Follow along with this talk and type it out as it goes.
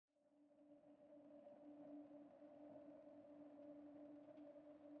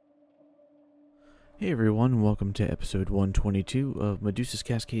Hey everyone, welcome to episode 122 of Medusa's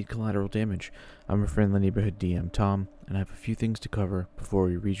Cascade Collateral Damage. I'm your friendly neighborhood DM Tom, and I have a few things to cover before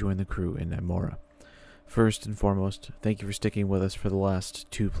we rejoin the crew in Nymora. First and foremost, thank you for sticking with us for the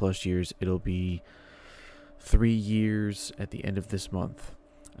last 2+ years. It'll be 3 years at the end of this month.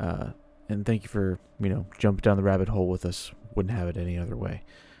 And thank you for, jumping down the rabbit hole with us. Wouldn't have it any other way.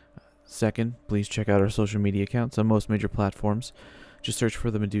 Second, please check out our social media accounts on most major platforms. Just search for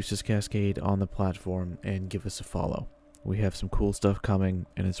the Medusa's Cascade on the platform and give us a follow. We have some cool stuff coming,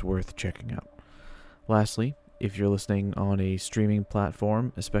 and it's worth checking out. Lastly, if you're listening on a streaming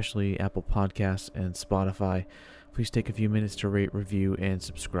platform, especially Apple Podcasts and Spotify, please take a few minutes to rate, review, and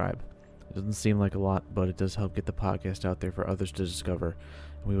subscribe. It doesn't seem like a lot, but it does help get the podcast out there for others to discover,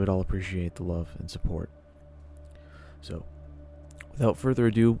 and we would all appreciate the love and support. So, without further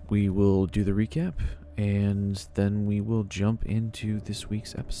ado, we will do the recap, and then we will jump into this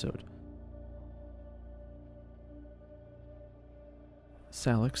week's episode.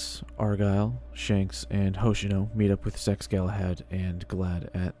 Salix, Arguile, Shanks, and Hoshino meet up with Zechs, Galahad, and Glad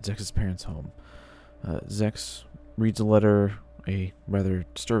at Zechs' parents' home. Zechs reads a rather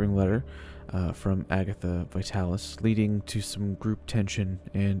disturbing letter from Agatha Vitalis, leading to some group tension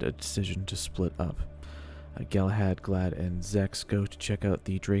and a decision to split up. Galahad, Glad, and Zechs go to check out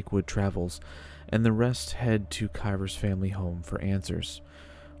the Drakewood travels, and the rest head to Kyver's family home for answers.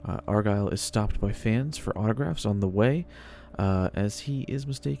 Arguile is stopped by fans for autographs on the way, as he is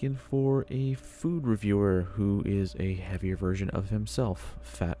mistaken for a food reviewer who is a heavier version of himself,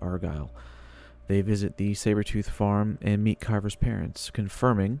 Fat Arguile. They visit the Sabertooth farm and meet Kyver's parents,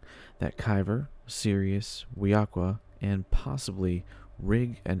 confirming that Kyver, Sirius, Wiaqua, and possibly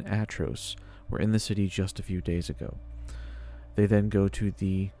Rig and Atros were in the city just a few days ago. They then go to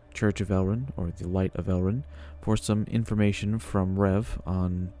the Church of Elrin, or the Light of Elrin, for some information from Rev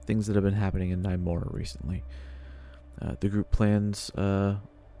on things that have been happening in Nymora recently. The group plans a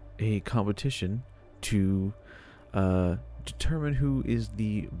competition to determine who is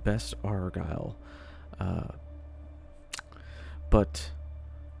the best Arguile. But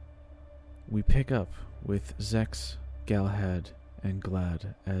we pick up with Zechs, Galahad, and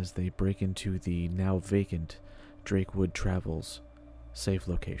Glad as they break into the now vacant Drakewood Travels safe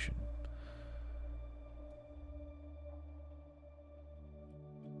location.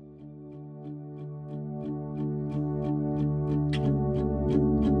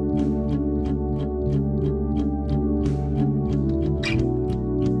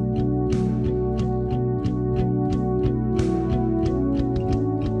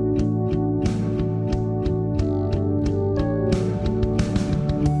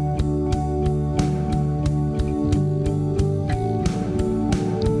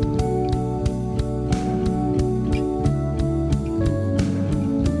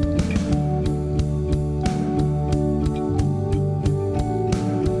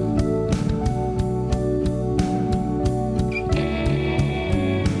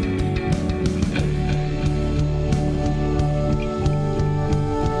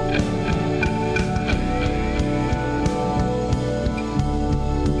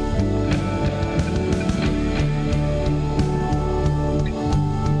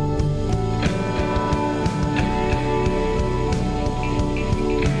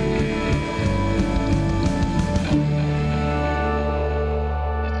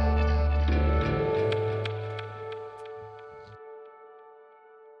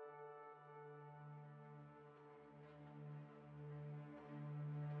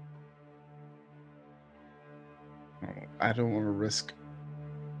 I don't want to risk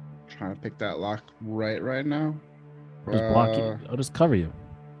trying to pick that lock right now. I'll just block you. I'll just cover you.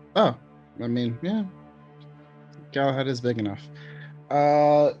 Oh, I mean, yeah. Galahad is big enough.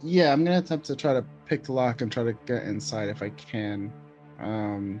 Yeah, I'm gonna attempt to try to pick the lock and try to get inside if I can.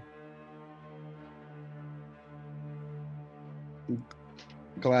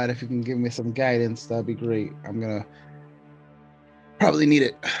 Glad if you can give me some guidance, that'd be great. I'm gonna probably need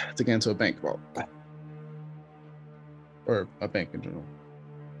it to get into a bank vault. Or a bank in general.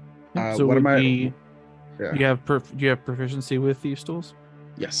 So what am I? Yeah. You have proficiency with thieves' tools?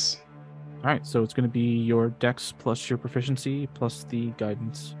 Yes. All right, so it's going to be your dex plus your proficiency plus the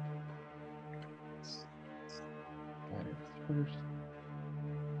guidance. First.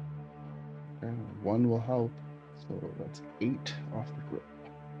 One will help, so that's 8 off the grip.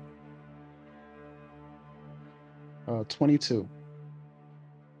 22.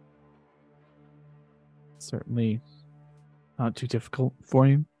 Certainly not too difficult for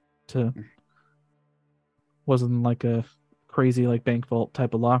you to. Wasn't like a crazy like bank vault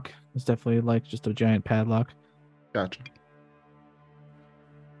type of lock. It's definitely like just a giant padlock. Gotcha.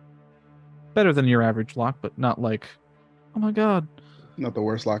 better than your average lock, but not like, oh my god. Not the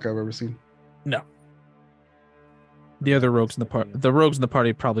worst lock I've ever seen. No. The other rogues in the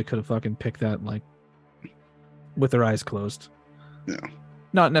party probably could have fucking picked that like with their eyes closed. Yeah.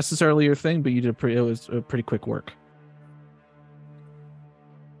 Not necessarily your thing, but you did it was a pretty quick work.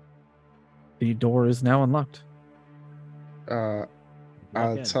 The door is now unlocked. I'll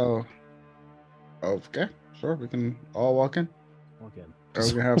tell. Okay, sure. We can all walk in. Walk in. I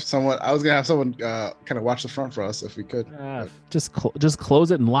was gonna have someone kind of watch the front for us if we could. Just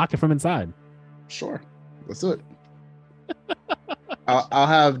close it and lock it from inside. Sure, let's do it. I'll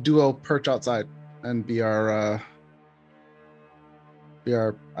have Duo perch outside and be our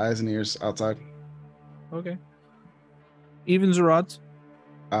eyes and ears outside. Okay. Evens or odds?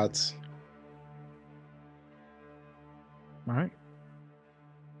 Odds. All right.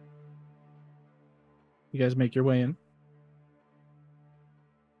 You guys make your way in.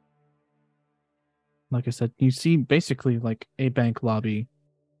 Like I said, you see basically like a bank lobby,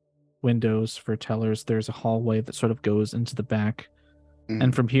 windows for tellers. There's a hallway that sort of goes into the back.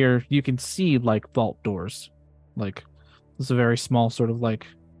 And from here, you can see like vault doors. Like it's a very small sort of like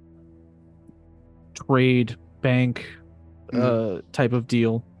trade bank type of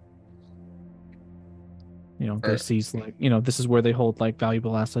deal. You know, they see like, you know, this is where they hold like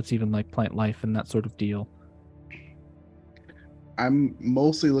valuable assets, even like plant life and that sort of deal. I'm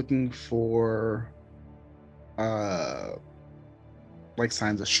mostly looking for like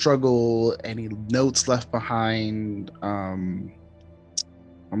signs of struggle, any notes left behind.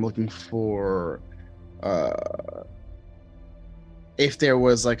 I'm looking for if there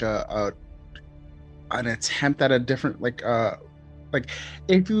was like an attempt at a different like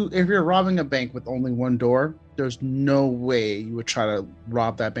if you're robbing a bank with only one door, there's no way you would try to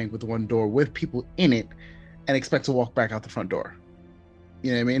rob that bank with one door with people in it and expect to walk back out the front door.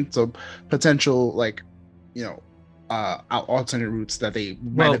 You know what I mean? So potential like, you know, alternate routes that they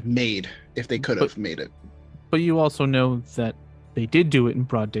might have made if they could have made it. But you also know that they did do it in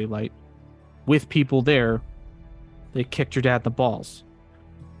broad daylight with people there. They kicked your dad in the balls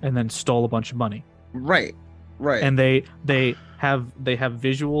and then stole a bunch of money. Right. And they have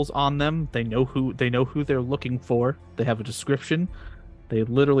visuals on them. They know who they're looking for. They have a description. They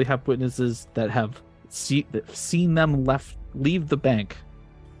literally have witnesses that have seen them leave the bank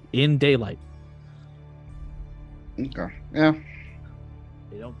in daylight. Okay. Yeah.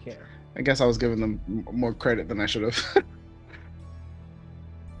 They don't care. I guess I was giving them more credit than I should have.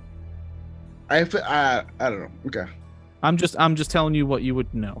 I don't know. Okay. I'm just telling you what you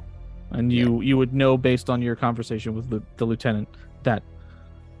would know, and you would know based on your conversation with the lieutenant that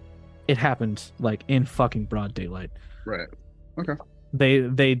it happened like in fucking broad daylight. Right. Okay.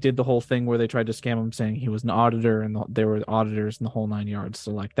 They did the whole thing where they tried to scam him, saying he was an auditor, and there were auditors in the whole 9 yards.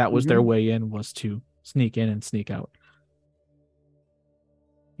 So like that was their way in, was to sneak in and sneak out.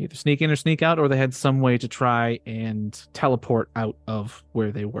 Either sneak in or sneak out, or they had some way to try and teleport out of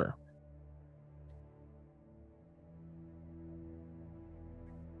where they were.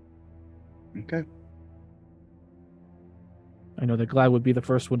 Okay. I know that Glad would be the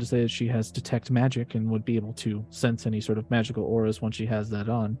first one to say that she has detect magic and would be able to sense any sort of magical auras once she has that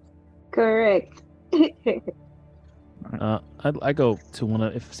on. Correct. I go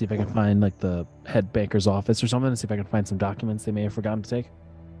to see if I can find like the head banker's office or something, and see if I can find some documents they may have forgotten to take.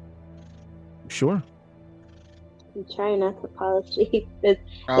 Sure. I'm trying not to fall asleep. It's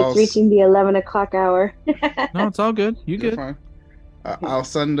reaching the 11 o'clock hour. No, it's all good. You're good. Fine. I'll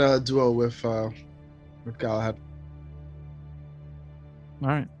send a duo with Galahad. All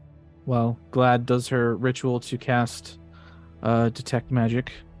right. Well, Glad does her ritual to cast detect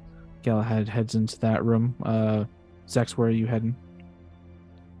magic. Galahad heads into that room. Zechs, where are you heading?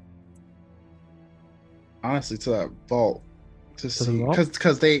 Honestly, to that vault to see,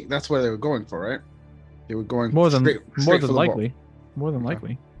 because that's where they were going for, right? They were going more than likely. More than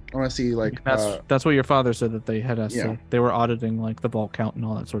likely. I want to see like that's what your father said that they had us. Yeah. They were auditing like the vault count and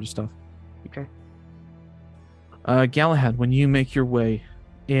all that sort of stuff. Okay. Galahad, when you make your way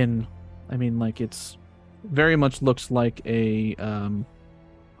in, I mean, like it's very much looks like a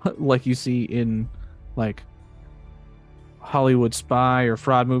like you see in like Hollywood spy or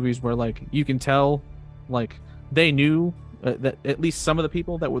fraud movies, where like you can tell like they knew that at least some of the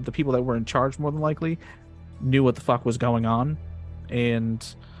people that were in charge, more than likely, knew what the fuck was going on. And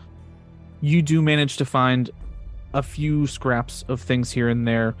you do manage to find a few scraps of things here and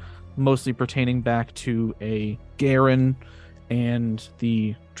there, mostly pertaining back to a Garen and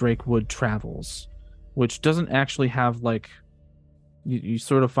the Drakewood travels, which doesn't actually have like you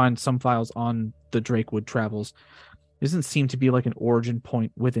sort of find some files on the Drakewood travels. doesn't seem to be like an origin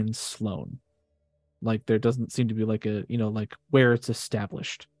point within Sloan. Like there doesn't seem to be like a, like where it's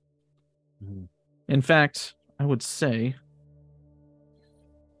established. Mhm. In fact, I would say,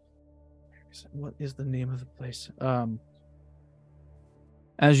 what is the name of the place?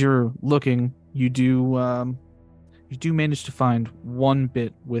 As you're looking, you do manage to find one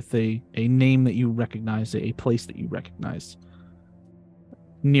bit with a name that you recognize, a place that you recognize.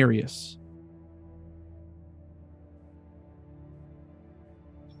 Nereus.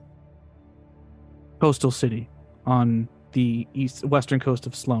 Coastal city on the western coast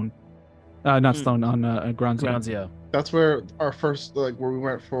of Sloan. Not Sloan, on Granzia. Granzia. That's where our first, like, where we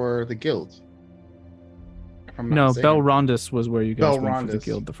went for the guild. If I'm not No, mistaken. Belrondis was where you guys went for the Belrondis.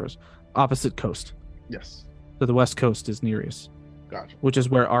 guild the first. Opposite coast. Yes. So the west coast is Nereus, Gotcha. which is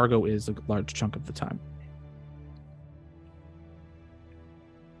where Argo is a large chunk of the time.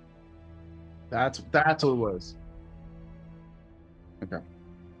 That's what it was. Okay.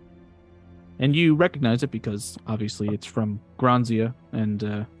 And you recognize it because obviously it's from Granzia, and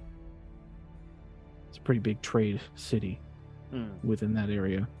it's a pretty big trade city within that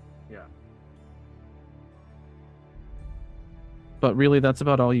area. Yeah. But really, that's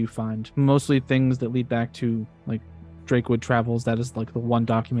about all you find. Mostly things that lead back to like Drakewood Travels. That is like the one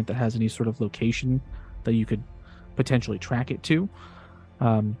document that has any sort of location that you could potentially track it to.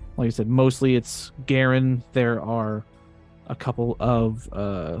 Like I said, mostly it's Garen. There are a couple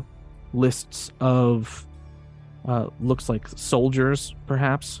of lists of looks like soldiers,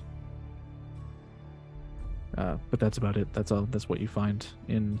 perhaps. But that's about it. That's all. That's what you find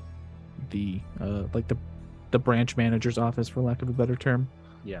in the like the branch manager's office, for lack of a better term.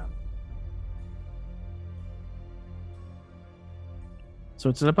 Yeah. So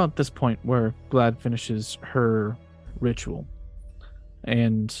it's at about this point where Glad finishes her ritual,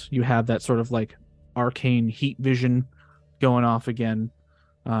 and you have that sort of like arcane heat vision going off again.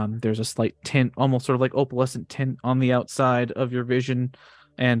 There's a slight tint, almost sort of like opalescent tint on the outside of your vision,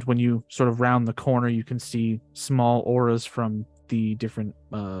 and when you sort of round the corner, you can see small auras from the different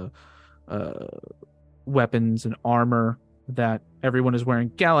weapons and armor that everyone is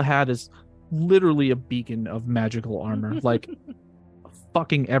wearing. Galahad is literally a beacon of magical armor. Like,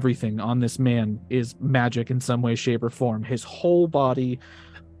 fucking everything on this man is magic in some way, shape, or form. His whole body,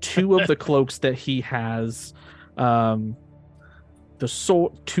 two of the cloaks that he has, the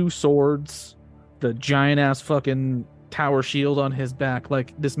two swords, the giant ass fucking tower shield on his back.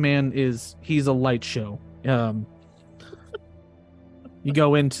 Like, this man he's a light show. You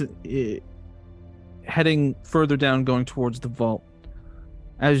go into it, heading further down, going towards the vault.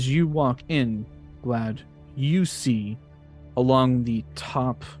 As you walk in, Glad, you see along the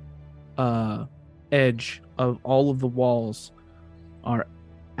top edge of all of the walls are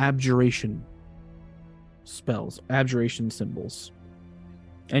abjuration spells, abjuration symbols.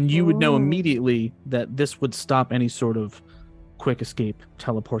 And you would know immediately that this would stop any sort of quick escape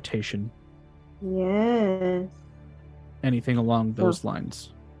teleportation. Yes. Anything along those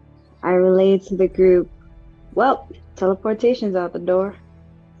lines. I relayed to the group, well, teleportation's out the door.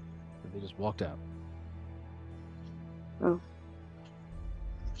 They just walked out. Oh.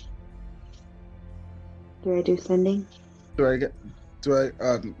 Do I do sending? You're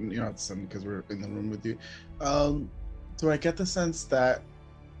not sending because we're in the room with you. Do I get the sense that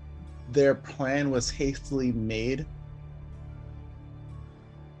their plan was hastily made?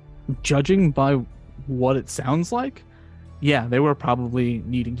 Judging by what it sounds like, yeah, they were probably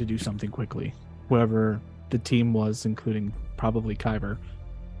needing to do something quickly. Whoever the team was, including probably Kyver,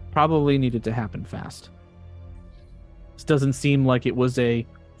 probably needed to happen fast. This doesn't seem like it was a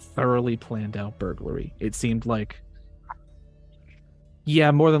thoroughly planned out burglary. It seemed like,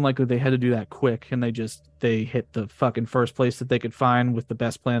 yeah, more than likely they had to do that quick, and they hit the fucking first place that they could find with the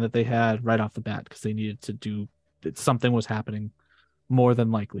best plan that they had right off the bat, because they needed to do that. Something was happening, more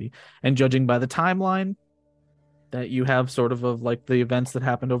than likely. And judging by the timeline that you have sort of like the events that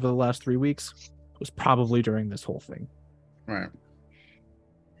happened over the last 3 weeks, it was probably during this whole thing. Right.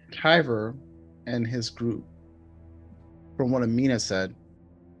 Kyver and his group, from what Amina said,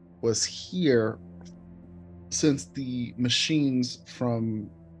 was here since the machines from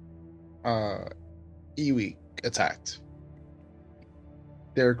Iwi attacked.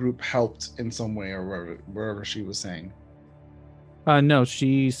 Their group helped in some way, or wherever she was saying. No,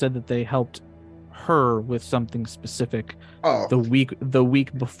 she said that they helped her with something specific. Oh, the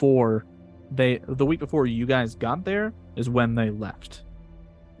week before you guys got there is when they left.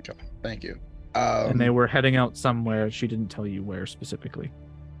 okay, thank you. And they were heading out somewhere. She didn't tell you where specifically.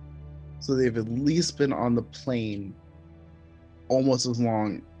 So they've at least been on the plane almost as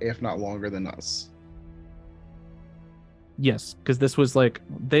long, if not longer, than us. Yes, because this was like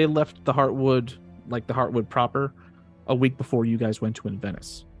they left the Heartwood, like the Heartwood proper, a week before you guys went to in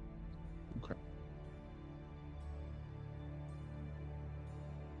Venice. Okay.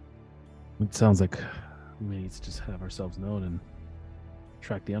 It sounds like we need to just have ourselves known and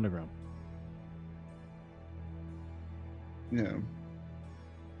track the underground. Yeah.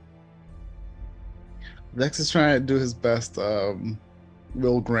 Zechs is trying to do his best,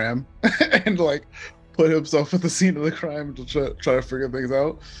 Will Graham, and like put himself at the scene of the crime to try to figure things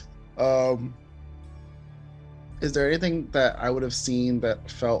out. Is there anything that I would have seen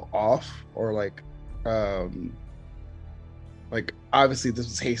that felt off, or like obviously this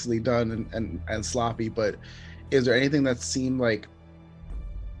was hastily done and sloppy, but is there anything that seemed like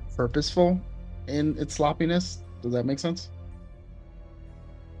purposeful in its sloppiness? Does that make sense?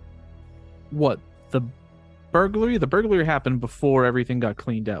 What, the burglary? The burglary happened before everything got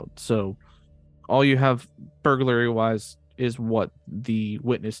cleaned out. So all you have burglary wise is what the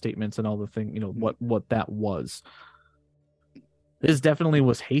witness statements and all the thing, what that was. This definitely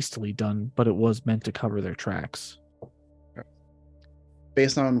was hastily done, but it was meant to cover their tracks.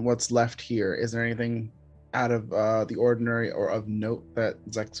 Based on what's left here, is there anything out of the ordinary or of note that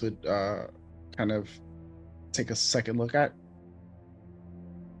Zechs would kind of take a second look at?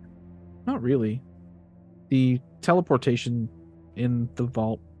 Not really. The teleportation in the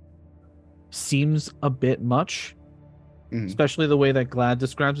vault seems a bit much, especially the way that Glad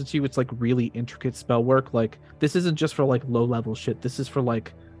describes it to you. It's like really intricate spell work. Like this isn't just for like low level shit. This is for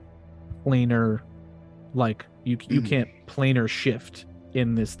like planar, like you can't planar shift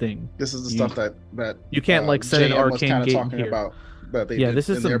in this thing. This is the stuff that you can't like set an arcane gate talking here. About that they did this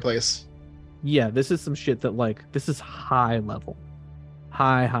is in some, their place. Yeah, this is some shit that like this is high level,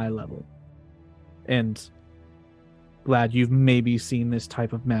 high level, and Glad you've maybe seen this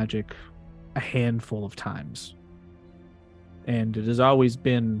type of magic a handful of times, and it has always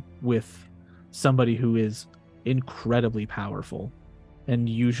been with somebody who is incredibly powerful and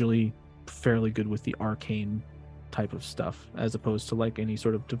usually fairly good with the arcane type of stuff as opposed to like any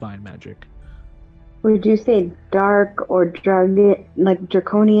sort of divine magic. Would you say dark or like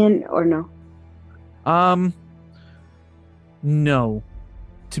draconian or no? No.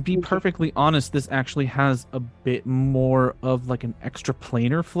 To be perfectly honest, this actually has a bit more of like an extra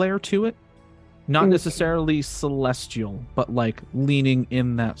planar flair to it. Not necessarily celestial, but like leaning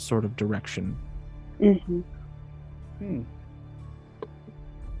in that sort of direction.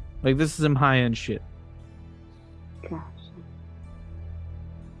 Like this is some high-end shit. Gotcha.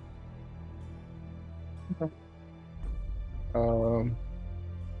 Okay.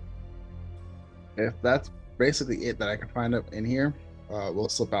 If that's basically it that I can find up in here, we'll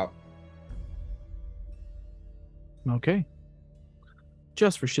slip out. Okay.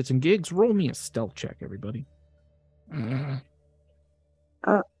 Just for shits and gigs, roll me a stealth check, everybody.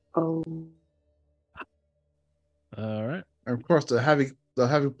 Oh. All right. And of course, the heavy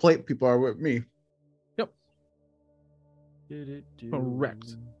plate people are with me. Yep.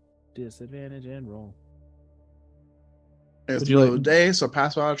 Correct. Disadvantage and roll. It's the middle of the day, so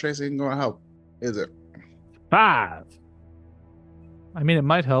passive auto trace ain't gonna help, is it? 5. I mean, it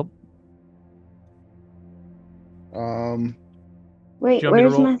might help. Wait,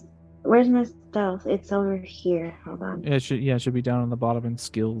 where's my stealth? It's over here. Hold on. It should be down on the bottom in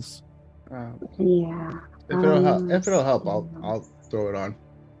skills. Yeah. If it'll help, I'll throw it on.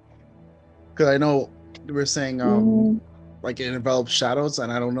 Because I know we're saying like it envelops shadows,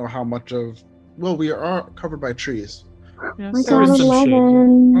 and I don't know how much of. Well, we are covered by trees. Yeah, I got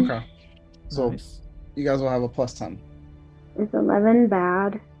 11. Okay. So nice. You guys will have a plus 10. Is 11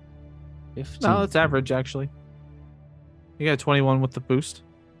 bad? No, it's average actually. You got a 21 with the boost.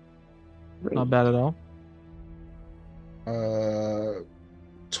 Not bad at all. 29.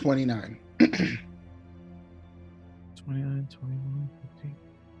 29, 21, 15.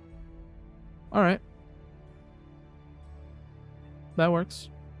 All right. That works.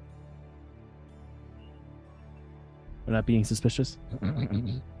 We're not being suspicious.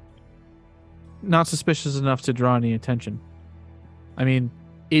 Not suspicious enough to draw any attention. I mean,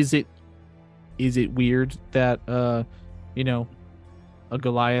 is it weird that a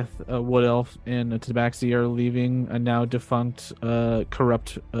Goliath, a wood elf, and a tabaxi are leaving a now defunct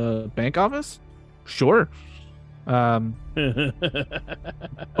corrupt bank office? Sure. But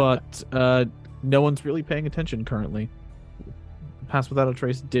no one's really paying attention currently. Pass Without a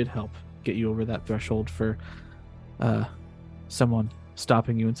Trace did help get you over that threshold for someone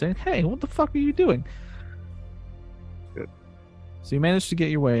stopping you and saying, "Hey, what the fuck are you doing?" Good. So you managed to get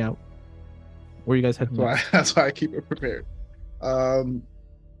your way out. Where you guys heading next? That's why I keep it prepared.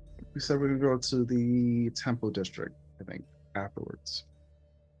 We said we're gonna go to the Temple District, I think, afterwards.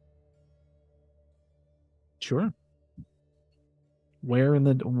 Sure. Where in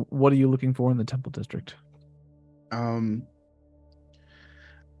the? What are you looking for in the Temple District?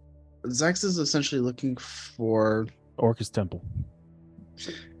 Zechs is essentially looking for Orcus Temple.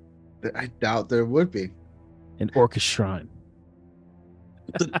 I doubt there would be. An Orcus Shrine.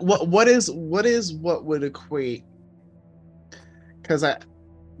 What would equate? Because I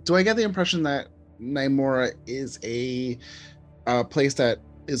get the impression that Nymora is a place that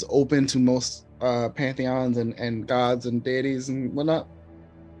is open to most pantheons and gods and deities and whatnot.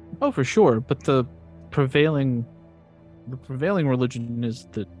 Oh, for sure. But the prevailing religion is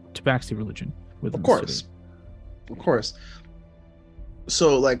the Tabaxi religion within the city. Of course.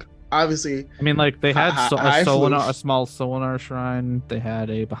 So, like, obviously, I mean, like, they had a small Solinar shrine. They had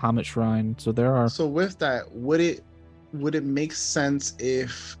a Bahamut shrine. So there are. So with that, would it make sense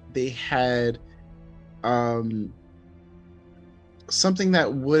if they had something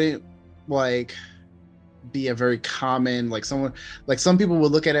that wouldn't like be a very common, like some people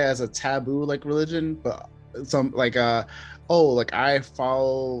would look at it as a taboo like religion, but some like I follow, I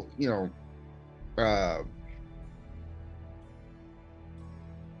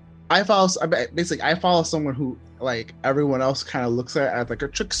follow someone who like everyone else kind of looks at as like a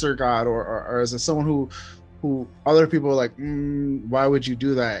trickster god or as someone who other people are like, why would you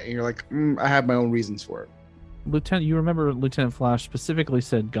do that? And you're like, I have my own reasons for it. Lieutenant, you remember Lieutenant Flash specifically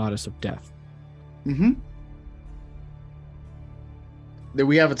said goddess of death. Mm-hmm. Then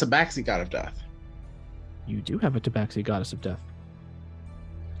we have a Tabaxi god of death. You do have a Tabaxi goddess of death.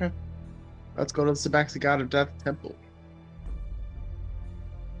 Okay. Let's go to the Tabaxi god of death temple.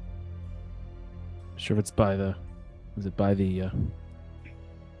 Sure if it's by the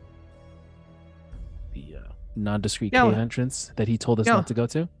non-discrete cave entrance that he told us not to go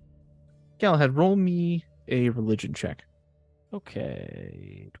to? Galahad, roll me a religion check.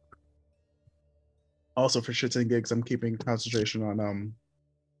 Okay. Also, for shits and gigs, I'm keeping concentration on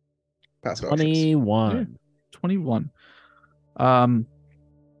passive 21. Yeah, 21.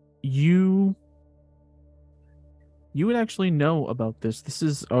 You would actually know about this. This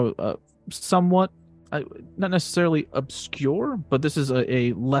is a somewhat, not necessarily obscure, but this is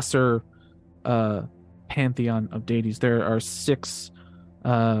a lesser pantheon of deities. There are 6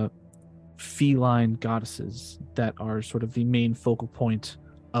 feline goddesses that are sort of the main focal point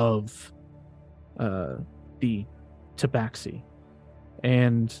of the Tabaxi.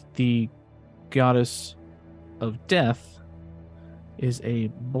 And the goddess of death is a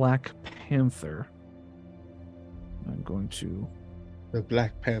black panther. I'm going to... The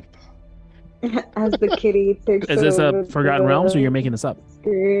Black Panther. As the kitty takes Is this a Forgotten Realms, or you're making this up?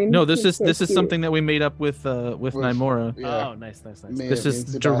 Screen. No, this is cute. something that we made up with Nymora. Yeah. Oh, nice. This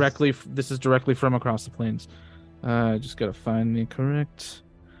is directly from across the plains. Just gotta find the correct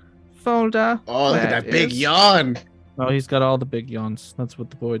folder. Oh, look at that big yawn. Oh, he's got all the big yawns. That's what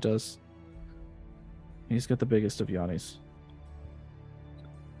the boy does. He's got the biggest of yawnies.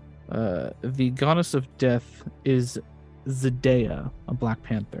 The goddess of death is Zedea, a black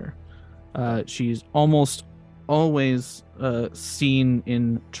panther. She's almost always seen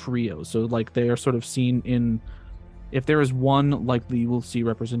in trios. So, like, they are sort of seen in... If there is one, likely you will see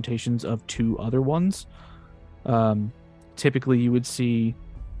representations of 2 other ones. Typically, you would see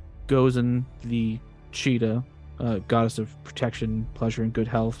Gozen, the cheetah, goddess of protection, pleasure, and good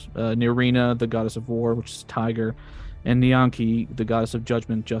health. Nyrina, the goddess of war, which is tiger. And Nyanki, the goddess of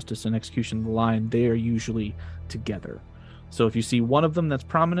judgment, justice, and execution, the lion. They are usually together. So if you see one of them that's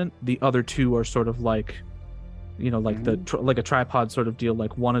prominent, the other 2 are sort of like, like like a tripod sort of deal.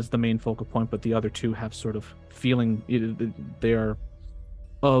 Like, one is the main focal point, but the other 2 have sort of feeling they are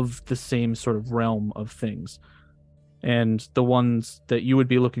of the same sort of realm of things. And the ones that you would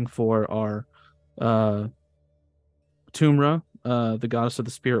be looking for are Tumra, the goddess of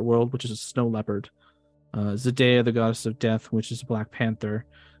the spirit world, which is a snow leopard. Zedea, the goddess of death, which is a black panther.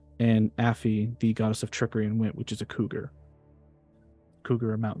 And Afi, the goddess of trickery and wit, which is a cougar.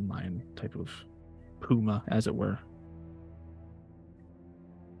 Cougar, a mountain lion type of puma, as it were.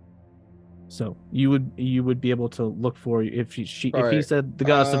 So you would be able to look for, if he said the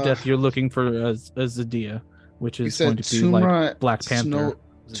goddess of death, you're looking for a Zedea, which is going to be like Black Panther.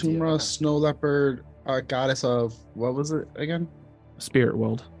 Tumra, snow leopard, goddess of, what was it again? Spirit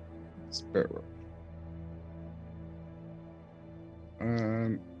world. Spirit world.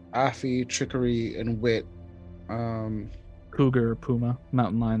 Afi, trickery and wit. Cougar, puma,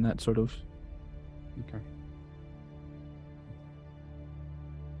 mountain lion, that sort of. Okay.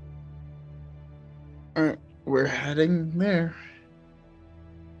 All right, we're heading there.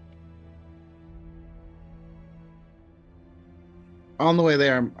 on the way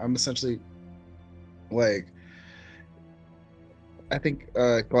there, I'm essentially like, I think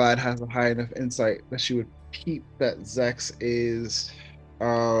Glad has a high enough insight that she would peep that Zechs is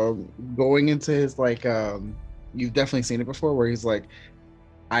going into his like you've definitely seen it before where he's like,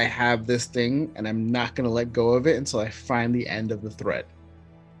 I have this thing and I'm not gonna let go of it until I find the end of the thread.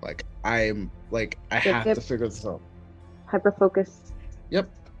 Like I have to figure this out. Hyper focus. Yep.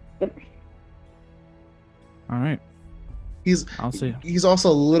 All right. I'll see. He's also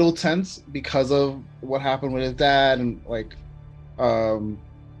a little tense because of what happened with his dad and like the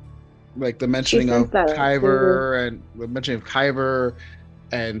mentioning of Kyver and the mentioning of Kyver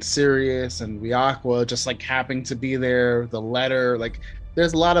and Sirius and Riaqua just like happening to be there, the letter, like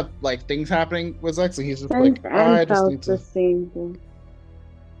there's a lot of like things happening with Zechs, and he's just like, I just need to. The same thing.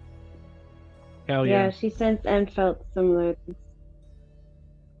 Hell yeah. Yeah, she sensed and felt similar.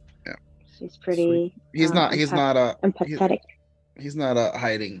 Yeah. She's pretty. He's not empathetic. He's not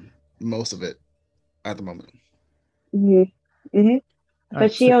hiding most of it at the moment. Mm-hmm. Mm-hmm. But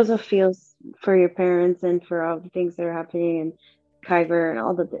Right, she also feels for your parents and for all the things that are happening and Kyver and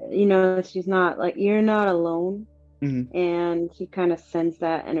all the, she's not like, you're not alone. Mm-hmm. And she kind of sends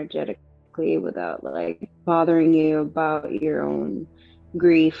that energetically without like bothering you about your own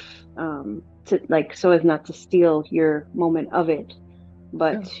grief, to like, so as not to steal your moment of it,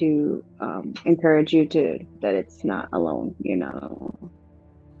 but to encourage you that it's not alone,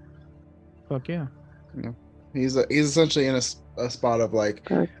 Fuck yeah. He's essentially in a spot of like,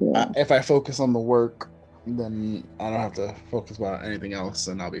 if I focus on the work, then I don't have to focus on anything else,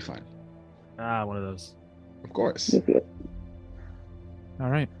 and I'll be fine. One of those. Of course. All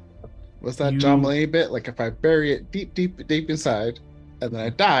right. What's that John Mulaney bit? Like, if I bury it deep, deep, deep inside, and then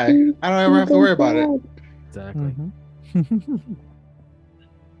I die, I don't ever have to worry about it. Exactly. Mm-hmm.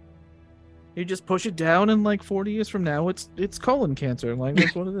 You just push it down, and like 40 years from now, it's colon cancer. Like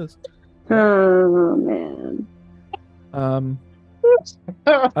that's what it is. Oh man. I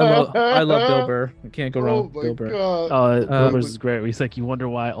love Bill Burr. I can't go wrong with Bill Burr. Bill Burr's is great. Where he's like, you wonder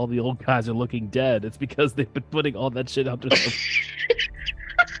why all the old guys are looking dead. It's because they've been putting all that shit out there.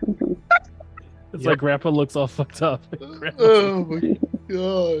 It's like Grandpa looks all fucked up. Oh my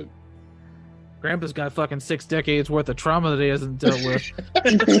god. Grandpa's got fucking 6 decades worth of trauma that he hasn't dealt with.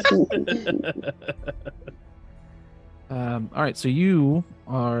 All right, so you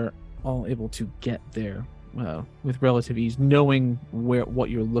are all able to get there with relative ease, knowing what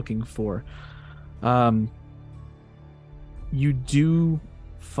you're looking for. You do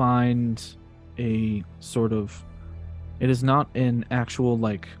find a sort of, it is not an actual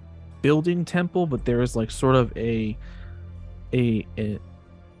like building temple, but there is like sort of a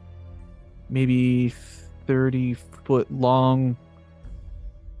maybe 30-foot long,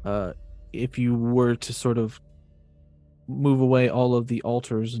 if you were to sort of move away all of the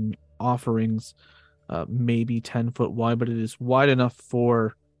altars and offerings, maybe 10-foot wide, but it is wide enough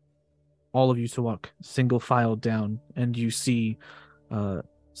for all of you to walk single file down, and you see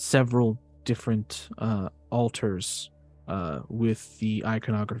several different altars with the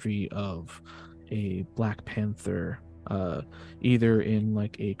iconography of a Black Panther, either in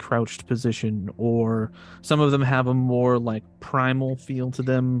like a crouched position, or some of them have a more like primal feel to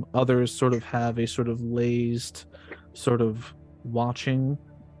them. Others sort of have a sort of lazed, sort of watching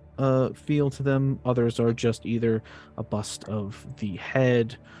feel to them. Others are just either a bust of the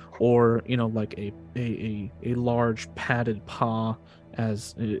head, or like a large padded paw,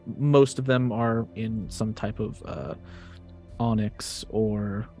 as most of them are in some type of onyx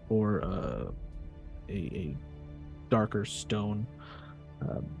or a darker stone,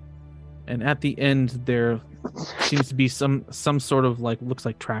 and at the end there seems to be some sort of like, looks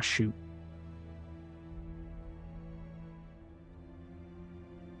like trash chute.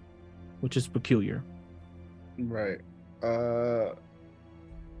 Which is peculiar. Right.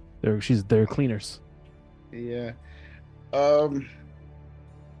 They're cleaners. Yeah.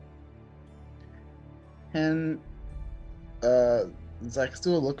 Can Zechs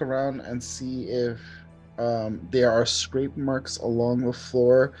do a look around and see if there are scrape marks along the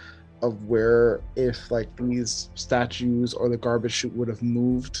floor of where, if like these statues or the garbage chute would have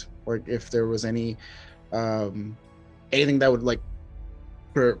moved, or if there was any anything that would like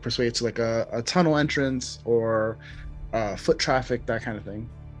persuade to like a tunnel entrance or foot traffic, that kind of thing.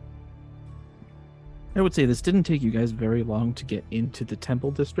 I would say this didn't take you guys very long to get into the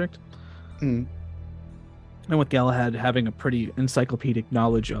temple district. Mm. And with Galahad having a pretty encyclopedic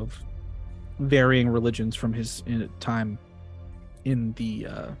knowledge of varying religions from his time in the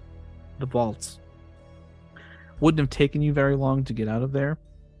vaults, wouldn't have taken you very long to get out of there.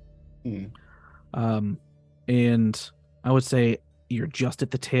 Mm. And I would say you're just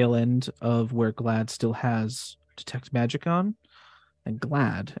at the tail end of where Glad still has Detect Magic on. And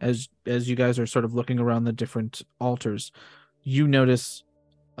Glad, as you guys are sort of looking around the different altars, you notice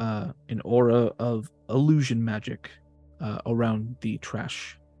an aura of illusion magic around the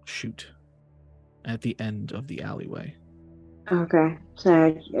trash chute at the end of the alleyway. Okay,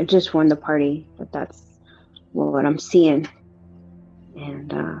 so I just warned the party that that's what I'm seeing, and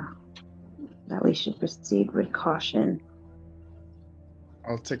that we should proceed with caution.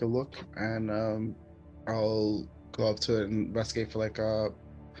 I'll take a look and I'll go up to it and investigate for like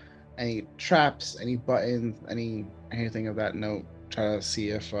any traps, any buttons, anything of that note. Try to see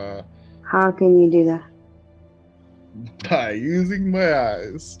if How can you do that? by using my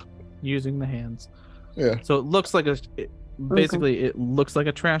eyes. Using the hands. Yeah. So it looks like it looks like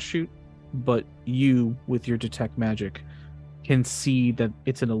a trash chute, but you, with your Detect Magic, can see that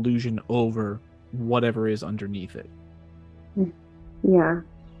it's an illusion over whatever is underneath it. Yeah.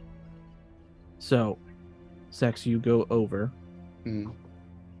 So, Zechs, you go over.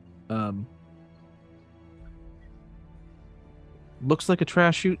 Looks like a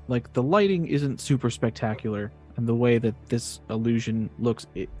trash chute. Like, the lighting isn't super spectacular, and the way that this illusion looks,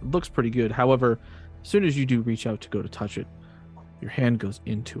 it looks pretty good. However, as soon as you do reach out to go to touch it, your hand goes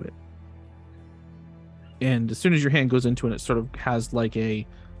into it. And as soon as your hand goes into it, it sort of has like it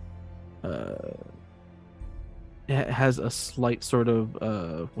has a slight sort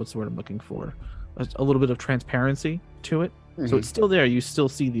of, what's the word I'm looking for? A little bit of transparency to it. Mm-hmm. So it's still there. You still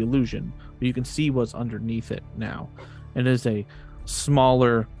see the illusion, but you can see what's underneath it now. And it is a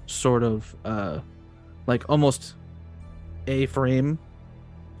smaller sort of, like almost A-frame.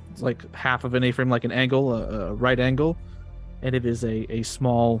 It's like half of an A-frame, like an angle, a right angle. And it is a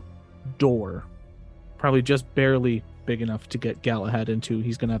small door, probably just barely big enough to get Galahad into.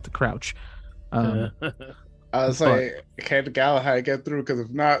 He's going to have to crouch. I was like, can Galahad get through? Because if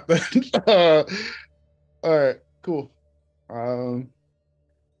not, then all right, cool.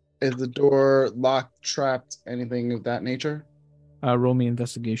 Is the door locked, trapped, anything of that nature? Roll me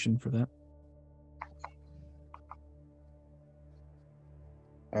investigation for that.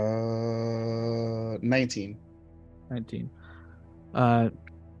 19. 19.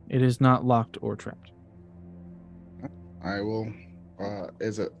 It is not locked or trapped. I will.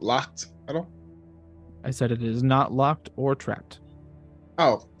 Is it locked at all? I said it is not locked or trapped.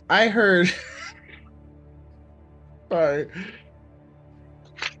 Oh, I heard. Sorry.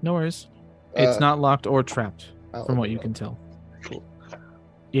 No worries. It's not locked or trapped, from what you can tell. Cool.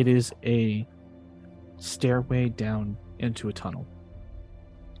 It is a stairway down into a tunnel.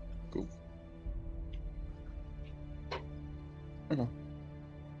 Cool. Okay.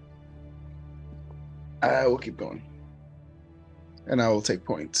 I will keep going. And I will take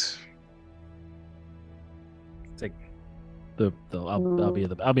points. Take I'll be in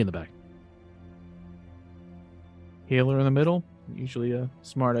the back. Healer in the middle. Usually a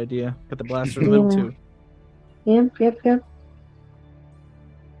smart idea. Got the blaster in the middle too. Yep.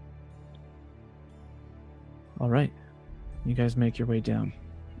 All right, you guys make your way down.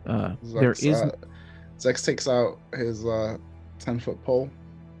 Zechs takes out his 10-foot pole,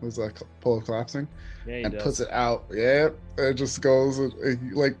 his pole of collapsing, and puts it out. Yeah, it just goes.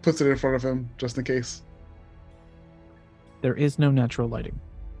 It puts it in front of him just in case. There is no natural lighting.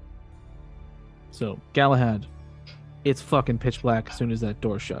 So Galahad, it's fucking pitch black as soon as that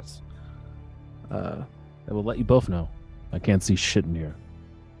door shuts. I will let you both know. I can't see shit in here.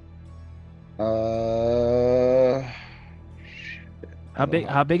 How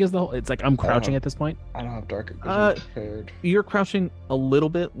big is the hole? It's like I'm crouching at this point. I don't have dark vision prepared. You're crouching a little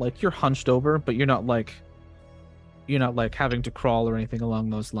bit, like you're hunched over, but you're not like having to crawl or anything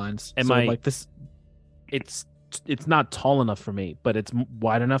along those lines. Like this? It's not tall enough for me, but it's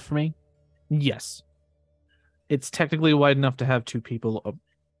wide enough for me. Yes. It's technically wide enough to have two people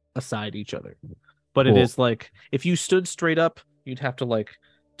aside each other. But cool. It is like, if you stood straight up, you'd have to like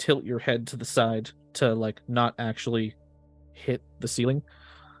tilt your head to the side to like not actually hit the ceiling.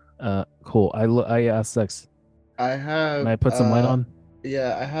 Cool. I asked Zechs. I have. Can I put some light on?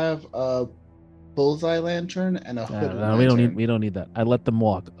 Yeah, I have a bullseye lantern and a hooded lantern. We don't need that. I let them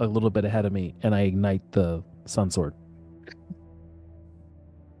walk a little bit ahead of me, and I ignite the sun sword.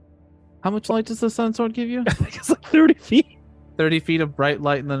 How much light does the sun sword give you? I think it's like 30 feet. 30 feet of bright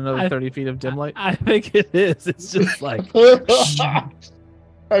light and then another 30 feet of dim light? I think it is. It's just like... I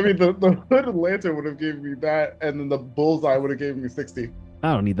mean, the hooded lantern would have given me that, and then the bullseye would have given me 60.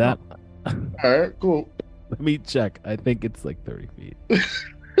 I don't need that. All right, cool. Let me check. I think it's like 30 feet.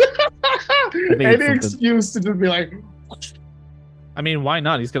 Any excuse to just be like... I mean, why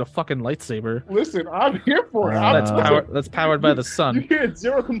not? He's got a fucking lightsaber. Listen, I'm here for it. That's powered by the You sun. hear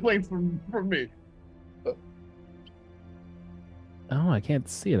 0 complaints from me. Oh, I can't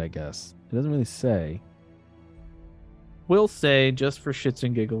see it, I guess. It doesn't really say. We'll say, just for shits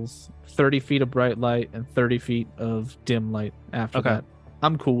and giggles, 30 feet of bright light and 30 feet of dim light after Okay. that.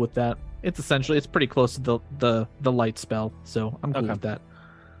 I'm cool with that. It's pretty close to the light spell, so I'm cool Okay. with that.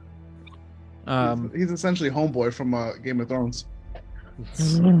 He's essentially homeboy from Game of Thrones.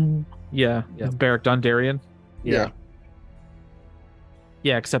 Yeah, Yep. Beric Dondarrion. Yeah.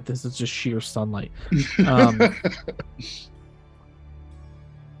 Yeah, except this is just sheer sunlight.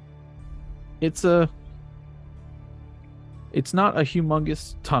 It's not a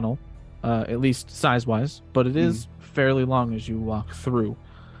humongous tunnel, at least size-wise, but it is fairly long as you walk through.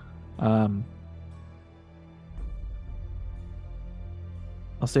 I'll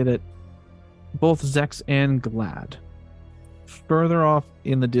say that both Zechs and Glad, further off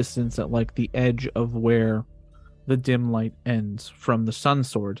in the distance at like the edge of where the dim light ends from the sun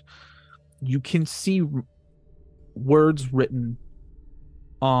sword, you can see words written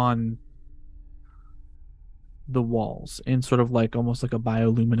on the walls in sort of like almost like a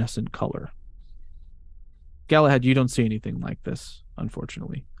bioluminescent color. Galahad, you don't see anything like this,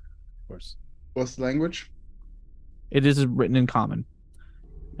 unfortunately. Of course. What's the language? It is written in common,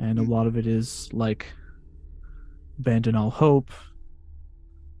 and a lot of it is like abandon all hope,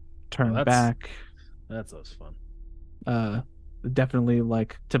 turn back. That's always fun. Definitely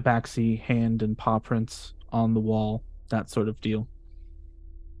like tabaxi hand and paw prints on the wall, that sort of deal.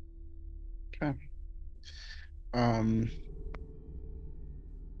 Okay.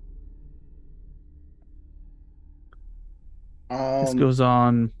 This goes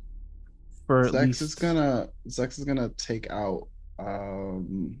on for at Zechs least. Zechs is gonna take out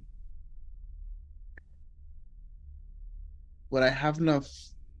would I have enough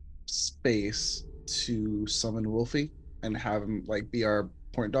space to summon Wolfie and have him like be our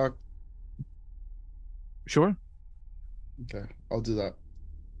point dog? Sure. Okay, I'll do that.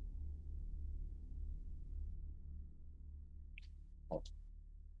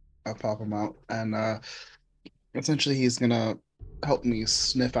 I'll pop him out, and essentially he's gonna help me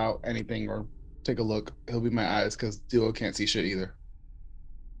sniff out anything or take a look. He'll be my eyes because Duo can't see shit either.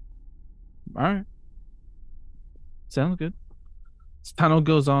 All right. Sounds good. This tunnel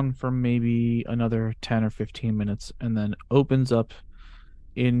goes on for maybe another 10 or 15 minutes and then opens up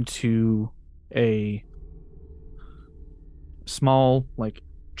into a small like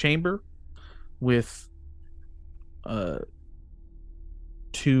chamber with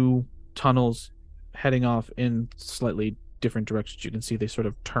two tunnels heading off in slightly different directions. You can see they sort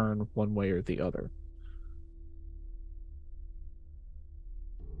of turn one way or the other.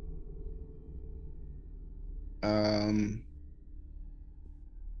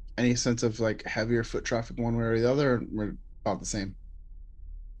 Any sense of like heavier foot traffic one way or the other, or we're about the same?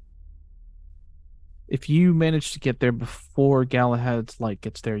 If you manage to get there before Galahad's light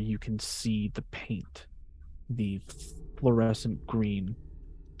gets there, you can see the paint, the fluorescent green,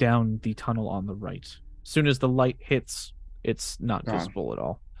 down the tunnel on the right. As soon as the light hits, it's not visible at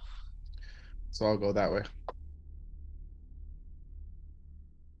all. So I'll go that way.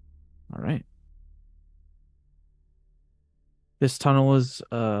 All right. This tunnel is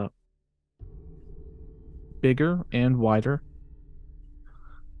bigger and wider.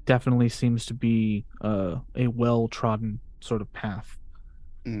 Definitely seems to be a well-trodden sort of path.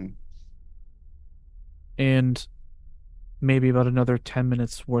 And maybe about another 10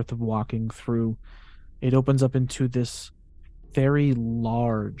 minutes worth of walking through, it opens up into this very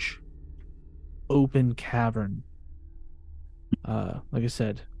large open cavern. Like I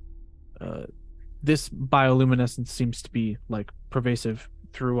said, this bioluminescence seems to be like pervasive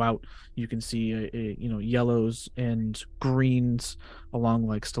throughout. You can see yellows and greens along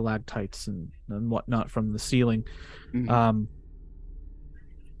like stalactites and whatnot from the ceiling.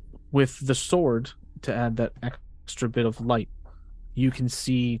 With the sword to add that extra bit of light, you can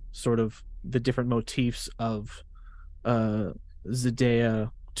see sort of the different motifs of Zendaya,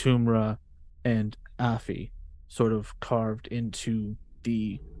 Tumra, and Afi sort of carved into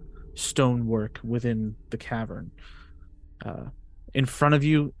the stonework within the cavern. In front of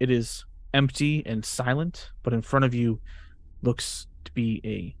you, it is empty and silent, but in front of you looks to be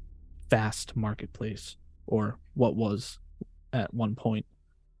a vast marketplace, or what was at one point.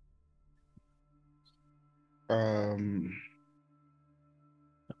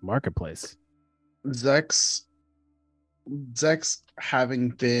 Marketplace. Zechs having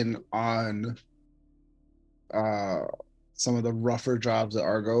been on some of the rougher jobs at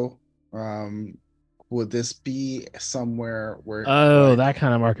Argo, would this be somewhere where? Oh, that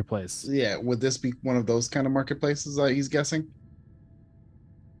kind of marketplace. Yeah, would this be one of those kind of marketplaces that he's guessing?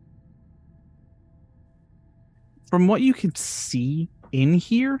 From what you can see in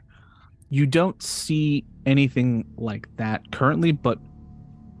here, you don't see anything like that currently, but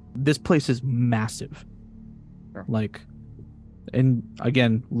this place is massive. Sure. Like, and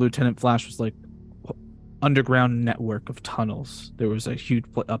again, Lieutenant Flash was like, underground network of tunnels. There was a huge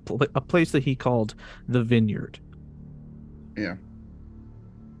a place that he called the Vineyard. Yeah.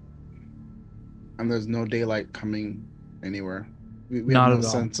 And there's no daylight coming anywhere. We Not have no at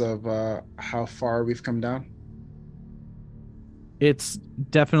all. sense of how far we've come down. It's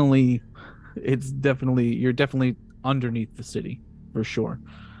definitely you're definitely underneath the city for sure.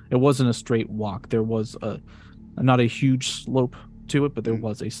 It wasn't a straight walk. There was not a huge slope to it, but there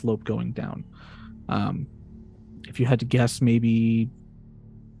was a slope going down. If you had to guess, maybe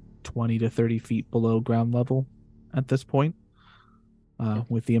 20 to 30 feet below ground level at this point,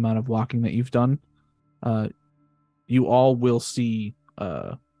 with the amount of walking that you've done. You all will see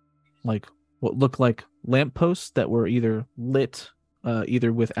like what look like lampposts that were either lit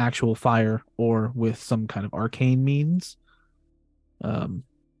either with actual fire or with some kind of arcane means.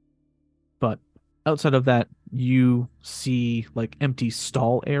 But outside of that, you see like empty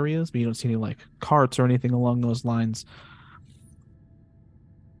stall areas, but you don't see any like carts or anything along those lines.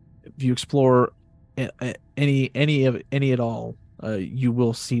 If you explore any at all, you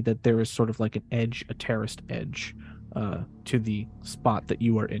will see that there is sort of like an edge, a terraced edge, to the spot that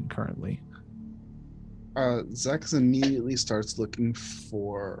you are in currently. Zechs immediately starts looking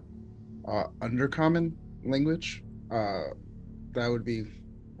for undercommon language. That would be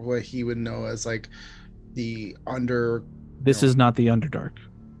what he would know as like the under. This is not the Underdark.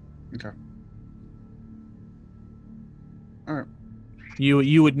 Okay. All right.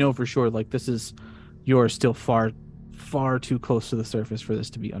 You would know for sure. Like this is, you're still far too close to the surface for this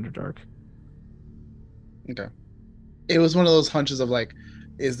to be Underdark. Okay. It was one of those hunches of like,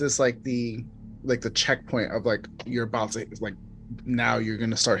 is this like the checkpoint of like you're about to like now you're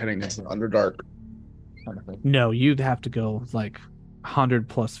gonna start heading into the Underdark kind of thing? No, you'd have to go like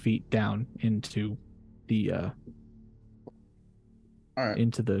 100+ feet down into the All right.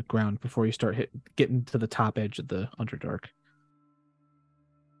 into the ground before you start getting to the top edge of the Underdark.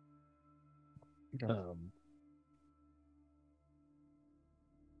 Okay.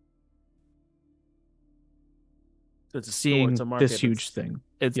 So it's a store, Seeing it's a market, this huge thing.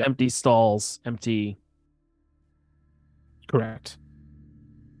 It's Yep. empty stalls, empty. Correct.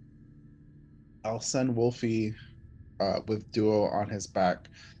 I'll send Wolfie with Duo on his back,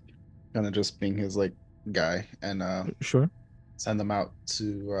 kind of just being his like guy, and Sure. send them out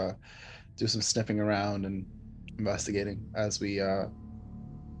to do some sniffing around and investigating as we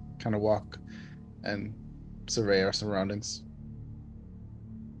kind of walk and survey our surroundings.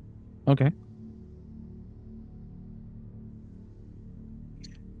 Okay.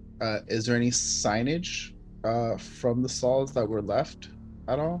 Is there any signage from the stalls that were left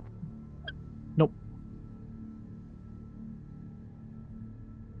at all? Nope.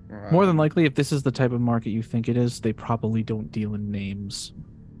 More than likely, if this is the type of market you think it is, they probably don't deal in names.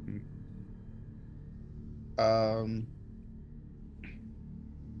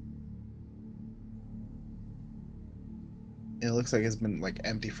 It looks like it's been like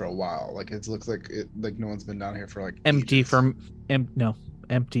empty for a while. Like it looks like no one's been down here for like Empty ages.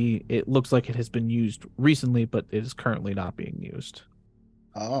 empty. It looks like it has been used recently, but it is currently not being used.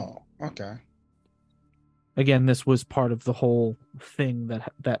 Oh, okay. Again, this was part of the whole thing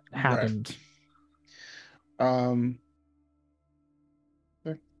that happened. Right.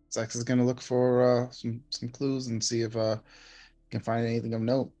 Zechs is gonna look for some clues and see if can find anything of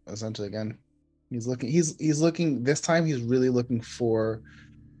note. Essentially, again, he's looking. He's looking this time. He's really looking for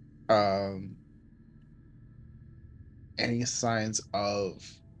any signs of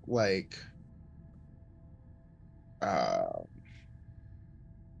like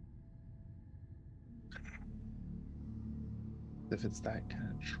if it's that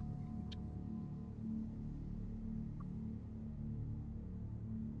kind of trade.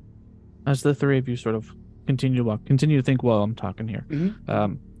 As the three of you sort of continue to think while I'm talking here.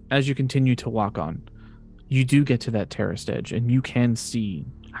 Mm-hmm. As you continue to walk on, you do get to that terraced edge, and you can see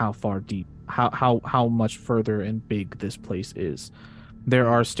how far deep, how much further and big this place is. There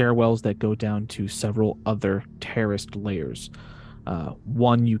are stairwells that go down to several other terraced layers.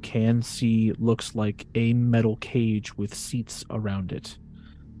 One you can see looks like a metal cage with seats around it,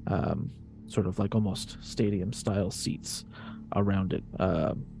 sort of like almost stadium-style seats around it.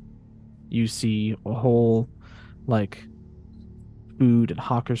 You see a whole, like, food and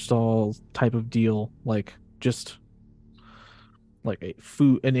hawker stall type of deal, like just like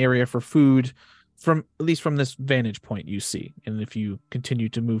an area for food from at least from this vantage point you see. And if you continue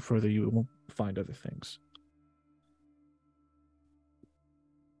to move further, you will find other things.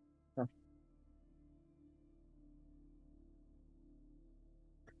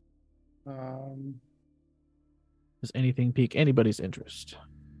 Does anything pique anybody's interest?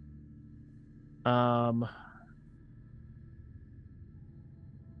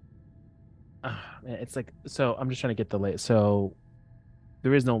 It's like, so I'm just trying to get the lay. So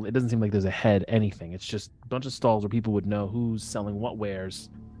there is no, it doesn't seem like there's a head anything. It's just a bunch of stalls where people would know who's selling what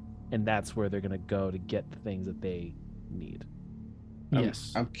wares, and that's where they're gonna go to get the things that they need.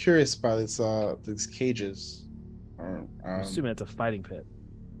 Yes. I'm curious about these cages. I'm assuming it's a fighting pit.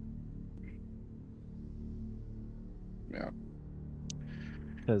 Yeah.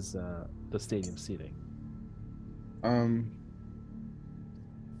 Because the stadium seating.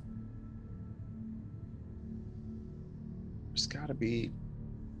 There's got to be.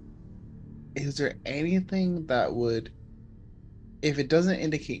 Is there anything that would, if it doesn't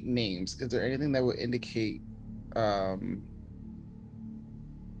indicate names, is there anything that would indicate,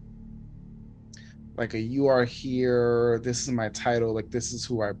 like you are here, this is my title, like this is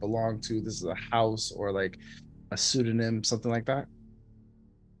who I belong to, this is a house, or like a pseudonym, something like that?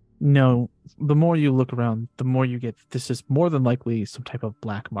 No, the more you look around, the more you get this is more than likely some type of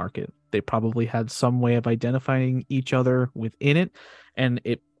black market. They probably had some way of identifying each other within it, and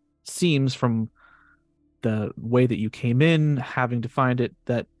it seems from the way that you came in, having to find it,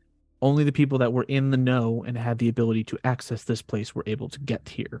 that only the people that were in the know and had the ability to access this place were able to get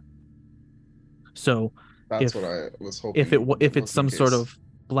here. So That's what I was hoping. If it's some sort of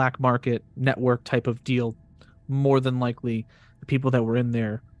black market network type of deal, more than likely the people that were in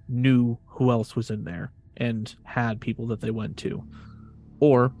there knew who else was in there and had people that they went to,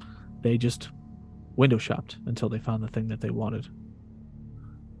 or they just window shopped until they found the thing that they wanted.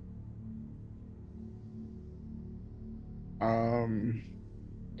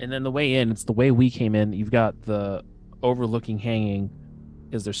 And then the way in, it's the way we came in. You've got the overlooking hanging.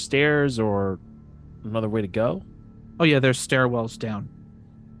 Is there stairs or another way to go? Oh yeah, there's stairwells down.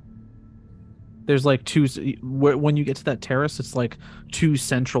 There's like two, when you get to that terrace, it's like two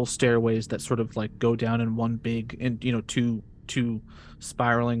central stairways that sort of like go down in one big, and two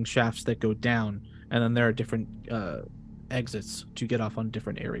spiraling shafts that go down, and then there are different exits to get off on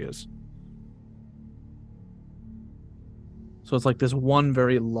different areas. So it's like this one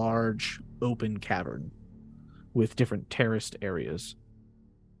very large open cavern with different terraced areas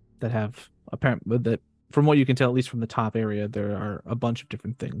that have apparently, that from what you can tell, at least from the top area, there are a bunch of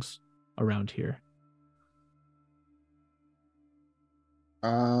different things around here.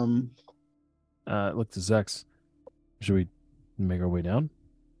 Look to Zechs. Should we make our way down?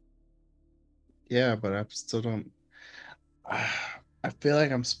 Yeah, but I still don't. I feel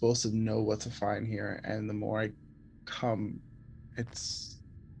like I'm supposed to know what to find here, and the more I come,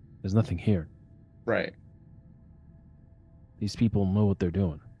 there's nothing here. Right. These people know what they're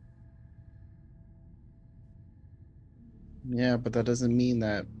doing. Yeah, but that doesn't mean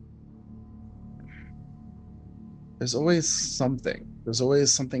that. There's always something. There's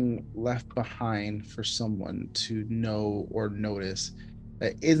always something left behind for someone to know or notice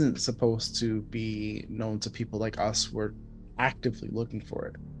that isn't supposed to be known to people like us. We're actively looking for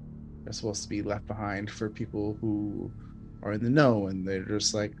it. They're supposed to be left behind for people who are in the know, and they're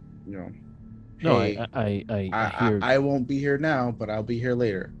just like, No, hey, I hear. I won't be here now, but I'll be here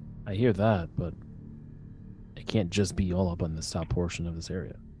later. I hear that, but it can't just be all up on this top portion of this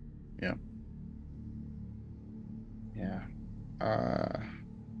area. Yeah. Yeah.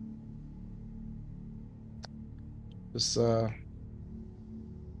 Just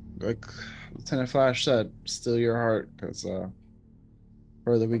like Lieutenant Flash said, still your heart, because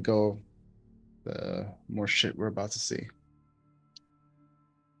further we go, the more shit we're about to see.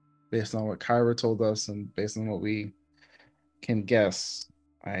 Based on what Kyver told us and based on what we can guess,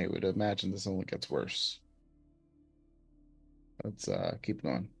 I would imagine this only gets worse. Let's keep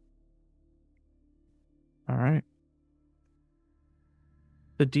going. All right.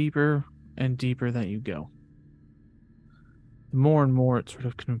 The deeper and deeper that you go, the more and more it sort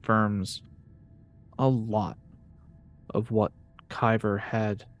of confirms a lot of what Kyver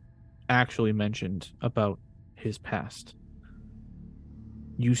had actually mentioned about his past.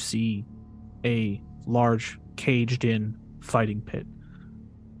 You see a large caged-in fighting pit.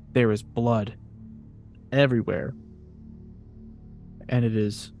 There is blood everywhere.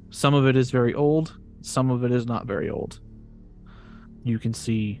 And some of it is very old, some of it is not very old. You can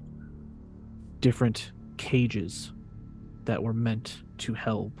see different cages that were meant to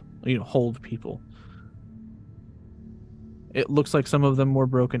hold people. It looks like some of them were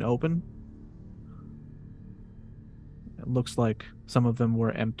broken open. It looks like some of them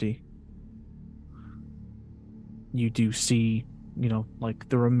were empty. You do see, like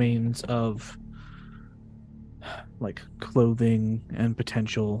the remains of like clothing and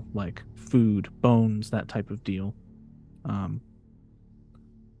potential like food, bones, that type of deal.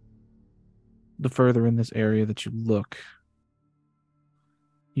 The further in this area that you look,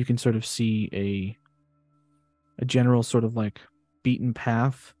 you can sort of see a general sort of like beaten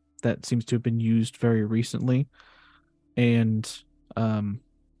path that seems to have been used very recently, and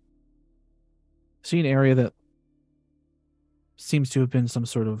see an area that seems to have been some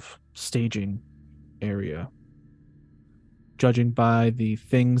sort of staging area. Judging by the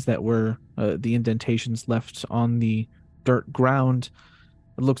things that were the indentations left on the dirt ground,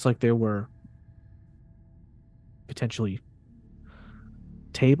 it looks like there were potentially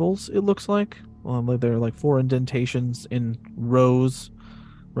tables, it looks like. There are like 4 indentations in rows,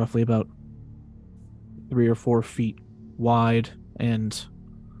 roughly about 3 or 4 feet wide and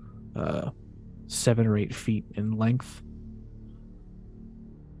 7 or 8 feet in length.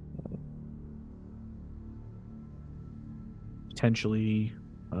 Potentially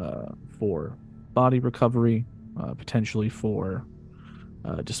for body recovery, potentially for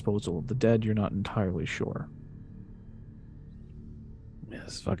disposal of the dead. You're not entirely sure. Yeah,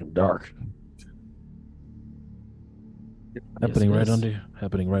 it's fucking dark. Happening right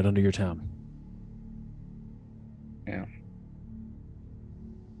under your town. Yeah.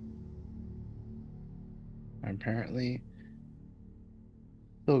 Apparently,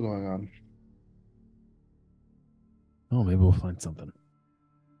 still going on. Oh, maybe we'll find something.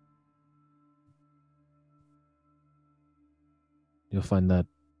 You'll find that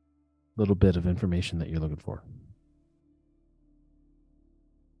little bit of information that you're looking for.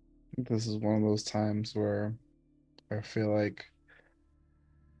 This is one of those times where I feel like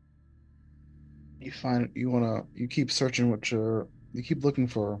you keep searching you keep looking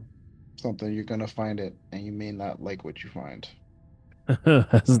for something, you're gonna find it, and you may not like what you find.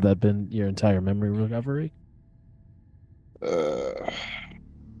 Has that been your entire memory recovery?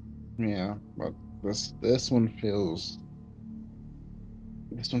 Yeah, but this one feels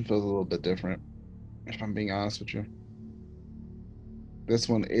a little bit different, if I'm being honest with you. This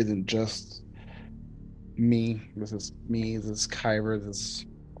one isn't just me. This is me, this is Kyver, this is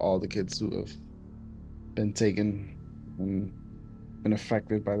all the kids who have been taken and been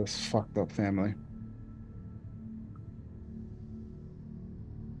affected by this fucked up family.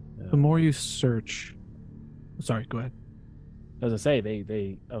 The more you search... Sorry, go ahead. I was gonna say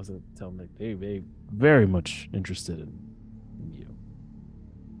I was gonna tell them that they very much interested in you.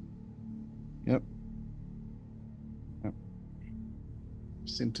 Yep.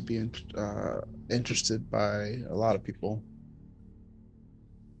 Seem to be interested by a lot of people.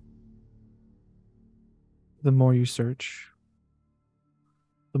 The more you search,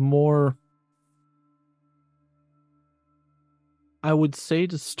 the more, I would say,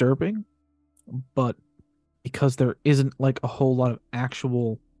 disturbing, but because there isn't like a whole lot of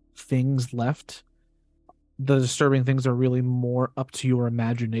actual things left, the disturbing things are really more up to your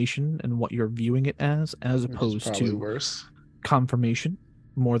imagination and what you're viewing it as opposed to worse. Confirmation,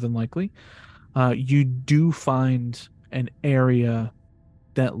 more than likely. You do find an area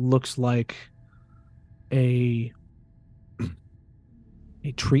that looks like a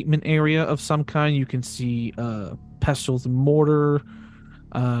treatment area of some kind. You can see pestles and mortar.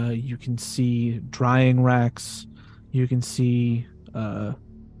 You can see drying racks. You can see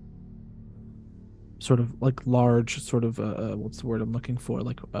sort of like large sort of what's the word I'm looking for?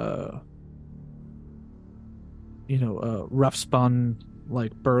 Like rough spun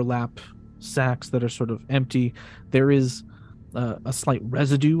like burlap sacks that are sort of empty. There is a slight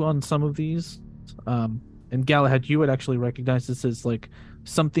residue on some of these. And Galahad, you would actually recognize this as like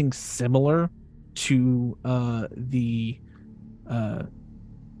something similar to the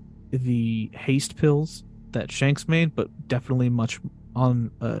haste pills that Shanks made, but definitely much on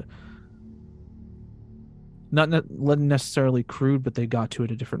not necessarily crude, but they got to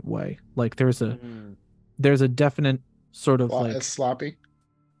it a different way. Like there's a definite sort of like sloppy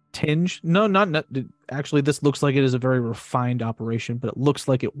tinge. No, not actually. This looks like it is a very refined operation, but it looks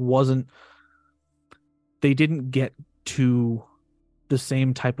like it wasn't. They didn't get to the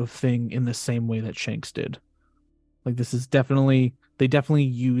same type of thing in the same way that Shanks did. Like this is definitely, they definitely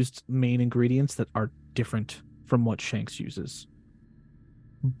used main ingredients that are different from what Shanks uses.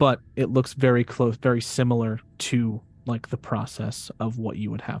 But it looks very close, very similar to like the process of what you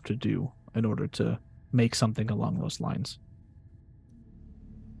would have to do in order to make something along those lines.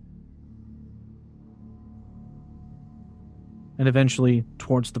 And eventually,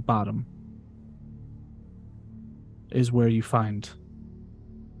 towards the bottom, is where you find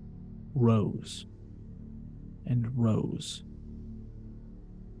rows and rows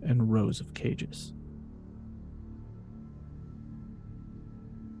and rows of cages.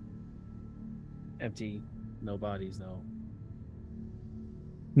 Empty, no bodies, no.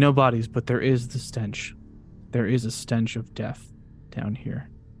 No bodies, but there is the stench. There is a stench of death down here.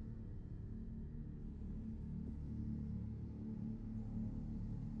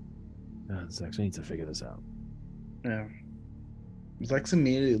 Zechs, we need to figure this out. Yeah. Zechs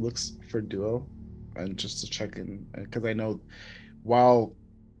immediately looks for Duo, and just to check in, because I know while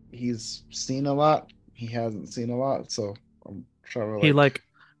he's seen a lot, he hasn't seen a lot. So I'm trying to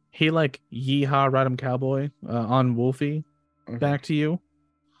He yeehaw Radham Cowboy on Wolfie back to you.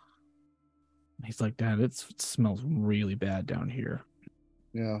 He's like, Dad, it smells really bad down here.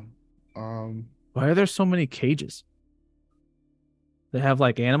 Yeah. Why are there so many cages? They have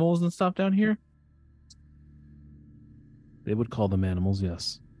like animals and stuff down here? They would call them animals,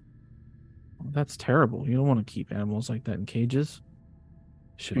 yes. Well, that's terrible. You don't want to keep animals like that in cages.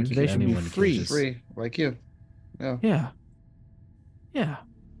 They should be free. Free, like you. Yeah. Yeah. Yeah.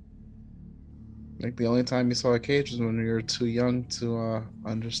 Like the only time you saw a cage was when you were too young to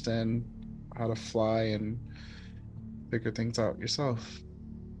understand how to fly and figure things out yourself.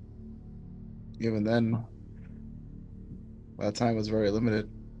 Even then, that time was very limited,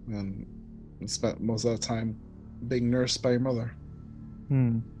 and you spent most of that time being nursed by your mother.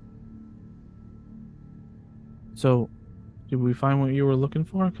 So, did we find what you were looking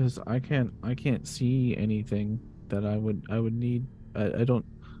for? Because I can't see anything that I would need. I don't.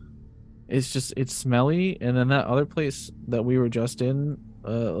 It's smelly, and then that other place that we were just in,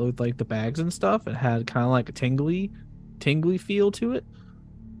 with like the bags and stuff, it had kind of like a tingly feel to it.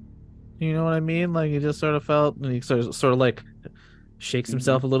 You know what I mean? Like it just sort of felt, and he sort of like shakes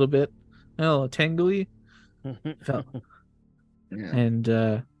himself a little bit. Oh, tingly felt, Yeah. and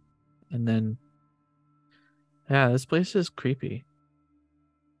then yeah, this place is creepy.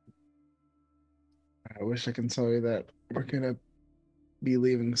 I wish I can tell you that we're gonna be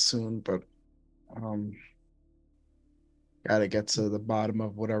leaving soon, but gotta get to the bottom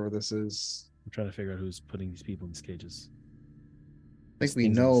of whatever this is. I'm trying to figure out who's putting these people in these cages. I think we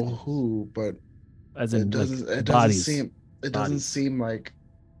know who, but as in it doesn't seem like.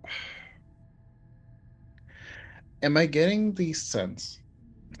 Am I getting the sense,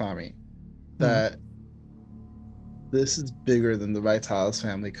 Tommy, that this is bigger than the Vitalis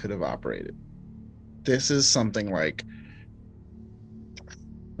family could have operated? This is something like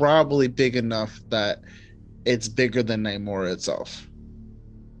probably big enough that it's bigger than Nymora itself.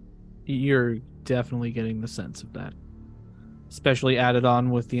 You're definitely getting the sense of that. Especially added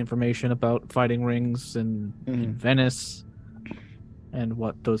on with the information about fighting rings in Venice and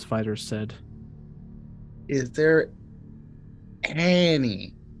what those fighters said. Is there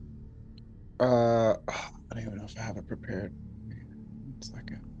any I don't even know if I have it prepared. 1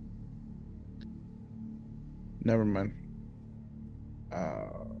 second. Never mind.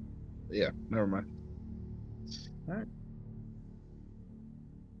 Yeah, never mind. All right.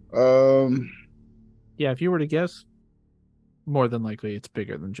 Yeah, if you were to guess, more than likely it's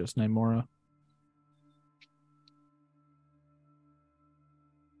bigger than just Nymora.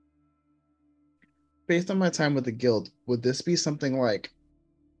 Based on my time with the guild, would this be something like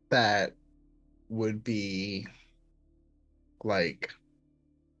that would be like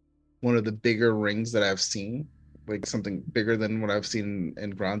one of the bigger rings that I've seen? Like something bigger than what I've seen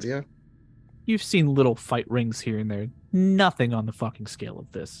in Grandia? You've seen little fight rings here and there. Nothing on the fucking scale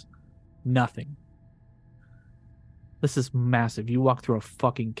of this. Nothing. This is massive. You walk through a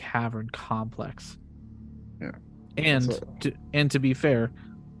fucking cavern complex. Yeah. And to be fair,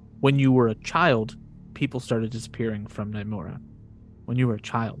 when you were a child, people started disappearing from Nymora. When you were a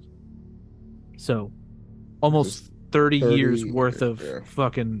child. So, almost 30 years worth of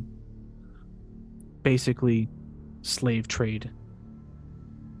fucking basically slave trade,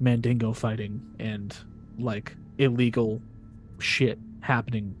 Mandingo fighting, and like illegal shit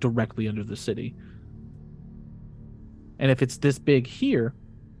happening directly under the city. And if it's this big here,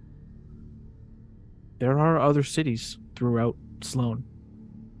 there are other cities throughout Sloan.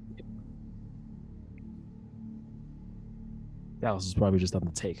 Dallas is probably just on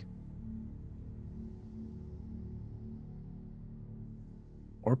the take.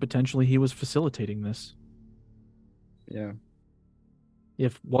 Or potentially he was facilitating this. Yeah.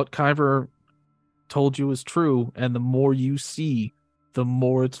 If what Kyver told you is true, and the more you see, the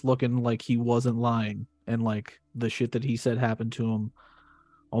more it's looking like he wasn't lying, and like the shit that he said happened to him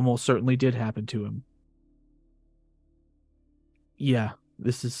almost certainly did happen to him. Yeah,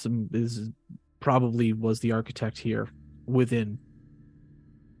 this is probably was the architect here within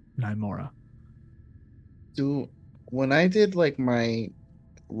Nymora. When I did like my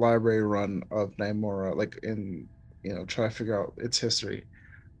library run of Nymora, like in try to figure out its history,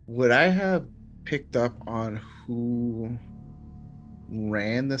 would I have picked up on who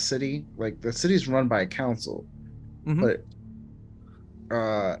ran the city? Like the city's run by a council, Mm-hmm. but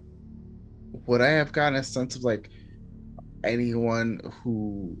uh would I have gotten a sense of like anyone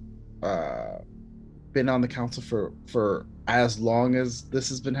who uh been on the council for as long as this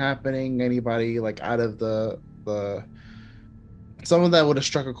has been happening? Anybody like out of the someone that would have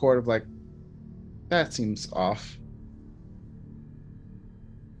struck a chord of like that seems off.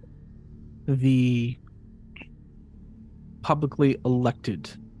 The publicly elected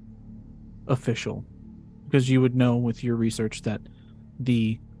official, because you would know with your research that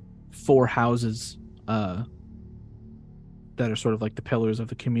the four houses that are sort of like the pillars of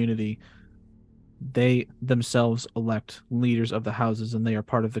the community, they themselves elect leaders of the houses, and they are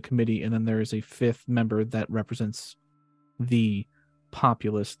part of the committee. And then there is a fifth member that represents the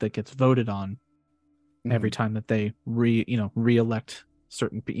populace that gets voted on every time that they re-elect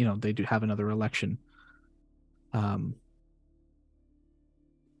certain, they do have another election.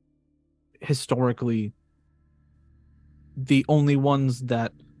 Historically, the only ones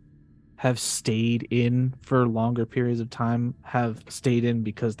that have stayed in for longer periods of time have stayed in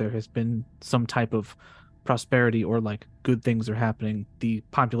because there has been some type of prosperity or like good things are happening. The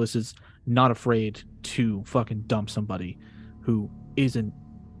populace is not afraid to fucking dump somebody who isn't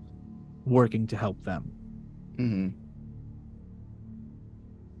working to help them. Mm-hmm.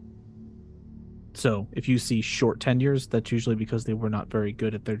 So if you see short tenures, that's usually because they were not very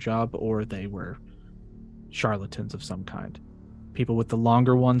good at their job or they were charlatans of some kind. People with the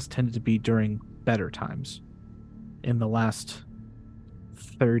longer ones tended to be during better times. In the last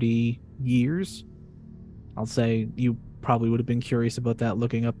 30 years, I'll say you probably would have been curious about that,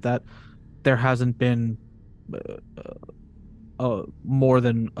 looking up that. There hasn't been more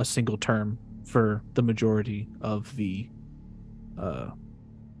than a single term for the majority of the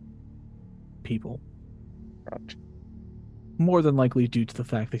people. More than likely due to the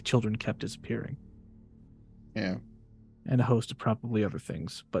fact that children kept disappearing. Yeah. And a host of probably other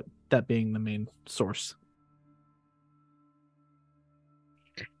things, but that being the main source.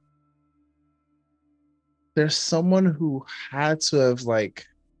 There's someone who had to have like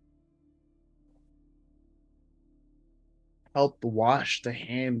helped wash the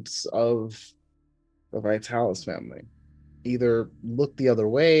hands of the Vitalis family. Either look the other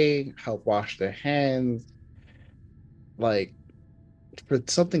way, help wash their hands. Like for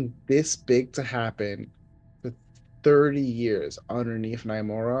something this big to happen for 30 years underneath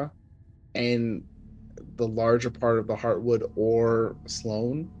Nymora and the larger part of the Heartwood or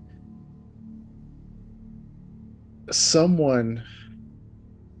Sloan, someone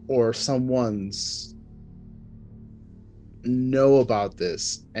or someone's know about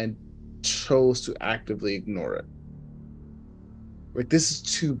this and chose to actively ignore it. Like this is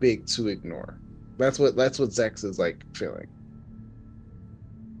too big to ignore. That's what Zechs is like feeling.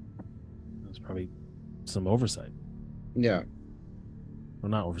 There's probably some oversight. Yeah.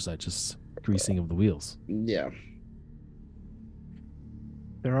 Well, not oversight, just greasing of the wheels. Yeah.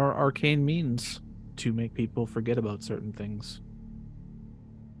 There are arcane means to make people forget about certain things.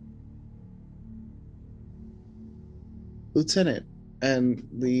 Lieutenant and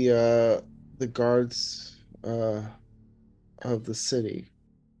the guards of the city,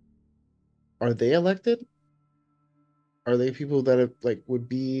 are they elected? Are they people that have like would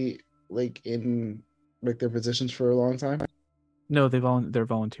be like in like their positions for a long time? No, they're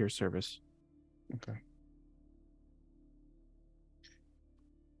volunteer service. Okay.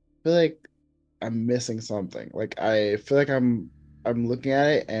 I feel like I'm missing something. Like I feel like I'm looking at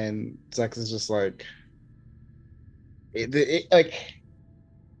it and Zechs is just like like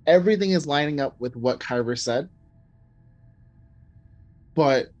everything is lining up with what Kyver said,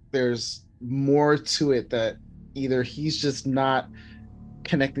 but there's more to it that either he's just not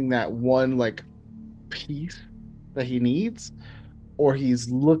connecting that one like piece that he needs, or he's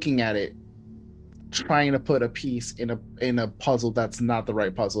looking at it trying to put a piece in a puzzle that's not the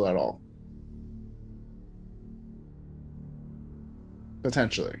right puzzle at all.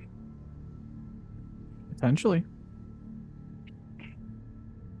 Potentially.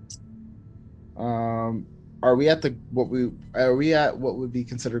 Are we at what would be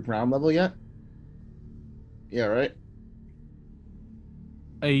considered ground level yet? Yeah, right.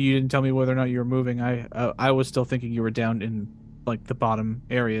 You didn't tell me whether or not you were moving. I was still thinking you were down in like the bottom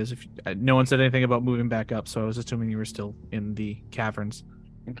areas. If no one said anything about moving back up, so I was assuming you were still in the caverns.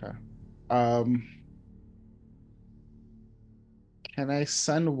 Okay. Can I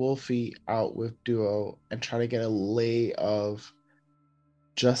send Wolfie out with Duo and try to get a lay of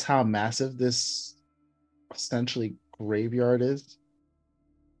just how massive this essentially graveyard is?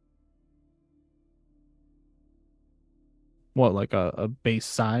 What, like a base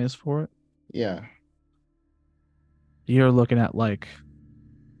size for it? Yeah. You're looking at like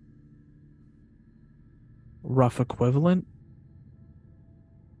rough equivalent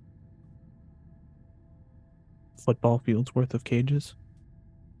football fields worth of cages.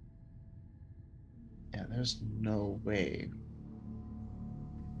 Yeah, there's no way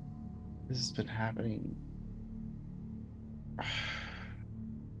this has been happening.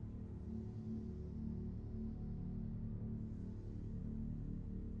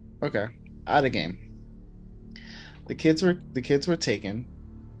 Okay, out of game. The kids were taken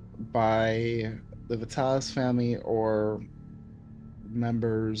by the Vitalis family or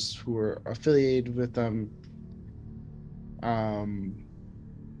members who were affiliated with them.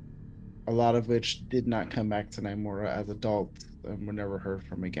 A lot of which did not come back to Nymora as adults and were never heard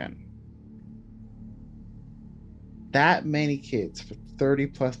from again. That many kids for 30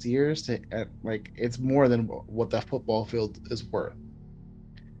 plus years it's more than what that football field is worth.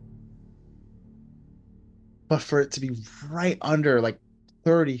 But for it to be right under, like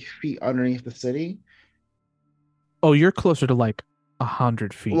 30 feet underneath the city. Oh, you're closer to like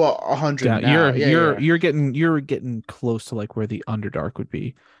 100 feet. Well, 100 Yeah, now. you're getting close to like where the Underdark would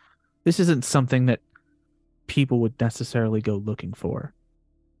be. This isn't something that people would necessarily go looking for.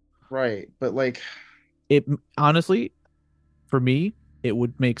 Right, but like it honestly, for me, it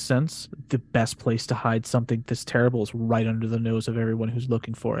would make sense. The best place to hide something this terrible is right under the nose of everyone who's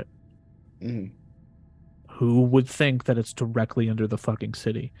looking for it. Mm-hmm. Who would think that it's directly under the fucking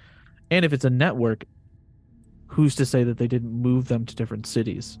city? And if it's a network, who's to say that they didn't move them to different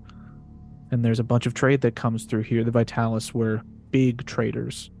cities? And there's a bunch of trade that comes through here. The Vitalis were big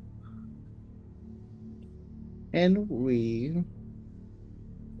traders. And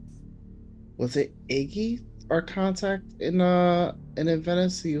was it Iggy, our contact in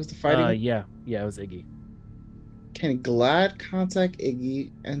Venice? He was the fighting. Yeah, it was Iggy. Can Glad contact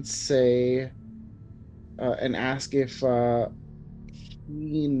Iggy and say and ask if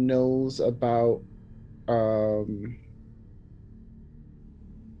he knows about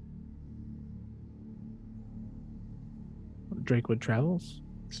Drakewood Travels?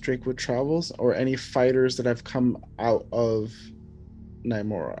 Drakewood Travels or any fighters that have come out of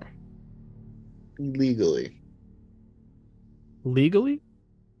Nymora legally? Legally?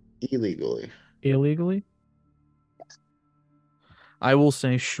 Illegally. Illegally? I will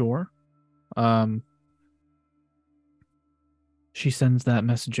say sure. She sends that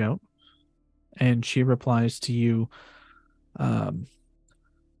message out and she replies to you.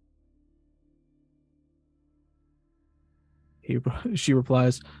 She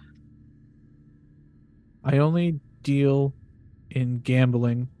replies, I only deal in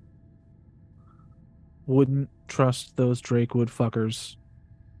gambling. Wouldn't trust those Drakewood fuckers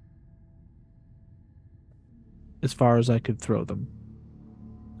as far as I could throw them.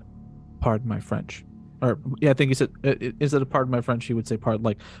 Pardon my French. Or, yeah, I think he said, instead of pardon my French, he would say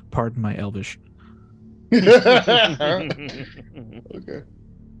pardon my Elvish. Okay.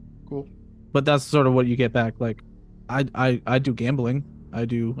 Cool. But that's sort of what you get back. Like, I do gambling. I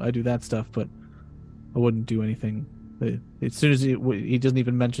do that stuff, but I wouldn't do anything. As soon as he doesn't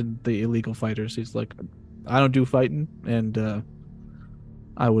even mention the illegal fighters, he's like, I don't do fighting, and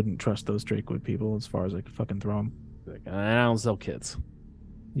I wouldn't trust those Drakewood people as far as I could fucking throw them. Like, I don't sell kids.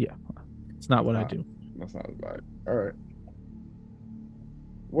 Yeah, it's not what I do. That's not as bad. All right,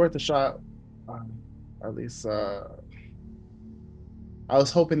 worth a shot. At least I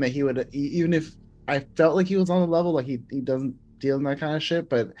was hoping that he would, even if I felt like he was on the level, like he doesn't deal in that kind of shit,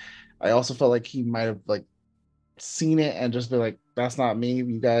 but I also felt like he might have like seen it and just be like, that's not me,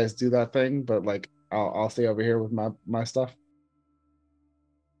 you guys do that thing, but like I'll stay over here with my stuff.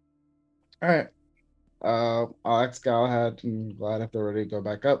 All right. I'll ask Galahad and Glad if they're ready to go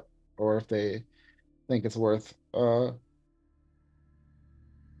back up or if they think it's worth I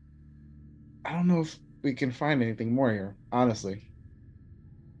don't know if we can find anything more here, honestly.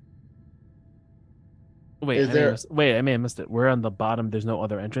 Wait, I may have missed it. We're on the bottom. There's no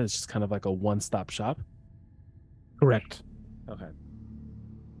other entrance. It's just kind of like a one-stop shop. Correct. Okay.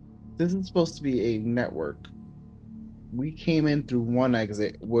 This is supposed to be a network. We came in through one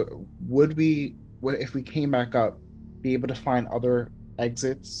exit. Would we, if we came back up, be able to find other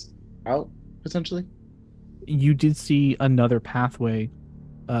exits out potentially? You did see another pathway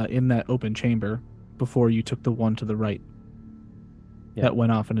in that open chamber before you took the one to the right Yeah. that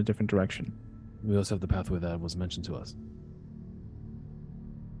went off in a different direction. We also have the pathway that was mentioned to us.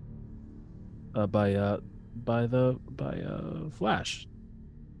 By Flash,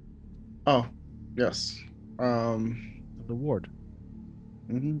 Oh, yes. the ward.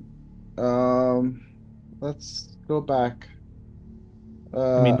 Mhm. Let's go back.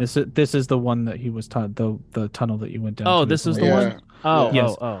 I mean, this is the one that he was the tunnel that you went down Oh, to. this is the yeah, one? Oh,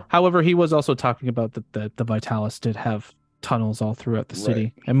 Yes. oh. However, he was also talking about that the Vitalis did have tunnels all throughout the city,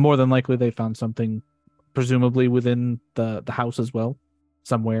 Right. and more than likely they found something, presumably within the house as well,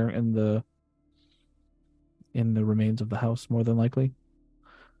 somewhere in the remains of the house, more than likely.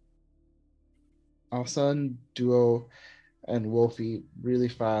 I'll send Duo and Wolfie really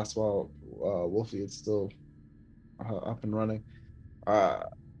fast while Wolfie is still up and running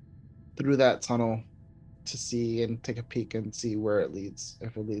through that tunnel to see and take a peek and see where it leads,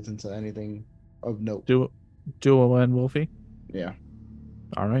 if it leads into anything of note. Duo and Wolfie. Yeah.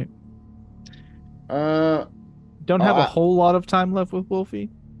 All right. Uh, Don't have a whole lot of time left with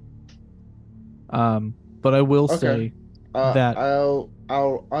Wolfie. But I will say that I'll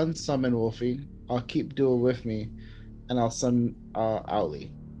unsummon Wolfie. I'll keep Duo with me, and I'll summon Owly.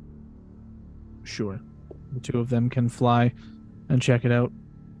 sure, the two of them can fly and check it out.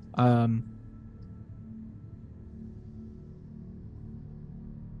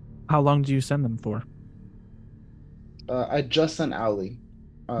 How long do you send them for? I just sent Owly.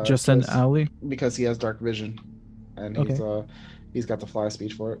 Just send Owly? Because he has dark vision, and Okay. he's got the fly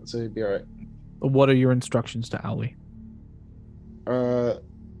speech for it, so he'd be all right. What are your instructions to Owly?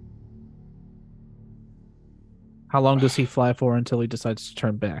 How long does he fly for until he decides to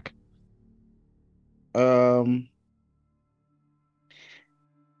turn back?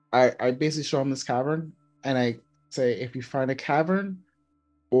 I basically show him this cavern, and I say, if you find a cavern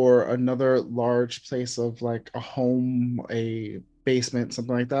or another large place of like a home, a basement,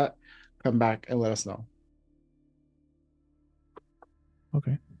 something like that, come back and let us know.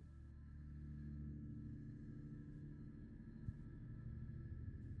 Okay.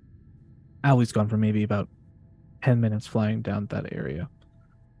 Owly's gone for maybe about 10 minutes flying down that area.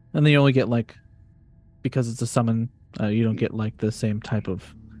 And then you only get because it's a summon, you don't get the same type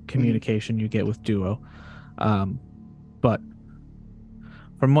of communication you get with Duo. But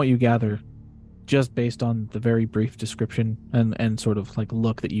from what you gather, just based on the very brief description and sort of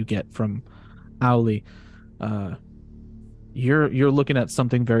look that you get from Owly, you're looking at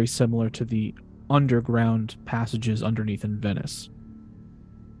something very similar to the underground passages underneath in Venice.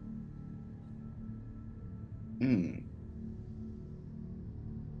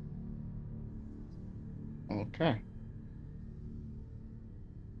 Okay.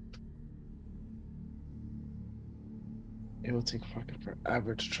 It will take fucking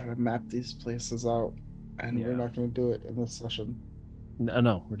forever to try to map these places out, and we're not going to do it in this session.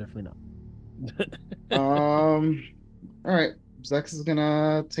 No, we're definitely not. All right. Zechs is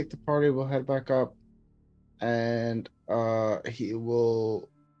gonna take the party. We'll head back up, and he will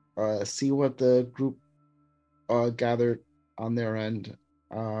see what the group gathered on their end,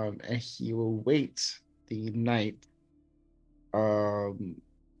 and he will wait the night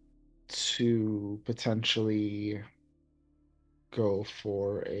to potentially go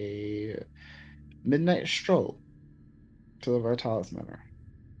for a midnight stroll to the Vitalis Manor.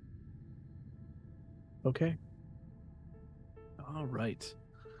 Okay. All right.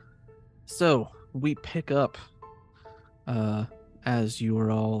 So we pick up as you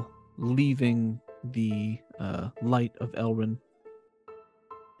are all leaving the light of Elrin,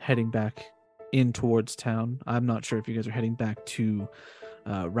 heading back in towards town. I'm not sure if you guys are heading back to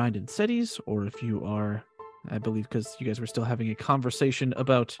Rindon Cities or if you are, I believe, because you guys were still having a conversation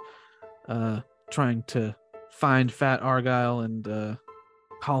about trying to find Fat Arguile and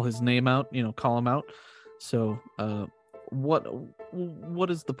call his name out, call him out. So what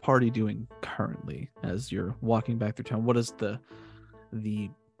is the party doing currently as you're walking back through town? What is the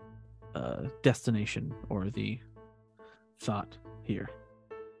destination or the thought here?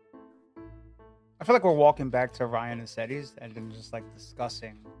 I feel like we're walking back to Ryan and Seti's and then just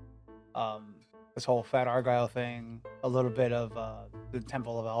discussing this whole Fat Arguile thing, a little bit of the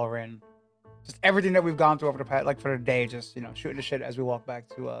Temple of Elrin, just everything that we've gone through over the past, for the day, just shooting the shit as we walk back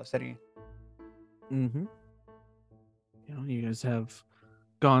to Seti. Mm-hmm. You guys have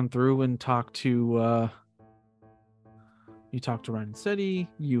gone through and talked to Ryan and Seti.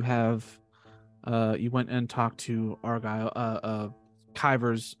 You have you went and talked to Arguile,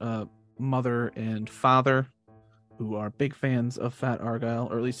 Kyver's mother and father, who are big fans of Fat Arguile,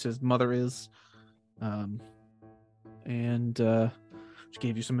 or at least his mother is. And she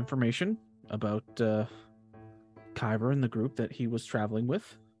gave you some information about Kyver and the group that he was traveling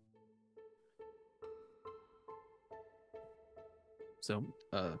with. So,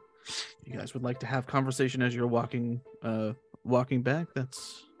 you guys would like to have conversation as you're walking back?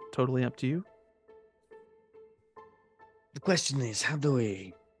 That's totally up to you. The question is, how do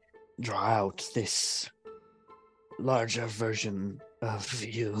we draw out this larger version of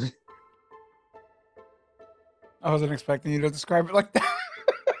you? I wasn't expecting you to describe it like that.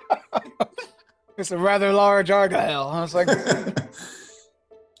 It's a rather large Arguile. I was like,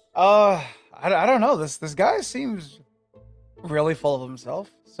 I don't know. This guy seems really full of himself.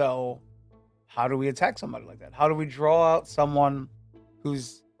 So how do we attack somebody like that? How do we draw out someone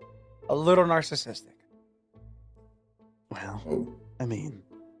who's a little narcissistic? Well, I mean,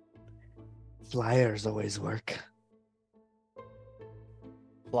 flyers always work.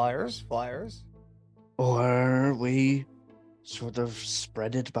 Flyers? Or we sort of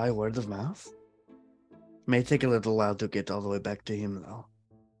spread it by word of mouth. May take a little while to get all the way back to him, though.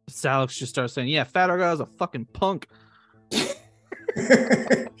 Salix just starts saying, yeah, Fat Arguile's a fucking punk.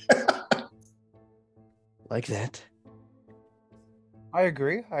 Like that. I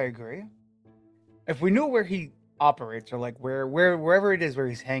agree. If we knew where he operates, or like wherever it is where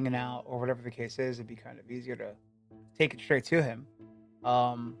he's hanging out, or whatever the case is, it'd be kind of easier to take it straight to him.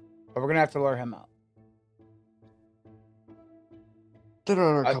 But we're gonna have to lure him out. There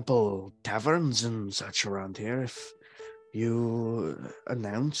are a couple taverns and such around here. If you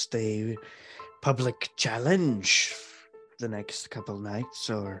announced a public challenge the next couple nights,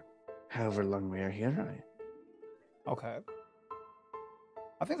 or however long we are here, Okay.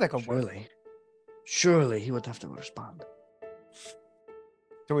 I think that could work. Surely he would have to respond.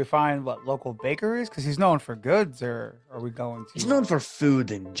 Do we find local bakeries? Because he's known for goods, or are we going to? He's known for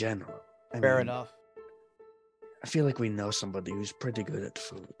food in general. Fair enough. I feel like we know somebody who's pretty good at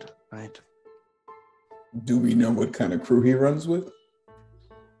food, right? Do we know what kind of crew he runs with?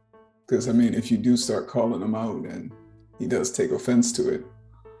 Because, I mean, if you do start calling him out and he does take offense to it.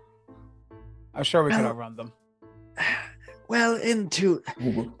 I'm sure we can outrun them. Well,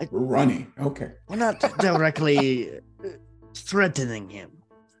 We're running. Okay. We're not directly threatening him.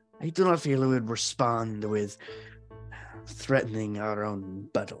 I do not feel we would respond with threatening our own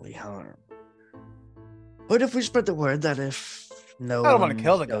bodily harm. But if we spread the word that if no I don't one want to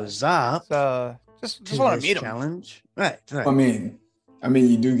kill the guy. goes up, just want to meet him. Challenge, right? I mean,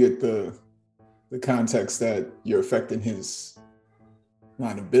 you do get the context that you're affecting his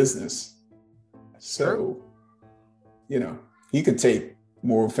line of business. So, he could take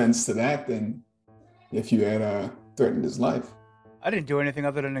more offense to that than if you had threatened his life. I didn't do anything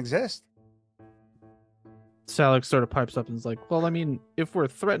other than exist. Salix sort of pipes up and is like, well, I mean, if we're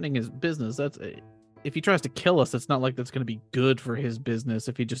threatening his business, if he tries to kill us, it's not like that's going to be good for his business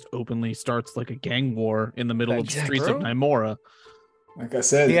if he just openly starts like a gang war in the middle of the streets of Nymora. Like I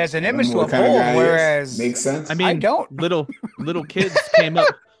said, he has an image to uphold, whereas makes sense. I mean, I don't. Little kids came up.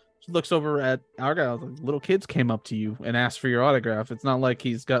 She looks over at Arguile. Little kids came up to you and asked for your autograph. It's not like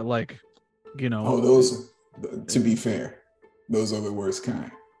he's got Oh, those. To be fair, those are the worst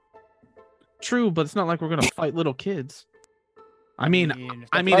kind. True, but it's not like we're gonna fight little kids. I mean,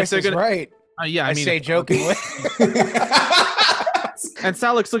 if they're gonna right. I say jokingly. And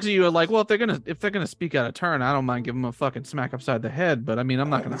Salix looks at you like, well, if they're gonna speak out of turn, I don't mind giving them a fucking smack upside the head. But I mean, I'm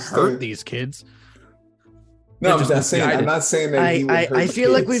not gonna hurt these kids. No, I'm not saying that he would hurt I feel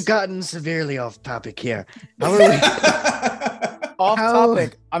kids. like we've gotten severely off topic here. How are we? Off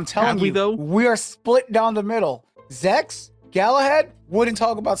topic. I'm telling you, we are split down the middle. Zechs, Galahad wouldn't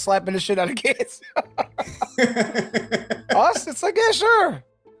talk about slapping the shit out of kids. Us, it's like, yeah, sure.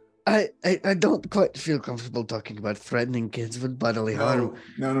 I don't quite feel comfortable talking about threatening kids with bodily harm.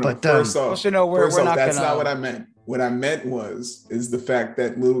 No. But first off, we're not that's not what I meant. What I meant is the fact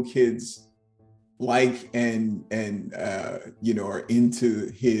that little kids and are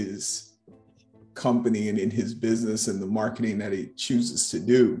into his company and in his business and the marketing that he chooses to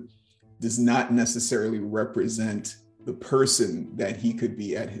do does not necessarily represent the person that he could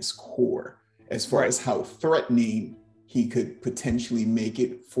be at his core, as far as how threatening he could potentially make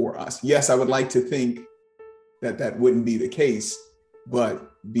it for us. Yes, I would like to think that wouldn't be the case,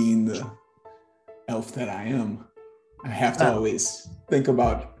 but being the elf that I am, I have to always think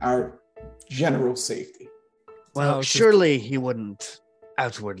about our general safety. Well, surely he wouldn't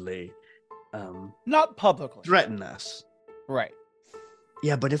outwardly not publicly threaten us. Right.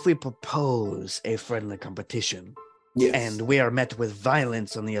 Yeah, but if we propose a friendly competition, yes, and we are met with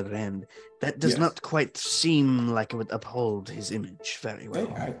violence on the other end, that does not quite seem like it would uphold his image very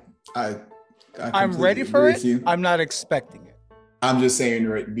well. I'm ready for it. I'm not expecting it. I'm just saying,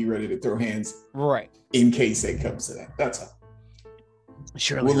 be ready to throw hands, right, in case it comes to that. That's all.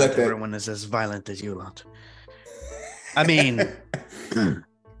 Surely We'll not let that- everyone is as violent as you lot. I mean,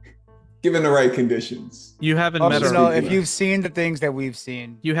 given the right conditions. You haven't met our... if you've seen the things that we've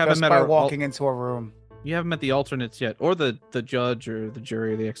seen, you haven't just met by our walking into a room. You haven't met the alternates yet, or the judge, or the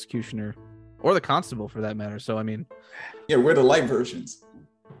jury, or the executioner, or the constable, for that matter. So, I mean, yeah, we're the light versions.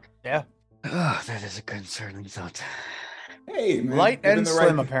 Yeah. Oh, that is a concerning thought. Hey, man. Light and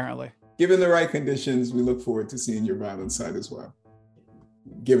slim, apparently. Given the right conditions, we look forward to seeing your violent side as well.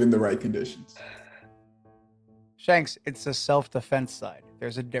 Given the right conditions. Shanks, it's a self-defense side.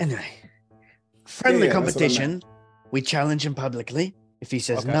 There's a difference. Anyway, friendly competition. We challenge him publicly. If he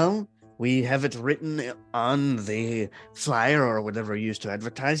says no, we have it written on the flyer or whatever you used to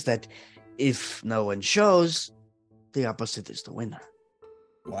advertise that if no one shows, the opposite is the winner.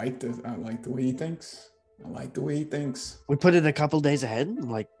 I like the way he thinks. We put it a couple days ahead.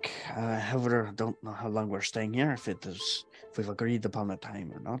 However, I don't know how long we're staying here. If we've agreed upon a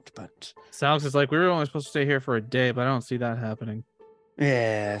time or not. But Salix is like, we were only supposed to stay here for a day, but I don't see that happening.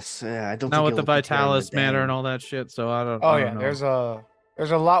 Yes, I don't. Not with the Vitalis matter and all that shit. So I don't. Oh I don't know.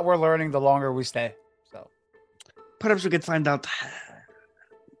 There's a lot we're learning the longer we stay. So perhaps we could find out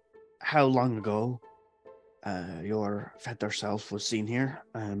how long ago your fatter self was seen here,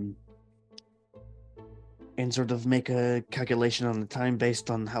 and sort of make a calculation on the time based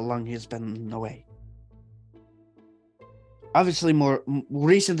on how long he's been away. Obviously, more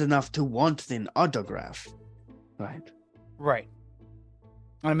recent enough to want an autograph, right? Right.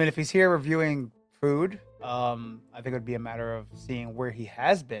 I mean, if he's here reviewing food, I think it would be a matter of seeing where he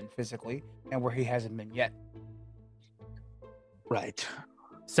has been physically and where he hasn't been yet. Right.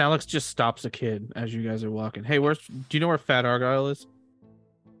 Salix just stops a kid as you guys are walking. Hey, do you know where Fat Arguile is?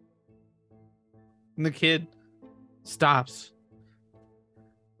 And the kid stops,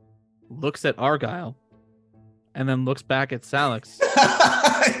 looks at Arguile, and then looks back at Salix.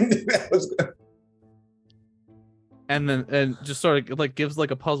 And just sort of like gives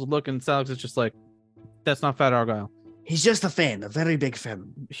like a puzzled look, and Salix is just like, that's not Fat Arguile. He's just a fan, a very big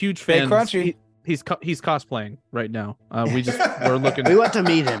fan. Huge fan. Crunchy. He's cosplaying right now. We're looking. We want to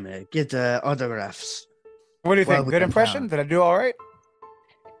meet him, get autographs. What do you think? Good impression? Did I do all right?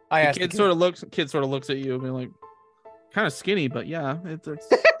 I asked. Kid sort of looks at you and be like, kind of skinny, but yeah, it's.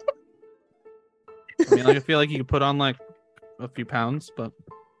 I mean, like, I feel like you could put on like a few pounds, but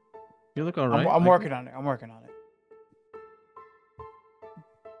you look all right. I'm working on it. I'm working on it.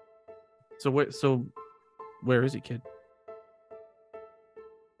 So where is he, kid?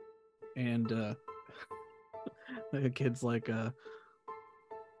 And the kid's like,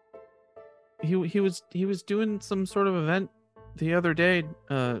 he was doing some sort of event the other day,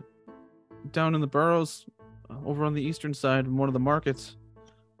 down in the burrows, over on the eastern side of one of the markets.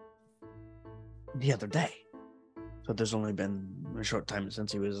 The other day. So there's only been a short time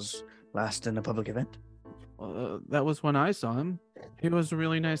since he was last in a public event. That was when I saw him. He was a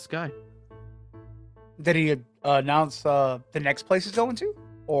really nice guy. Did he announce the next place he's going to,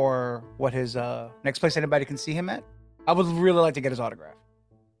 or what his next place anybody can see him at? I would really like to get his autograph.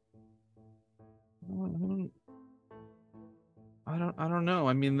 I don't know.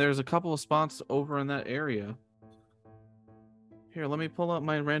 I mean, there's a couple of spots over in that area. Here, let me pull up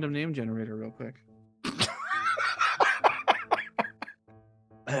my random name generator real quick.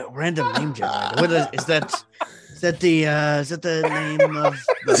 Random name generator. What is that? Is that the name of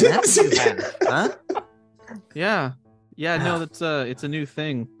the map you have? Huh? Yeah. No, it's a new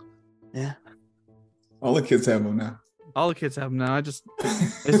thing. Yeah. All the kids have them now. All the kids have them now.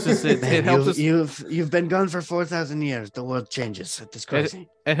 It helps us. You've been gone for 4,000 years. The world changes. It's crazy.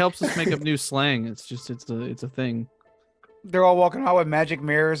 It helps us make up new slang. It's a thing. They're all walking out with magic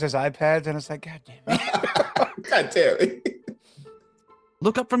mirrors as iPads, and it's like, God damn it. God damn it.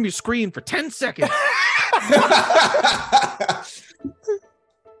 Look up from your screen for 10 seconds.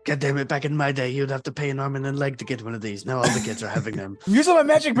 God damn it, back in my day, you'd have to pay an arm and a leg to get one of these. Now all the kids are having them. I'm using my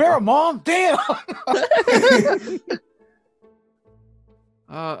magic mirror, Mom. Damn.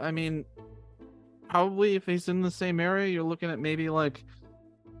 I mean, probably if he's in the same area, you're looking at maybe like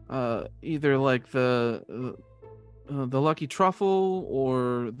either like the Lucky Truffle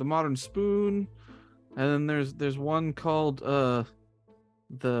or the Modern Spoon, and then there's one called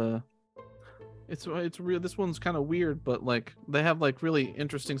it's real. This one's kind of weird, but like they have like really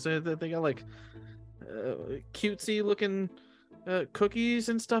interesting. So they got like cutesy looking cookies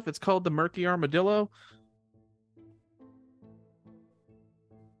and stuff. It's called the Murky Armadillo.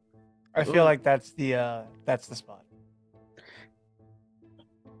 I feel like that's the spot.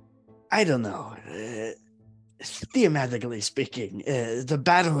 I don't know. Thematically speaking, the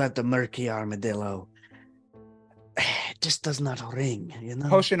battle at the Murky Armadillo just does not ring, you know?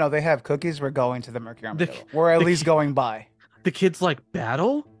 Hoshino, they have cookies. We're going to the Murky Armadillo. We're at least going by. The kids like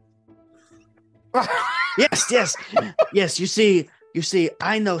battle? Yes, you see,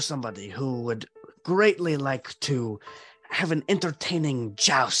 I know somebody who would greatly like to have an entertaining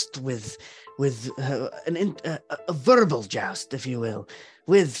joust with a verbal joust, if you will,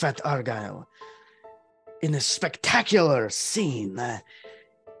 with Fat Arguile in a spectacular scene.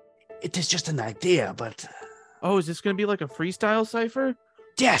 It is just an idea, but Oh, is this going to be like a freestyle cipher?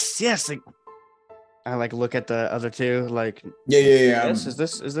 yes. I like look at the other two, like Yeah. yes. Is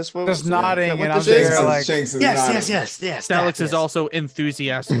this what? Just nodding, what and I'm this is? there like, Shanks is nodding. Yes. Salix that, is yes. also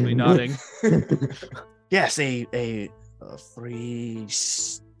enthusiastically nodding. Yes, a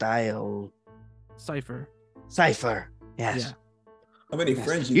freestyle Cipher. cipher. Yes. Yeah. How many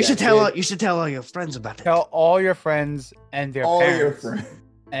friends you You got, should tell kid? you should tell all your friends about it. tell all your friends and their All your parents friends.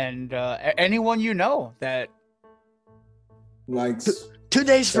 and anyone you know that Like 2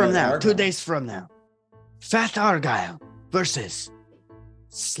 days from Fat now. Arguile. 2 days from now. Fat Arguile versus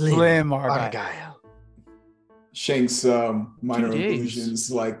Slim, Slim Arguile. Arguile. Shanks minor 2 days. illusions,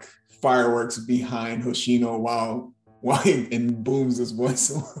 like fireworks behind Hoshino while he and booms his voice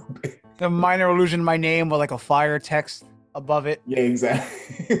a little bit. the minor illusion, my name with like a fire text above it. Yeah,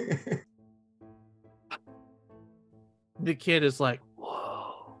 exactly. The kid is like,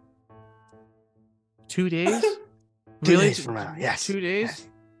 whoa. 2 days? 2 Really? days from now. Yes. 2 days? Yes.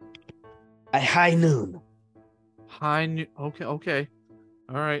 At high noon. Okay.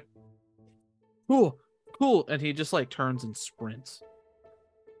 All right. Cool. And he just like turns and sprints.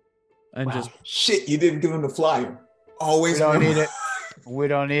 And Wow. just Shit, you didn't give him the flyer. Always We don't remember- need it. We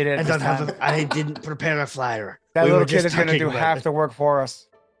don't need it. I this don't time. have. I didn't prepare a flyer. That We little were kid just is going to talking do about half it. the work for us.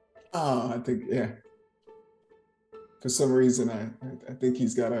 Oh, I think For some reason, I think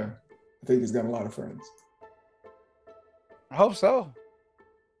he's got a lot of friends. I hope so.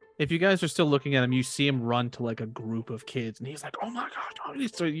 if you guys are still looking at him, you see him run to like a group of kids, and he's like, "Oh my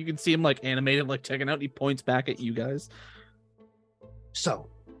god!" So you can see him like animated, like checking out. And he points back at you guys. So,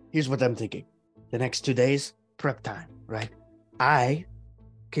 here's what I'm thinking. The next 2 days, prep time, right? I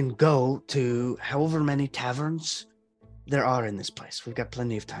can go to however many taverns there are in this place. We've got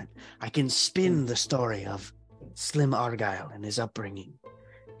plenty of time. I can spin the story of Slim Arguile and his upbringing.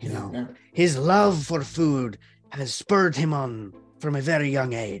 You know, Yeah. his love for food has spurred him on from a very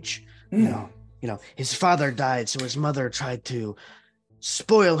young age. You know, his father died, so his mother tried to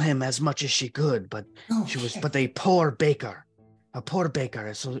spoil him as much as she could, but Oh, she was shit. but a poor baker.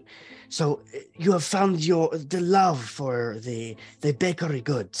 So you have found the love for the bakery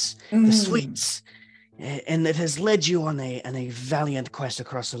goods, the sweets, and it has led you on a valiant quest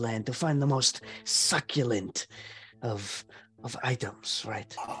across the land to find the most succulent of items,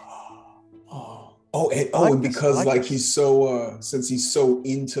 right? And because like he's so since he's so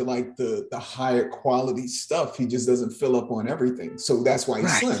into like the higher quality stuff, he just doesn't fill up on everything. So that's why he's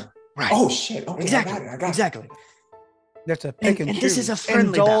Right. slim. Right. Oh shit! Okay, exactly. I got it. Exactly. You have to pick and And choose. this is a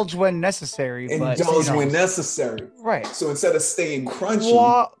friendly Indulge when necessary. But, Indulge you know, when necessary. right. So instead of staying crunchy,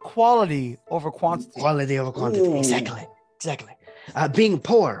 Quality over quantity. Quality over quantity. Ooh. Exactly. Being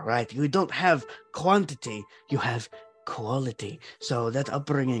poor, right? You don't have quantity, you have quality. So that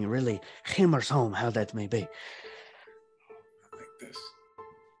upbringing really hammers home how that may be. I like this.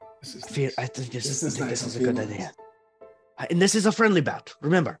 This is I nice. think This this is nice. is a I'm good feeling idea. And this is a friendly bout.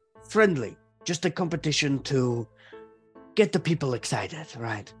 Remember, friendly. Just a competition to get the people excited,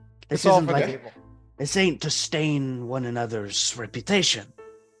 right? This It's all isn't for like the people. this ain't to stain one another's reputation.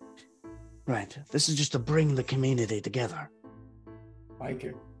 Right. This is just to bring the community together. Like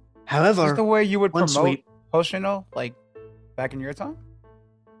it. However, Is this the way you would once promote Hoshino, like back in your time?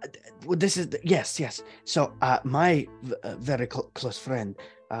 well, this is yes. So my very close friend,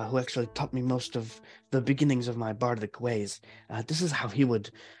 who actually taught me most of the beginnings of my bardic ways, this is how he would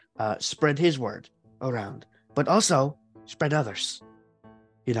spread his word around, but also spread others.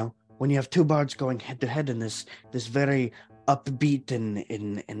 You know, when you have two bards going head to head in this very upbeat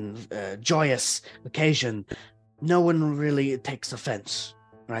and joyous occasion, no one really takes offense,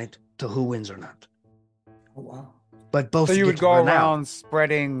 right, to who wins or not. Oh wow. But both So you would get go renowned. around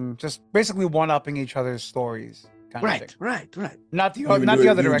spreading, just basically one-upping each other's stories. Kind of thing. Right. Not the You would not do the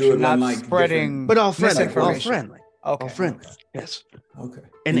it- other you would do direction. it Not on, like, spreading. But all friendly, all misinformation. friendly, Okay. all friendly. Yes. Okay.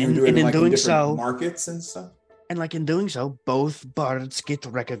 And you in- do it and in like doing different so- markets and stuff. And like in doing so, both bards get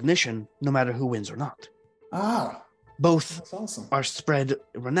recognition no matter who wins or not. Ah. Both That's awesome. are spread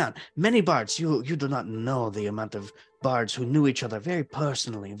renowned. Many bards, you do not know the amount of bards who knew each other very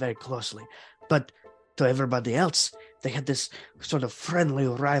personally, very closely. But to everybody else, they had this sort of friendly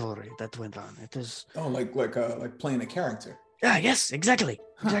rivalry that went on. It is like playing a character. yes, exactly.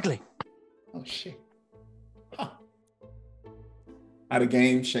 Exactly. Oh shit. Huh. Out of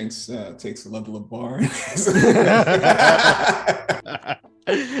game, Shanks takes a level of bard.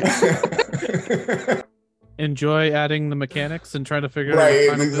 Enjoy adding the mechanics and trying to figure out Right,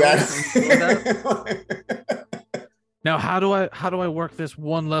 final exactly. build. Enjoy that. Now, how do I work this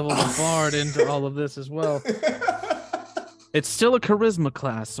one level of bard into all of this as well? It's still a charisma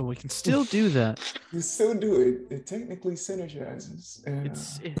class, so we can still do that. You still do it. It technically synergizes.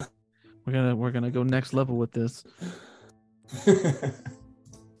 We're gonna go next level with this.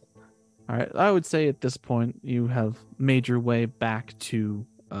 All right, I would say at this point you have made your way back to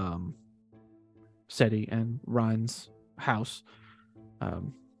Seti and Ryan's house.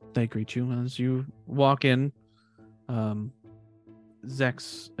 They greet you as you walk in.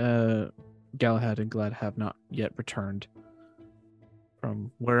 Zechs, Galahad, and Glad have not yet returned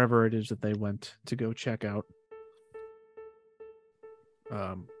from wherever it is that they went to go check out.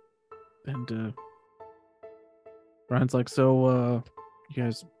 And Ryan's like, so you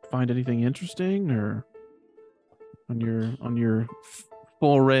guys find anything interesting, or on your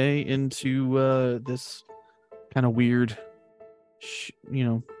foray into this kind of weird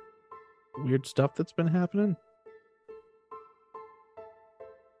weird stuff that's been happening?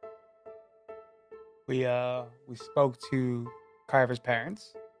 We spoke to Kyver's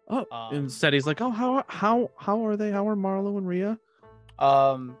parents. Oh, and Seti's like, oh, how are they? How are Marlo and Rhea?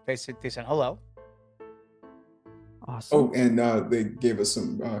 They said hello. Awesome. Oh, and they gave us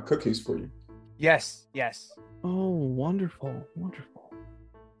some cookies for you. Yes. Oh, wonderful.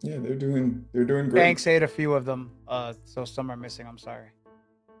 Yeah, they're doing great. Thanks, ate a few of them. So some are missing. I'm sorry.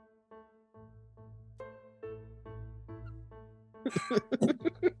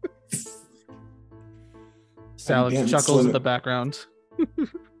 Salix Damn, chuckles in slim. the background.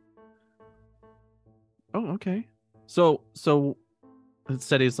 Oh, okay. So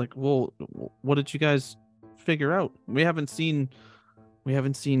Seti's like, well, what did you guys figure out? We haven't seen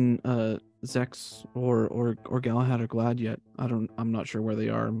Zechs or Galahad or Glad yet. I'm not sure where they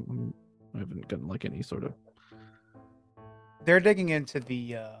are. I haven't gotten like any sort of. They're digging into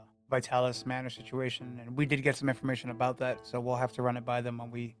the Vitalis Manor situation, and we did get some information about that. So we'll have to run it by them when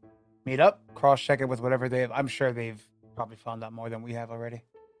we meet up. Cross-check it with whatever they have. I'm sure they've probably found out more than we have already.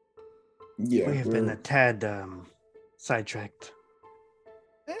 Yeah, We have been a tad sidetracked.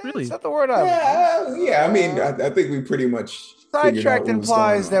 Really? Is that the word I would use? Yeah. I mean, I think we pretty much figured out Sidetracked what was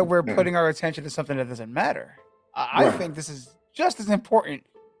implies going that on. we're Yeah. putting our attention to something that doesn't matter. I Right. think this is just as important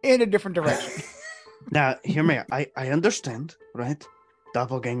in a different direction. Now, hear me out. I understand, right?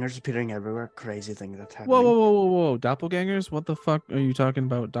 Doppelgangers appearing everywhere, crazy thing that's happening. Whoa! Doppelgangers? What the fuck are you talking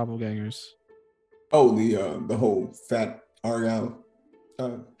about? Doppelgangers? Oh, the whole fat Arguile.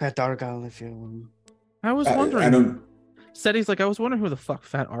 Fat Arguile, if you I was I wondering. don't. Seti's like, I was wondering who the fuck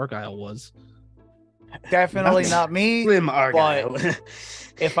Fat Arguile was. Definitely Nothing. not me. Slim Arguile.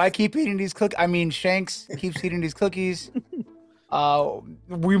 If I keep eating these Shanks keeps eating these cookies.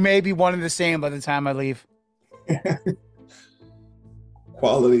 We may be one and the same by the time I leave.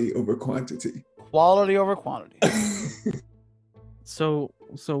 Quality over quantity. Quality over quantity. So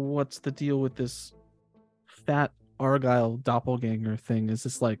what's the deal with this Fat Arguile doppelganger thing? Is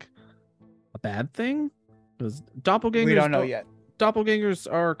this like a bad thing? Because doppelgangers, We don't know yet.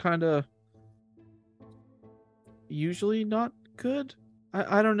 Doppelgangers are kind of usually not good.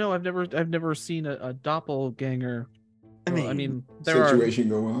 I don't know. I've never seen a doppelganger. I Well, mean, there Situation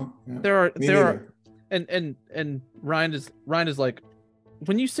go well. Yeah. are Me there are neither. and Ryan is like,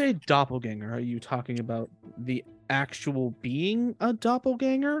 when you say doppelganger, are you talking about the actual being a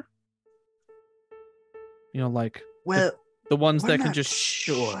doppelganger? You know, like well, the ones we're that can not just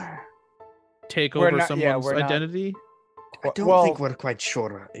sure. take We're over not- yeah, someone's we're not- identity. I don't Well, think we're quite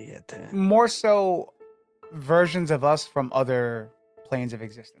sure yet. more so versions of us from other planes of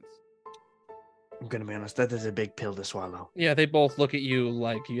existence. I'm gonna be honest. That is a big pill to swallow. Yeah, they both look at you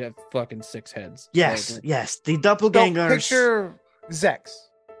like you have fucking 6 heads. Yes, Like, yes. The So doppelgangers. picture Zechs.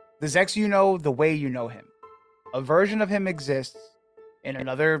 The Zechs you know the way you know him. A version of him exists in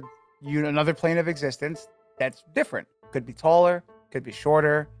another plane of existence that's different. Could be taller, could be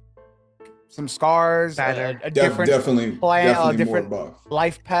shorter, some scars, Fatter. a different definitely different more buff.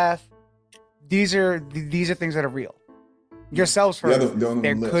 life path. These are things that are real. Yourselves The other- first. the other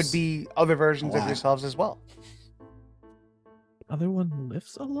There one could lifts be other versions a of lot. yourselves as well. other one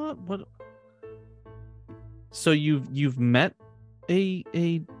lifts a lot. What? So you've met a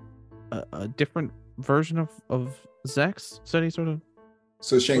different version of Zechs? Is that any sort of?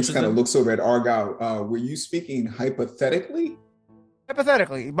 So Shanks kind of looks over at Arguile. Were you speaking hypothetically?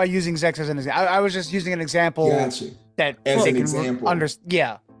 Hypothetically, by using Zechs as an example. I was just using an example that as they an can example.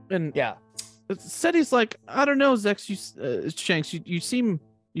 Yeah. And yeah. Seti's like, I don't know, Zechs. Shanks,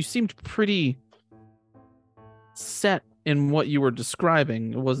 you seemed pretty set in what you were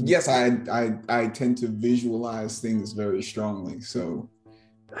describing. It wasn't. Yes, I tend to visualize things very strongly. So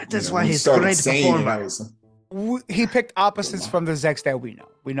that's why he's a great performer. He picked opposites from the Zechs that we know.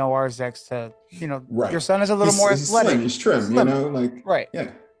 We know our Zechs to, right. Your son is a little more athletic. He's trim, right.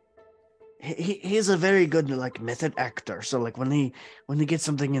 Yeah. He's a very good method actor. So when he gets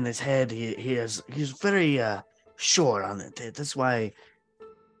something in his head, he's very sure on it. That's why.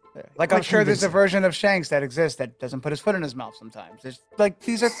 I'm sure there's a version of Shanks that exists that doesn't put his foot in his mouth sometimes. There's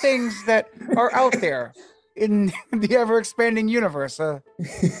these are things that are out there in the ever expanding universe.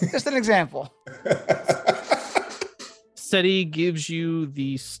 Just an example. Seti gives you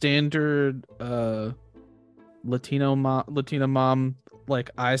the standard Latina mom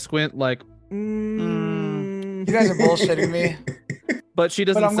eye squint You guys are bullshitting me. But she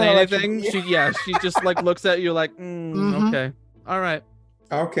doesn't say anything. She just looks at you okay. All right.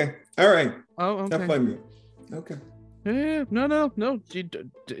 Okay. All right. Oh, okay. Okay. Yeah, no.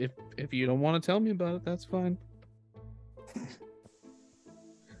 If you don't want to tell me about it, that's fine.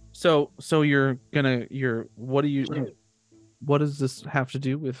 So what does this have to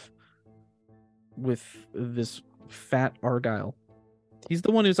do with this fat Arguile? He's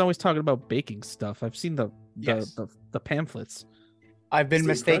the one who's always talking about baking stuff. I've seen the pamphlets. I've been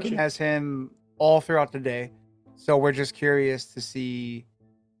mistaken as him all throughout the day. So we're just curious to see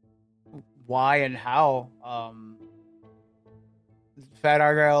why and how fat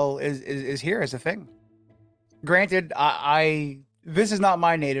Arguile is here as a thing. Granted, this is not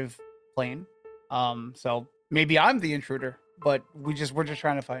my native plane. So maybe I'm the intruder, but we're just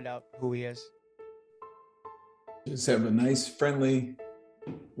trying to find out who he is. Just have a nice friendly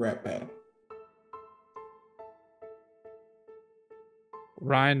rap battle.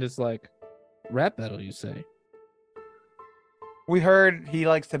 Ryan is rap battle, you say? We heard he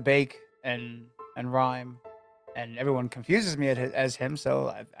likes to bake and rhyme, and everyone confuses me as him,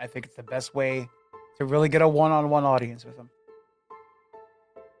 so I think it's the best way to really get a one-on-one audience with him.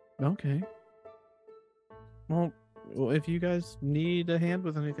 Okay. Well, if you guys need a hand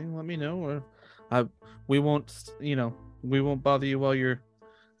with anything, let me know, or we won't bother you while you're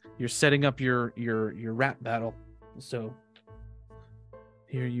setting up your rap battle. So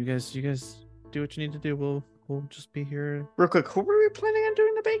here, you guys do what you need to do. We'll just be here. Real quick, who were we planning on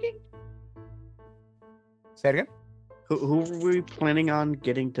doing the baking? Say it again. Who were we planning on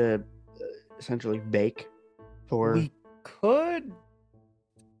getting to essentially bake for? We could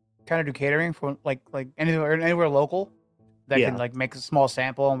kind of do catering for anywhere local that can make a small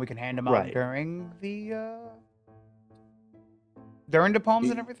sample and we can hand them out during the poems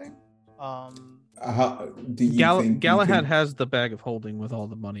and everything. Do you think Galahad has the bag of holding with all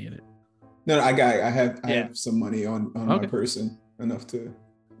the money in it? No, I have some money on my person, enough to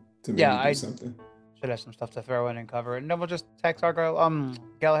maybe do something. Should have some stuff to throw in and cover it, and then we'll just text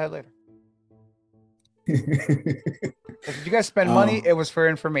Galahad later. If you guys spend money, it was for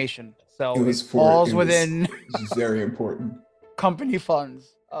information, so it falls within. This is very important. Company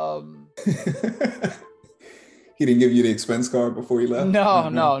funds. He didn't give you the expense card before he left?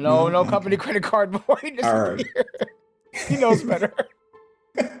 No company credit card before he disappeared. All right. He knows better.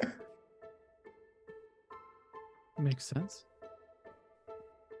 Makes sense.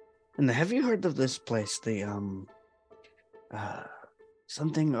 And have you heard of this place? The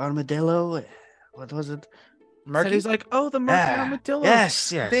something armadillo? What was it? Murky? He's like, the Murky Armadillo.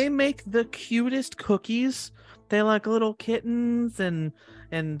 Yes. They make the cutest cookies. They little kittens and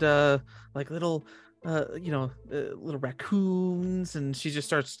little little raccoons, and she just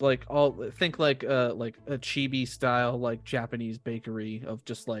starts a chibi style Japanese bakery of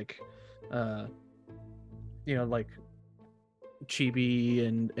just chibi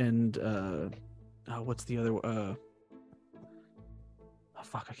and what's the other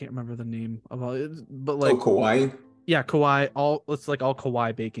I can't remember the name of all it, but kawaii. Yeah, kawaii. It's all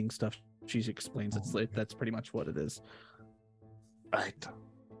kawaii baking stuff. She explains that's pretty much what it is. Right.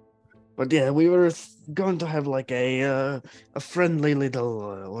 But yeah, we were going to have a friendly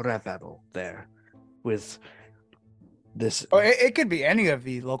little rap battle there with this. It could be any of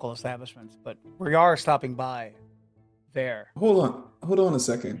the local establishments, but we are stopping by there. Hold on a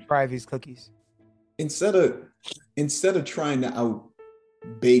second. Try these cookies. Instead of trying to out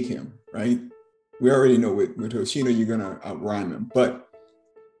bake him, right? we already know with Hoshino, you're gonna outrhyme him. But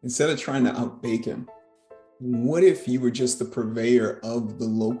instead of trying to outbake him, what if you were just the purveyor of the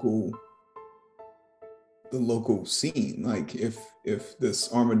local scene? Like if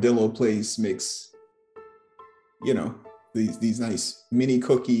this armadillo place makes, you know, these nice mini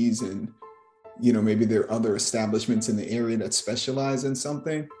cookies, and you know, maybe there are other establishments in the area that specialize in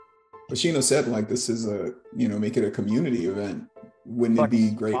something. Hoshino said, like, this is a, you know, make it a community event. Wouldn't it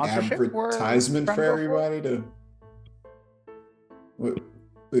be great advertisement for everybody to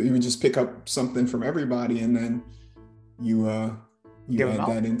you would just pick up something from everybody, and then you add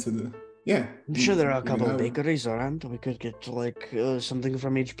that into the I'm sure there are a couple of bakeries around. We could get like something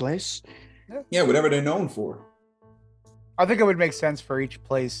from each place. Yeah, whatever they're known for. I think it would make sense for each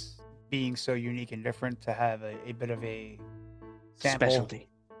place being so unique and different to have a bit of a sample. Specialty.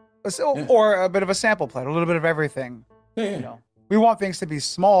 Or a bit of a sample plate, a little bit of everything. Yeah. You know, we want things to be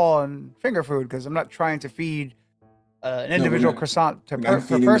small and finger food, because I'm not trying to feed an individual croissant per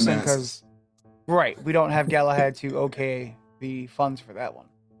person, because we don't have Galahad to okay the funds for that one.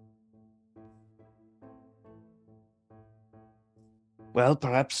 Well,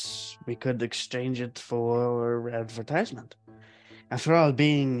 perhaps we could exchange it for advertisement. After all,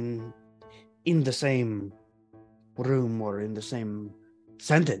 being in the same room or in the same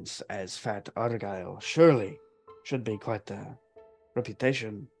sentence as Fat Arguile surely should be quite a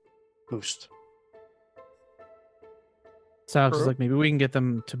reputation boost. Salix is like, maybe we can get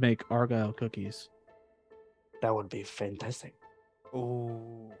them to make Arguile cookies. That would be fantastic.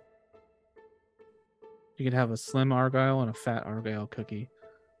 Ooh. You could have a slim Arguile and a fat Arguile cookie.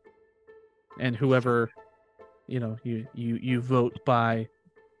 And whoever, you know, you vote by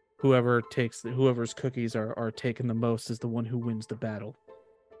whoever's cookies are taken the most is the one who wins the battle.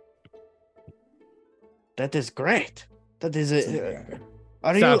 That is great. That is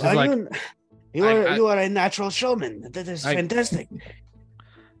you are a natural showman. That is fantastic.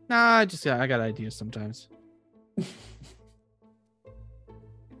 Nah, I got ideas sometimes.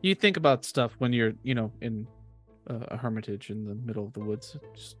 You think about stuff when you're, you know, in a hermitage in the middle of the woods.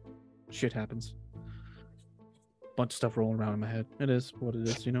 Just shit happens. Bunch of stuff rolling around in my head. It is what it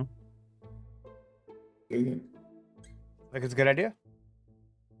is, you know. Mm-hmm. Think it's a good idea.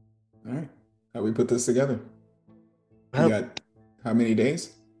 All right. How we put this together? Well, you got how many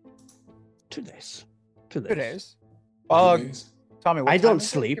days? 2 days. 2 days. 2 days. Tommy, I don't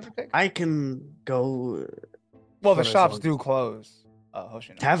sleep. I can go. Well, the shops do close.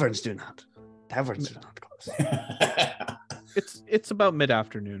 Hoshino. Taverns do not. Taverns do not close. It's about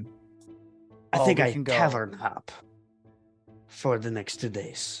mid-afternoon. I think I can tavern hop for the next 2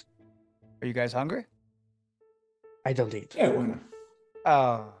 days. Are you guys hungry? I don't eat. Yeah, why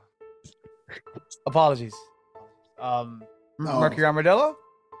not? Apologies. Mercury Armadillo?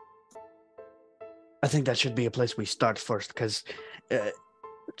 I think that should be a place we start first, because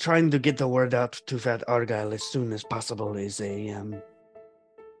trying to get the word out to Fat Arguile as soon as possible is a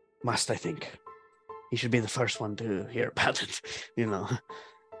must, I think. He should be the first one to hear about it, you know.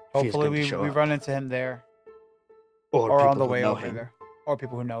 Hopefully we run into him there. Or on the way over there. Or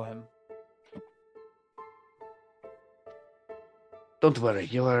people who know him. Don't worry,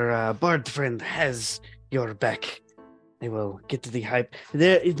 your bird friend has your back. They will get to the hype.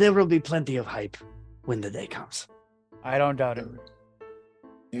 There will be plenty of hype when the day comes. I don't doubt it.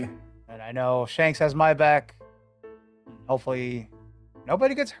 Yeah. And I know Shanks has my back. Hopefully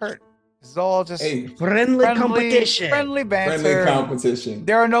nobody gets hurt. This is all just friendly competition. Friendly banter. Friendly competition.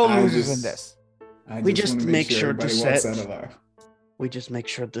 There are no losers in this. We just make sure to set. We just make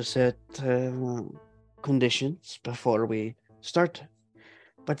sure to set conditions before we start.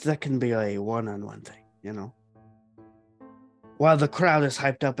 But that can be a one-on-one thing, you know. While the crowd is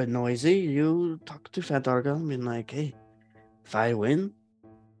hyped up and noisy, you talk to Fat Arguile and be like, hey, if I win,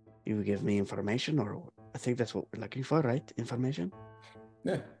 you give me information, or I think that's what we're looking for, right? Information?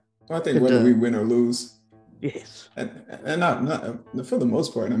 Yeah. Well, I think whether we win or lose. Yes. And not for the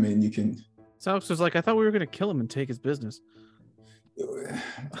most part, I mean, you can. Salix was like, I thought we were going to kill him and take his business.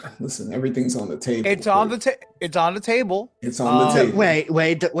 Listen, everything's on the table. It's on the table. It's on the table.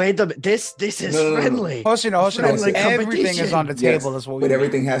 Wait a minute. This is friendly. Hoshino, everything is on the table. That's what we mean.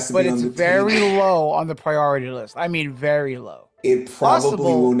 Everything has to be on the table. But it's very low on the priority list. I mean, very low. It probably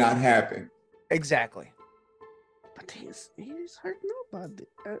will not happen. Exactly. But he's hurt nobody.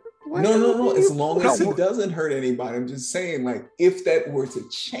 No. As long as he doesn't hurt anybody. I'm just saying, like, if that were to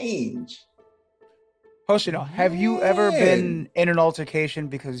change. Hoshino, have you ever been in an altercation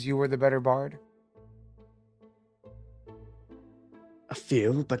because you were the better bard? A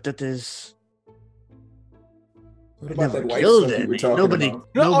few, but that is What We about never that white killed stuff you were any. talking Nobody, about?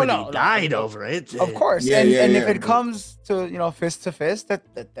 nobody died over it. Of course, Yeah, and yeah, if yeah, it but- comes to fist to fist,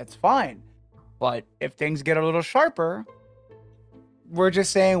 that's fine. But if things get a little sharper, we're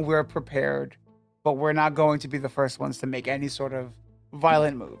just saying we're prepared, but we're not going to be the first ones to make any sort of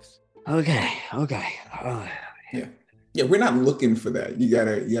violent moves. Okay. Yeah, we're not looking for that. You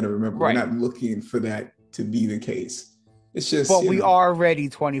gotta remember, Right. we're not looking for that to be the case. It's just, But you we know, are ready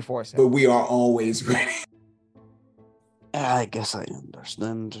 24/7. but we are always ready. I guess I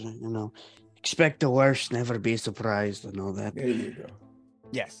understand. Expect the worst, never be surprised, and all that. There you go.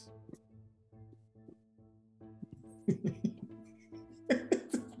 Yes.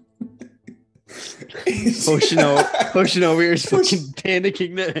 Hoshino over here is fucking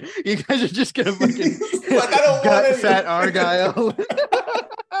panicking that you guys are just gonna fucking Like, I don't gut want fat Arguile.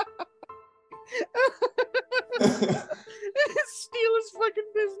 Steal his fucking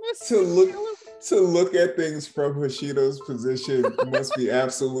business. to look at things from Hoshino's position must be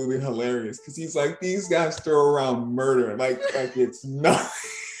absolutely hilarious, because he's like, these guys throw around murder like it's nothing.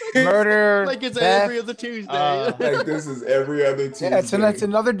 Murder. Like it's theft, every other Tuesday. Like this is every other Tuesday. Yeah, it's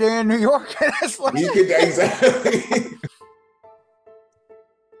another day in New York. It's like- You could exactly.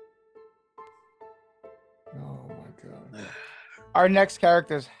 Oh my god. Our next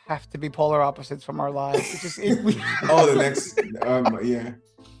characters have to be polar opposites from our lives. It's just Oh, the next, yeah,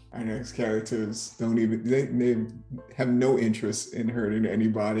 our next characters don't even they have no interest in hurting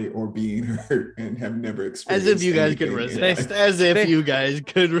anybody or being hurt, and have never experienced. As if you guys could anything in resist. life. As if They- you guys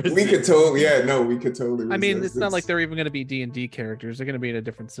could resist. We could totally, we could totally. I mean, resist. it's not like they're even going to be D&D characters. They're going to be in a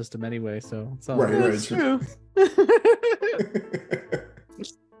different system anyway, so it's all Right, good. That's true.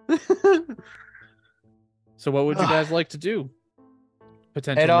 true. So what would you guys like to do?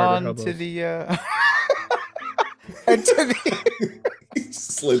 Potential head murder on hobos. to the head to the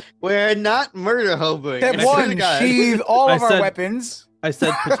Slip. We're not murder hoboing. step I swear to one, God. sheathe all I of our said- weapons. I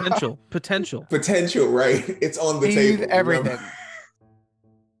said potential. Potential. Potential, right? It's on the Sheathe table. everything.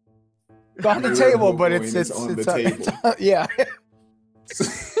 It's on the Murder table, but hoboing it's is on the it's table. yeah.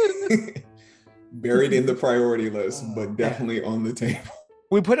 Buried in the priority list, but definitely on the table.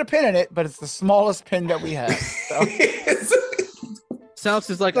 We put a pin in it, but it's the smallest pin that we have. So. Salix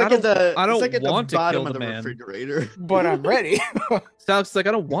is like, It's I don't it's like at want the to kill bottom the of the man. refrigerator. But I'm ready. Salix is like,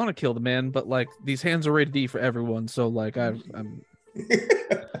 I don't want to kill the man, but like these hands are rated E for everyone, so like I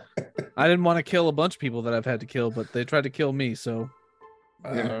didn't want to kill a bunch of people that I've had to kill, but they tried to kill me, so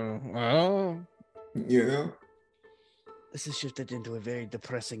You know? This has shifted into a very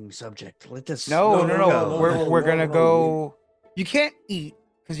depressing subject. Let us No. no, We're gonna no. go. You can't eat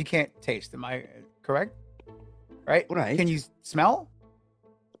because you can't taste. Am I correct? Right? Right. Can you smell?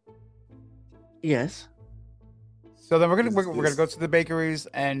 Yes. So then we're gonna This- we're gonna this- go to the bakeries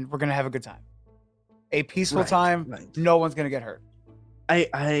and we're gonna have a good time. A peaceful Right, time. right. No one's gonna get hurt.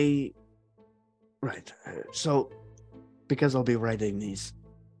 I right. So because I'll be writing these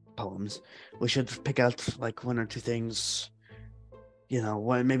poems, we should pick out like one or two things.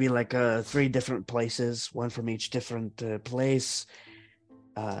 One maybe like 3 different places, one from each different place.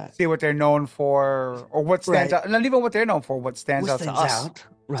 See what they're known for, or what stands Right. out. Not even what they're known for. What stands what out stands to us. out,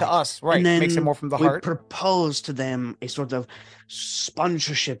 right. To us, right? And then Makes it more from the we heart. propose to them a sort of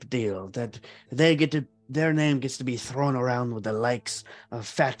sponsorship deal that their name gets to be thrown around with the likes of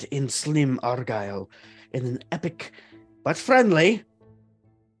fat and slim Arguile in an epic but friendly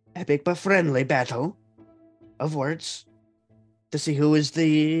battle of words to see who is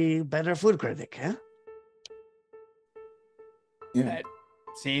the better food critic, huh? Yeah. That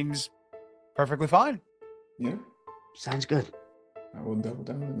seems perfectly fine. Yeah. Sounds good. I will double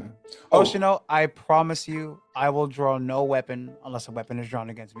down on that. Hoshino, I promise you, I will draw no weapon unless a weapon is drawn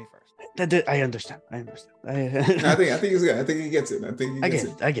against me first. I understand. I think he's good. I think he gets it.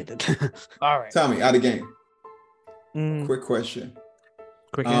 I get it. All right. Tommy, out of game. Mm, Quick question.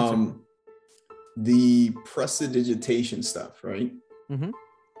 quick answer. The prestidigitation stuff, right? Mhm.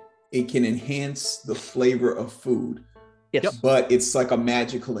 It can enhance the flavor of food, Yes. but it's like a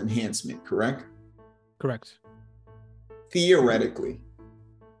magical enhancement, correct? Correct. Theoretically,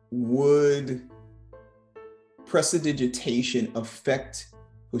 would prestidigitation affect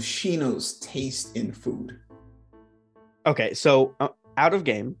Hoshino's taste in food? Okay, so out of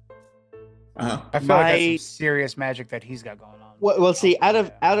game. Uh-huh. I feel like that's My- some serious magic that he's got going on. Well, see, out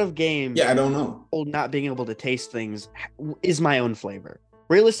of game. Yeah, I don't know. Not being able to taste things is my own flavor.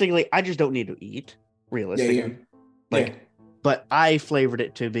 Realistically, I just don't need to eat. Realistically, Yeah. but I flavored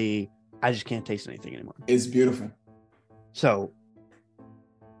it to be I just can't taste anything anymore. It's beautiful. So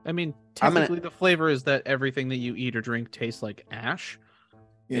I mean, I'm gonna- technically, the flavor is that everything that you eat or drink tastes like ash.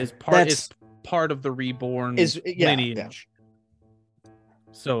 Yeah. Is part That's- is part of the reborn Yeah. lineage.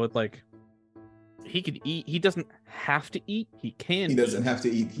 So it's like he could eat. He doesn't have to eat. He can. He doesn't have to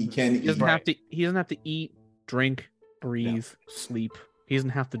eat. He can eat. He doesn't have to. He doesn't have to eat, drink, breathe, sleep. He doesn't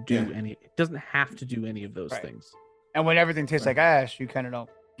have to do any. Doesn't have to do any of those things. And when everything tastes like ash, you kind of don't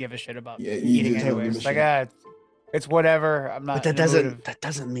give a shit about you eating just don't anyway. give a It's like shit. it's whatever. I'm not. But that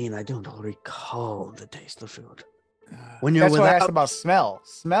doesn't mean I don't recall the taste of food. When you're That's why I asked without, about smell.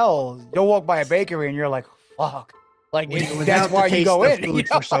 Smell. You'll walk by a bakery and you're like, fuck. Like when you're that's without why the you taste go of in. food you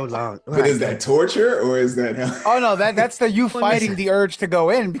know? for so long. But is that torture or is that? Oh no, that's the you Well, fighting listen. the urge to go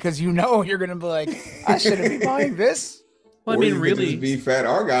in because you know you're gonna be like, I shouldn't be buying this. Well, I Or mean, you could really, just be Fat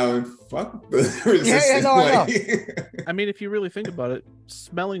Argyle and fuck the resistance. no, I know. I mean, if you really think about it,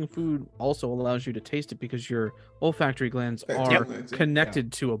 smelling food also allows you to taste it because your olfactory glands Olfactory are glands, yeah.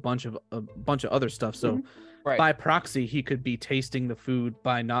 connected to a bunch of other stuff. So Right. by proxy, he could be tasting the food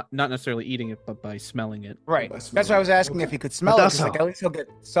by not necessarily eating it, but by smelling it. Right. By That's why I was asking smelling. if he could smell But it. 'Cause, also- like at least he'll get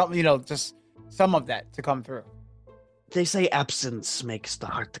some, just some of that to come through. They say absence makes the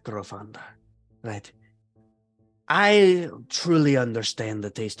heart grow fonder, right? I truly understand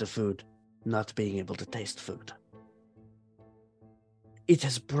the taste of food, not being able to taste food. It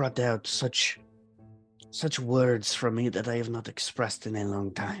has brought out such words from me that I have not expressed in a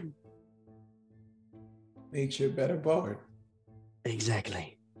long time. Makes you a better bard.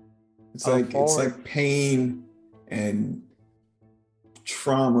 Exactly. It's Oh, like forward. pain and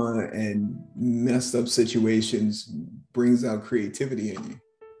trauma and messed up situations brings out creativity in you.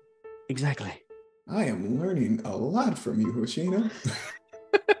 Exactly. I am learning a lot from you, Hoshino.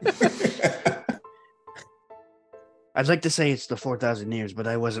 I'd like to say it's the 4,000 years, but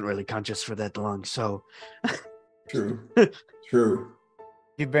I wasn't really conscious for that long. So True. True.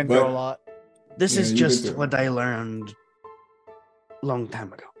 You've been But- through a lot. this Yeah, is you've been just through it. what I learned long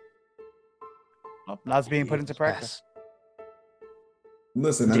time ago. Oh, now it's being put into practice.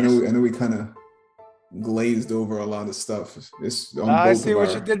 Listen, Yes. I know we kind of glazed over a lot of stuff. It's on I both see of what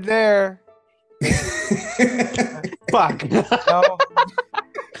our... you did there. Fuck. No.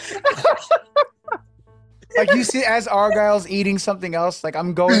 Like you see, as Argyle's eating something else, like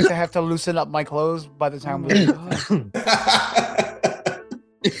I'm going to have to loosen up my clothes by the time we.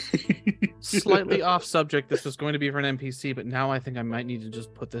 Slightly off subject. This was going to be for an NPC, but now I think I might need to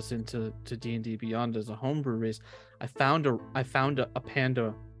just put this into D&D Beyond as a homebrew race. I found a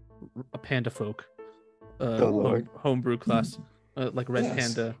panda folk Lord. homebrew class, like red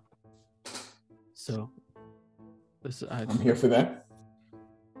Yes. panda. So this I'm here for that.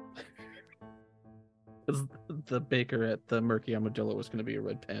 the baker at the Murky Armadillo was going to be a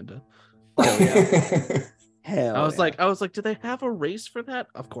red panda. Hell I was yeah. like, do they have a race for that?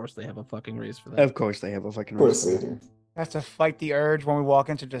 Of course they have a fucking race for that. Of course they have a fucking Of course race. they do. Have to fight the urge when we walk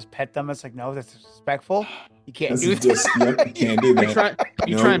in to just pet them. It's like, no, that's disrespectful. You can't That's do that. just, yep, you can't do You that.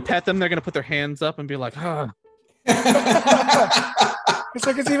 try and pet them, they're gonna put their hands up and be like, ah. It's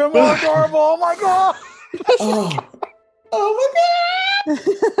like it's even more adorable. Oh my god! Oh my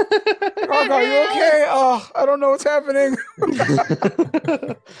Argyle, are you okay? Oh, I don't know what's happening.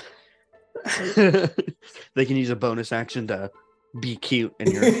 They can use a bonus action to be cute,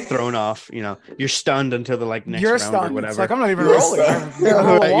 and you're thrown off. You're stunned until the next You're round stunned. or whatever. It's like I'm not even You're rolling. stunned. I'm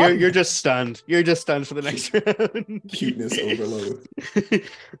roll Right, one. you're just stunned. You're just stunned for the next round. Cuteness overload.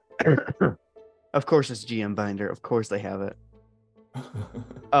 Of course, it's GM binder. Of course, they have it.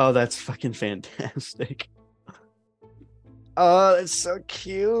 Oh, that's fucking fantastic. Oh, that's so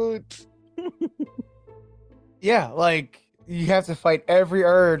cute. Yeah, like you have to fight every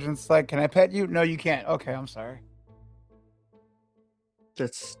urge, and it's like, can I pet you? No, you can't. Okay, I'm sorry.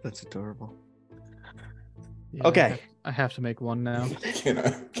 That's adorable. Yeah, Okay. I have to make one now. Can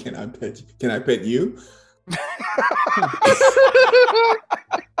I pet you? Can I pet you?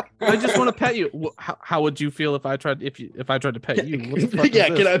 I just want to pet you. How would you feel if I tried to pet you? What the fuck Yeah,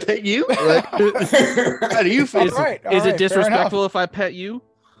 is can this? I pet you? How do you feel? Is, All right, is it fair disrespectful if I pet you?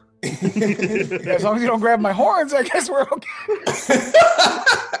 As long as you don't grab my horns, I guess we're okay.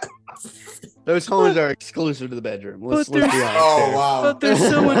 Those horns are exclusive to the bedroom. Let's But be honest. Oh there. wow. But they're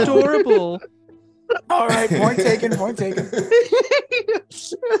so adorable. All right, point taken. Point taken.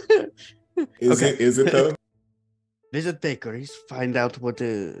 Is it though? Visit bakeries, find out what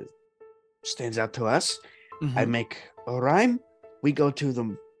stands out to us. Mm-hmm. I make a rhyme. We go to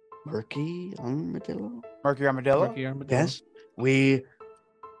the Murky Armadillo. Murky Armadillo. Murky Armadillo. Yes, we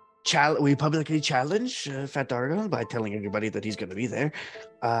publicly challenge Fat Dargon by telling everybody that he's going to be there.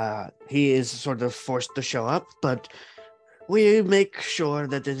 He is sort of forced to show up, but we make sure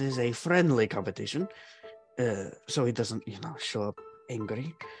that it is a friendly competition, so he doesn't, show up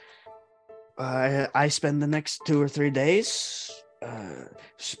angry. I spend the next 2 or 3 days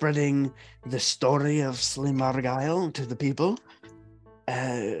spreading the story of Slim Arguile to the people.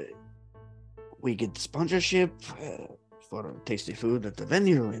 We get sponsorship for tasty food at the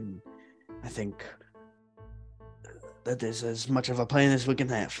venue, and I think that is as much of a plan as we can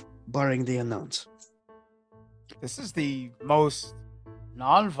have, barring the unknowns. This is the most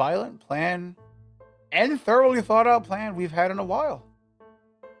non-violent plan and thoroughly thought out plan we've had in a while.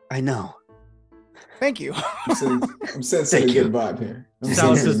 I know. Thank you. I'm sensing a good vibe here.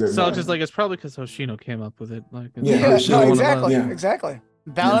 Salix is like, it's probably because Hoshino came up with it. Like, Exactly.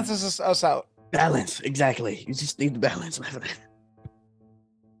 Balances us out. Balance, exactly. You just need the balance, my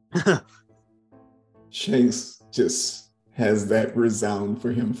friend. Shanks just has that resound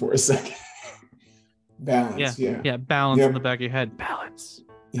for him for a second. Balance, yeah. Balance in the back of your head. Balance.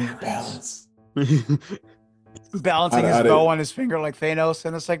 Yeah, balance. Balancing his bow on his finger like Thanos,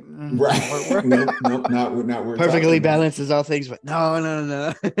 and it's like, right. Nope, not we're perfectly balances all things, but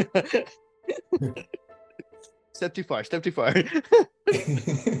no. Step too far.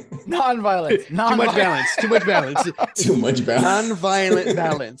 Non-violent. Too much balance. Too much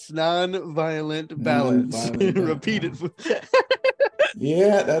balance. Non-violent balance. Repeat it.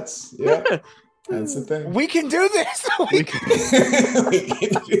 That's the thing. We can do this. We can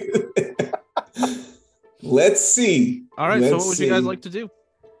do this. Let's see. All right, so what would you guys like to do?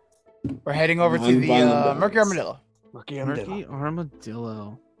 We're heading over to the Murky Armadillo. Murky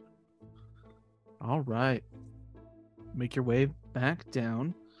Armadillo. All right. Make your way back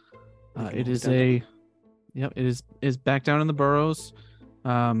down. It is back down in the burrows.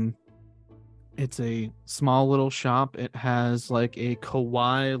 It's a small little shop. It has like a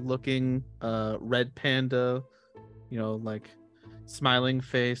kawaii looking red panda, like smiling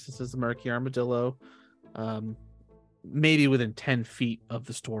face. This is the Murky Armadillo. Maybe within 10 feet of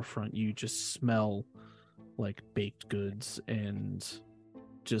the storefront, you just smell like baked goods and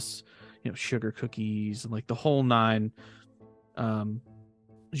just sugar cookies and like the whole nine. As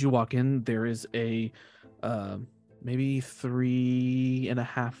you walk in, there is a maybe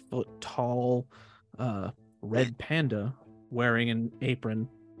 3.5 foot tall red panda wearing an apron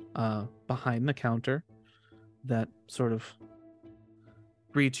behind the counter that sort of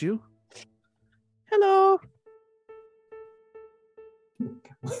greets you. Hello.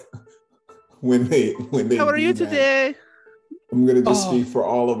 When they How are you today? I'm gonna just speak for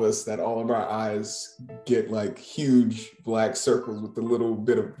all of us that all of our eyes get like huge black circles with a little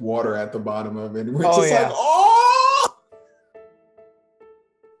bit of water at the bottom of it. And we're like, oh!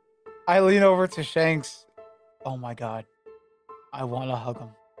 I lean over to Shanks. Oh my God. I want to hug him.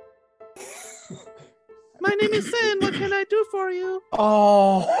 My name is Sen. What can I do for you?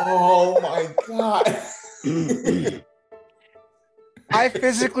 Oh my God. I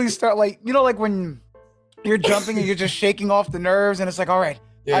physically start like when you're jumping and you're just shaking off the nerves and it's like, all right,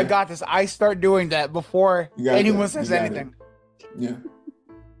 I got this. I start doing that before anyone says anything. Yeah.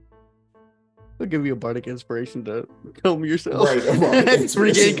 I'll give you a bardic inspiration to calm yourself. Right. It's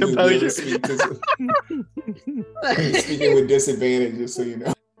regain composure. Speaking with disadvantage, just so you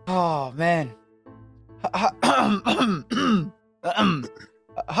know. Oh man.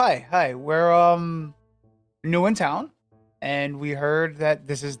 Hi. We're new in town, and we heard that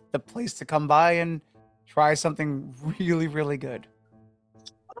this is the place to come by and try something really, really good.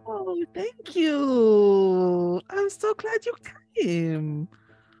 Oh, thank you. I'm so glad you came.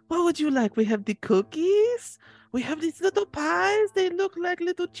 What would you like? We have the cookies. We have these little pies. They look like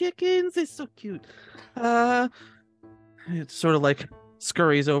little chickens. They're so cute. It sort of like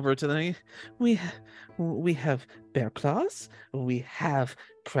scurries over to the. We have bear claws. We have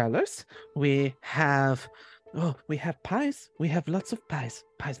crawlers. We have pies. We have lots of pies.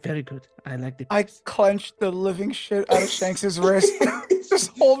 Pies, very good. I like the pies. I clenched the living shit out of Shanks' wrist.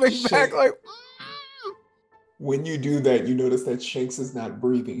 Just holding back like. When you do that, you notice that Shanks is not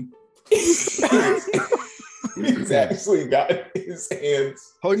breathing. He's actually got his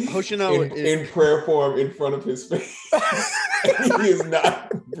hands Hoshino in prayer form in front of his face. He is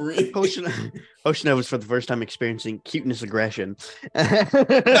not breathing. Hoshino was for the first time experiencing cuteness aggression. And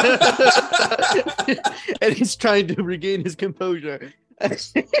he's trying to regain his composure.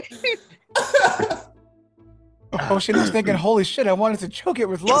 Hoshino's thinking, holy shit, I wanted to choke it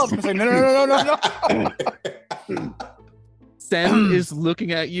with love. It's like, no. Sen is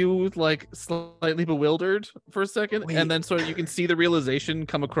looking at you like slightly bewildered for a second, and then sort of you can see the realization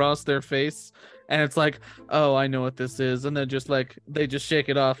come across their face, and it's like, oh, I know what this is, and then just like they just shake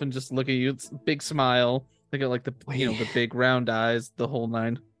it off and just look at you. It's a big smile. They got like the the big round eyes, the whole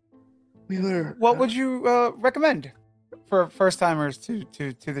nine. What would you recommend for first timers to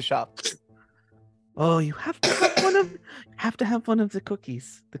the shop? Oh, you have to have one of the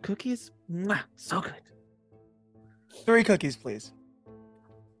cookies. The cookies, mwah, so good. 3 cookies, please.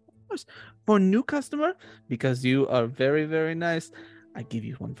 For new customer, because you are very, very nice, I give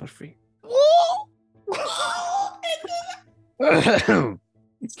you one for free.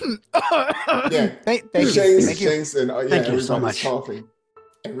 Yeah. Thank you. Shanks, Thank you. Shanks, and Thank you so everybody's much. coughing.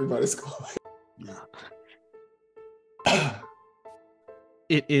 Everybody's coughing.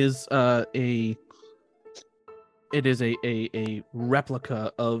 It is a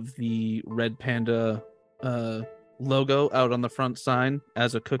replica of the Red Panda logo out on the front sign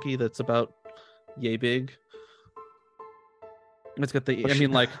as a cookie that's about yay big. It's got the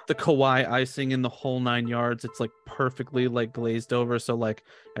the kawaii icing in the whole 9 yards. It's like perfectly like glazed over, so like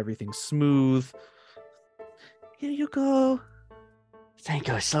everything's smooth. Here you go. Thank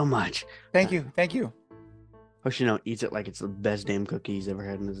you so much. Thank you. Thank you. Hoshino eats it like it's the best damn cookie he's ever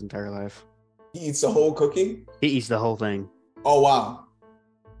had in his entire life. He eats the whole cookie? He eats the whole thing. Oh, wow.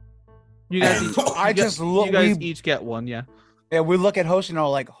 You guys, each, I just look. You guys each get one, yeah. Yeah, we look at Hoshino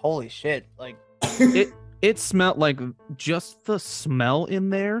like, holy shit! Like it smelled like just the smell in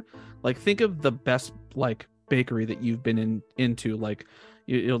there. Like think of the best like bakery that you've been into, like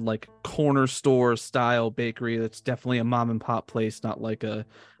you know, like corner store style bakery. That's definitely a mom and pop place, not like a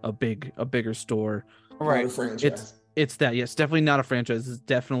bigger store. right. Not a franchise. It's that. Yeah, it's definitely not a franchise. It's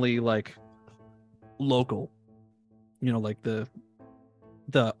definitely like local. You know, like the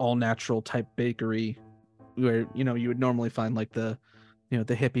all natural type bakery where, you know, you would normally find like the, you know,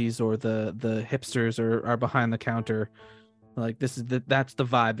 the hippies or the hipsters are behind the counter. Like that's the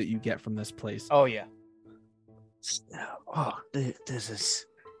vibe that you get from this place. Oh yeah. Oh, this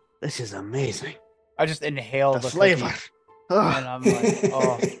is amazing. I just inhale the flavor. cookie, and I'm like,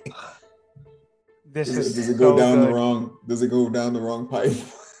 oh, this is Does it so go down good. the wrong? Does it go down the wrong pipe?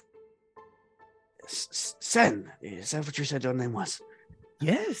 Sen, is that what you said your name was?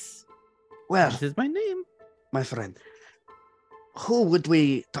 Yes. Well, This is my name. my friend, who would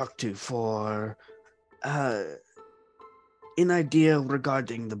we talk to for an idea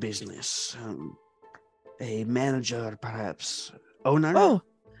regarding the business? A manager, perhaps? Owner? Oh,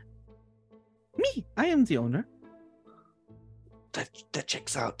 me. I am the owner. That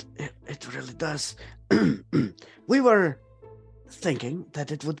checks out. It really does. We were thinking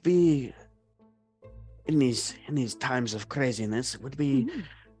that it would be in these times of craziness, it would be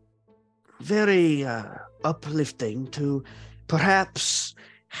very uplifting to perhaps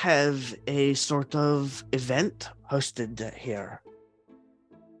have a sort of event hosted here.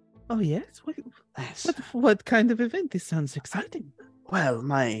 Oh yes. Yes. What kind of event? This sounds exciting. Well,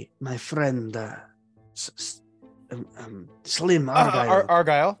 my friend Slim Arguile.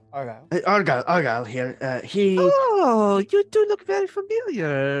 Arguile. Arguile here. He. Oh, you do look very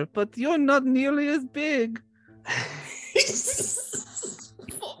familiar, but you're not nearly as big.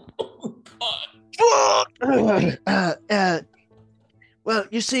 Well,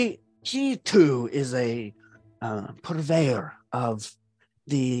 you see, he too is a purveyor of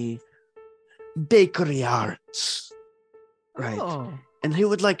the bakery arts, right? Oh. And he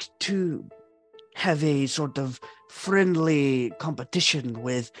would like to have a sort of friendly competition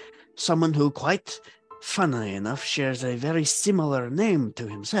with someone who, quite funnily enough, shares a very similar name to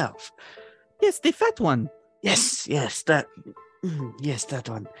himself. Yes, the fat one. Yes, that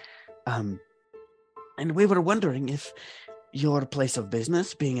one. And we were wondering if your place of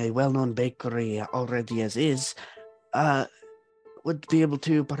business, being a well-known bakery already as is, would be able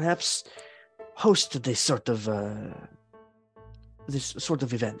to perhaps host this sort of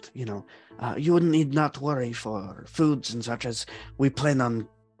event. You know, you wouldn't need not worry for foods and such, as we plan on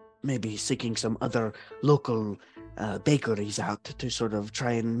maybe seeking some other local bakeries out to sort of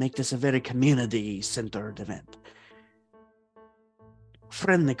try and make this a very community-centered event.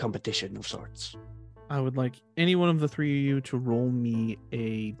 Friendly competition of sorts. I would like any one of the three of you to roll me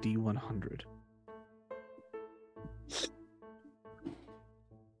a D100.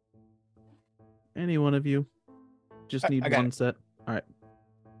 Any one of you. Just need I got one it. set. All right.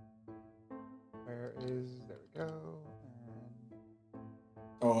 There we go.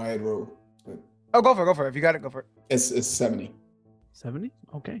 Oh, I had rolled. Oh, go for it. If you got it, go for it. It's 70. 70?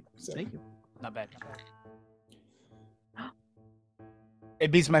 Okay. 70. Thank you. Not bad.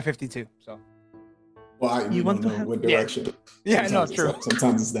 It beats my 52. So. Well, You want don't to know have- what direction. Yeah, no, Sometimes it's true. up,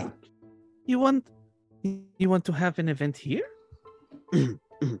 sometimes it's down. You want to have an event here?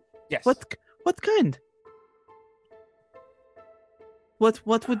 Yes. What kind?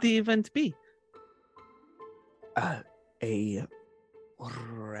 What would the event be? A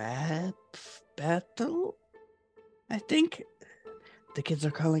rap battle, I think the kids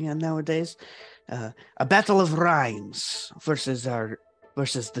are calling it nowadays. a battle of rhymes versus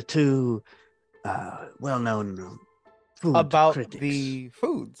the two well-known food About critics. the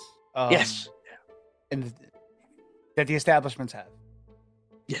foods. Yes. That the establishments have.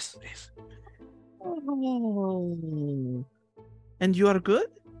 Yes. Oh. And you are good?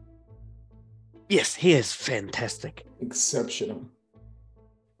 Yes, he is fantastic. Exceptional.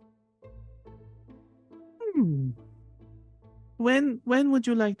 When would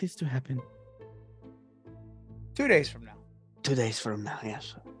you like this to happen? 2 days from now. 2 days from now,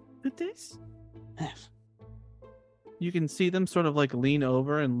 yes. 2 days? Yes. You can see them sort of like lean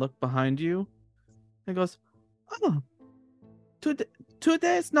over and look behind you. And goes, oh, 2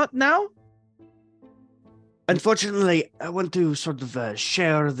 days, not now? Unfortunately, I want to sort of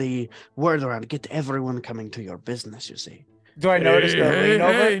share the word around, get everyone coming to your business, you see. Do I notice the lean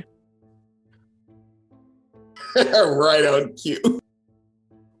over? Right on cue.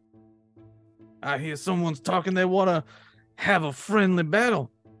 I hear someone's talking they want to have a friendly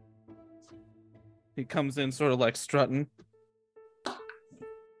battle. He comes in sort of like strutting.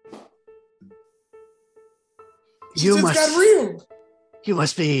 You just got real. You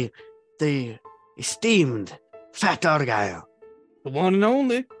must be the esteemed Fat Arguile. The one and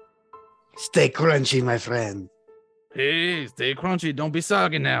only. Stay crunchy, my friend. Hey, stay crunchy. Don't be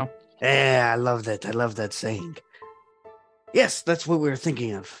soggy now. Yeah, I love that. I love that saying. Yes, that's what we're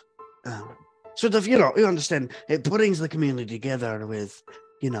thinking of. Sort of, you understand, it brings the community together with,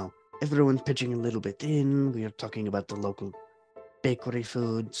 everyone pitching a little bit in. We are talking about the local bakery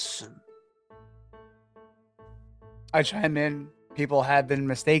foods. I chime in. People have been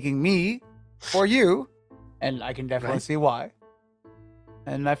mistaking me for you, and I can definitely see why.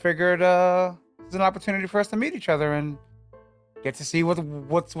 And I figured it's an opportunity for us to meet each other and get to see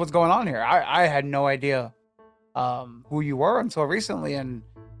what's going on here. I had no idea who you were until recently, and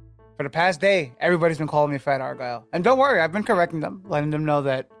for the past day, everybody's been calling me Fat Arguile. And don't worry, I've been correcting them, letting them know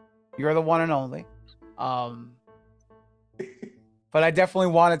that you're the one and only. But I definitely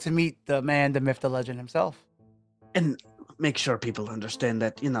wanted to meet the man, the myth, the legend himself. And make sure people understand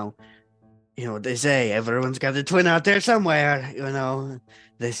that, what they say, everyone's got a twin out there somewhere,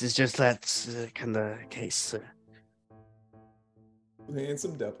 This is just that kind of case.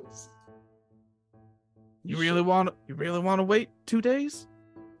 Handsome devils. You really want to wait 2 days?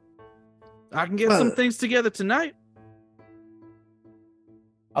 I can get some things together tonight.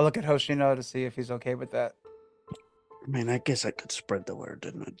 I'll look at Hoshino to see if he's okay with that. I mean, I guess I could spread the word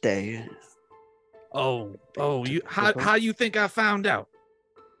in a day. Oh, how you think I found out?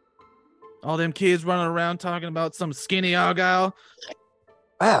 All them kids running around talking about some skinny Arguile.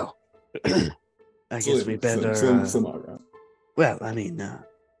 Wow. I guess we better. Some Arguile. Well, I mean,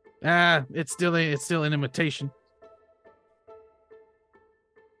 it's still an imitation.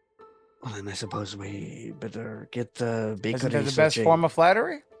 Well, then I suppose we better get the bakery. Isn't that the best form of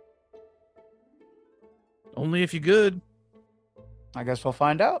flattery? Only if you're good. I guess we'll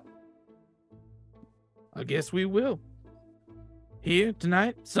find out. I guess we will. Here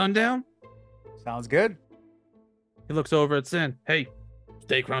tonight, sundown. Sounds good. He looks over at Sin. Hey,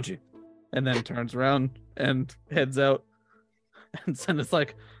 stay crunchy. And then turns around and heads out. And Sin is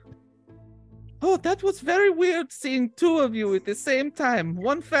like, oh, that was very weird seeing two of you at the same time.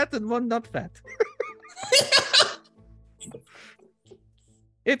 One fat and one not fat.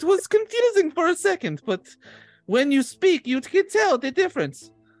 It was confusing for a second, but when you speak, you can tell the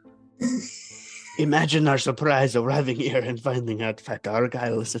difference. Imagine our surprise arriving here and finding out Fat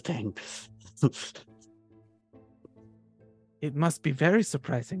Arguile is a thing. It must be very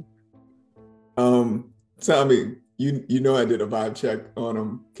surprising. Tommy, you know I did a vibe check on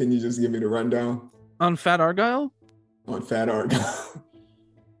him. Can you just give me the rundown? On Fat Arguile? On Fat Arguile.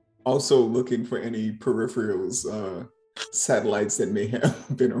 Also looking for any peripherals, satellites that may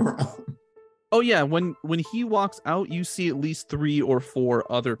have been around. Oh yeah, when he walks out, you see at least 3 or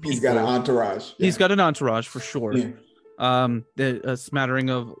 4 other people. He's got an entourage. Yeah. He's got an entourage for sure. Yeah. A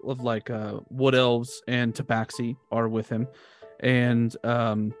smattering of like wood elves and tabaxi are with him, and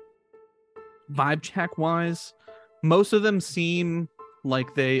vibe check wise, most of them seem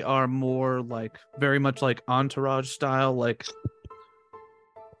like they are more like very much like entourage style, like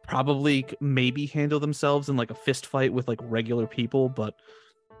probably maybe handle themselves in like a fist fight with like regular people, but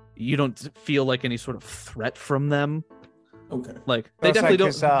you don't feel like any sort of threat from them. Okay. Like they definitely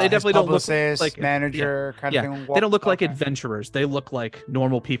don't. They definitely don't look like manager kind of thing. They don't look like adventurers. They look like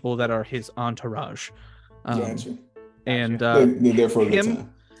normal people that are his entourage. Gotcha. And they're there for a good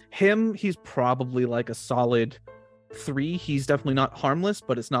time. Him, he's probably like a solid 3. He's definitely not harmless,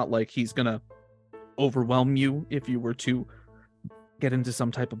 but it's not like he's gonna overwhelm you if you were to get into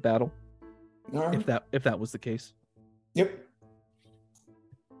some type of battle. All right. if that was the case. Yep.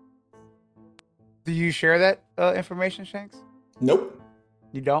 Do you share that information, Shanks? Nope.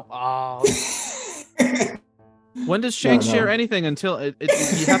 You don't? Oh. When does Shanks No. share anything until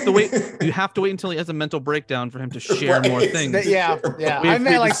you have to wait? You have to wait until he has a mental breakdown for him to share more Right. things. Yeah. I We've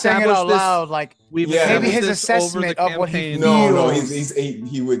meant like saying it out established this- loud, like We've Yeah. maybe established his this over the assessment of what he campaign. No, feels.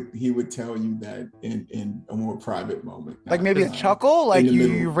 he would tell you that in a more private moment. Like maybe a Not, chuckle, like in the you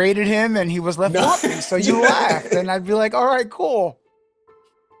middle. rated him and he was left No. wanting, so you laughed, and I'd be like, all right, cool.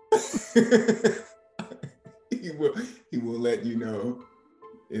 He will let you know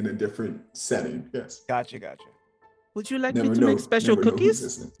in a different setting. Yes. Gotcha. Would you like Never me to know- make special never know who's cookies?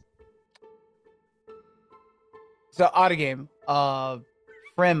 listening. So out of game,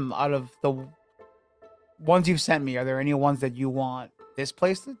 Prim, out of the ones you've sent me, are there any ones that you want this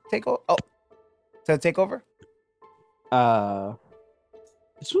place to take over? Oh, to take over?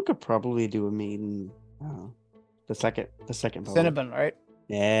 This one could probably do a mean. The second. Probably. Cinnabon, right?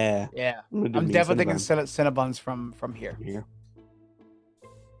 Yeah. Yeah. I'm gonna do I'm mean definitely thinking Cinnabon. Cinnabons from here. Here.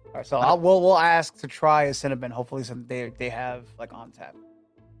 All right, so we'll ask to try a Cinnabon. Hopefully, they have like on tap.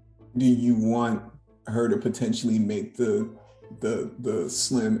 Do you want her to potentially make the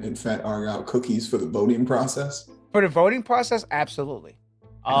slim and fat Arguile cookies for the voting process? For the voting process, absolutely.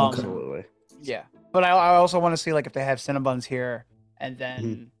 Absolutely. Yeah, but I also want to see like if they have Cinnabons here, and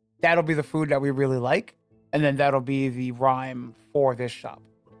then that'll be the food that we really like, and then that'll be the rhyme for this shop.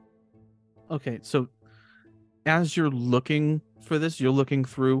 Okay, so as you're looking for this, you're looking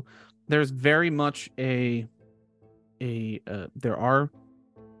through. There's very much there are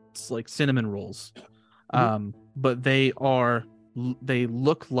like cinnamon rolls, but they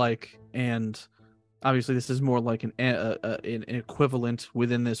look like, and obviously this is more like an equivalent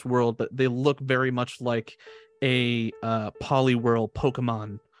within this world, but they look very much like a Poliwhirl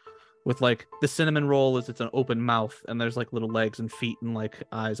Pokemon. With like the cinnamon roll it's an open mouth and there's like little legs and feet and like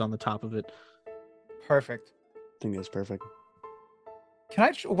eyes on the top of it. Perfect. I think that's perfect.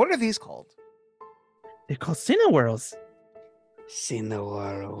 What are these called? They're called Cinnawhirls.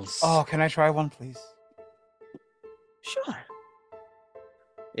 Cinnawhirls. Oh, can I try one, please? Sure.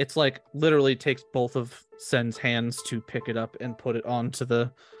 It's like literally takes both of Sen's hands to pick it up and put it onto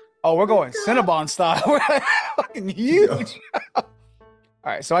the. Oh, we're going Cinnabon style. We're fucking huge.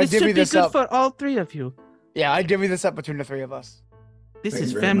 All right, so I This should divvy be this good up. for all three of you. Yeah, I divvy this up between the three of us. This Thank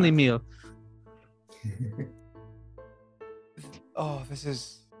is you very family much. meal. Oh, this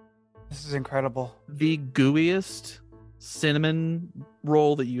is incredible. The gooeyest cinnamon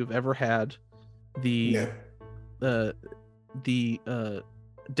roll that you've ever had. The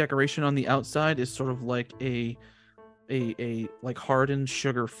decoration on the outside is sort of like a like hardened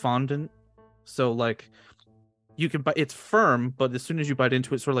sugar fondant. So like you can bite, it's firm, but as soon as you bite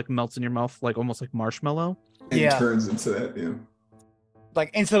into it, sort of like melts in your mouth, like almost like marshmallow. And Yeah. turns into that. Yeah.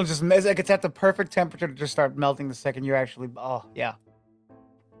 Like instantly, just like it's at the perfect temperature to just start melting the second you actually. Oh yeah.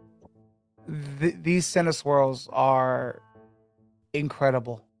 These Cinna swirls are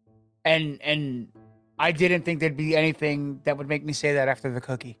incredible, and I didn't think there'd be anything that would make me say that after the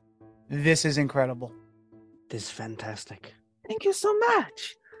cookie. This is incredible. This is fantastic. Thank you so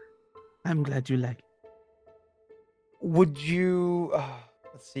much. I'm glad you like it. Would you?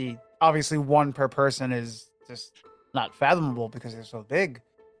 Let's see. Obviously, one per person is just not fathomable because they're so big.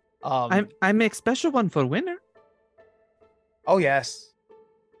 I make special one for winner. Oh yes,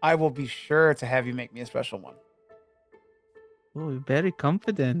 I will be sure to have you make me a special one. Oh, very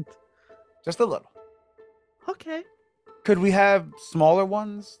confident. Just a little. Okay. Could we have smaller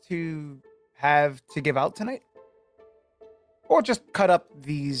ones to have to give out tonight? Or just cut up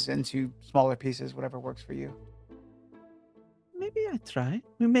these into smaller pieces, whatever works for you. Maybe I try.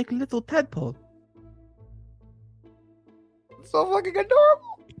 We make little tadpole. So fucking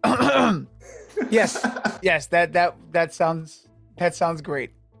adorable. yes, that sounds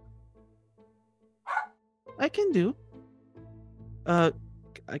great. I can do. I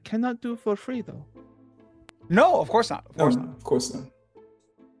cannot do for free though. No, of course not. Of No, course not. of course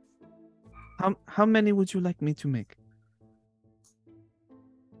not. How many would you like me to make?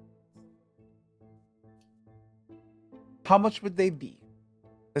 How much would they be?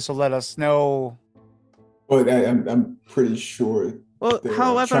 This will let us know. Well, I'm pretty sure. Well, They're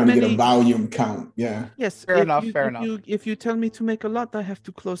however trying to get a many. volume count. Yeah. Yes. Fair if enough, you- fair if enough. If you tell me to make a lot, I have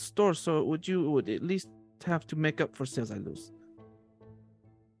to close stores. So would at least have to make up for sales I lose.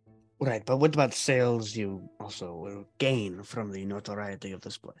 Right, but what about sales you also will gain from the notoriety of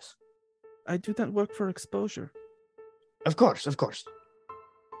this place? I do not work for exposure. Of course. I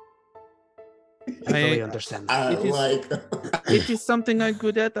fully I- understand. I It is- like. It is something I'm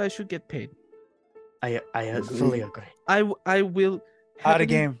good at. I should get paid. I fully agree. I will. Out happily- of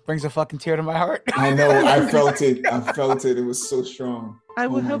game brings a fucking tear to my heart. I know. I felt it. It was so strong. I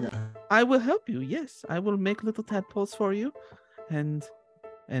will Oh my help. God. I will help you. Yes, I will make little tadpoles for you, and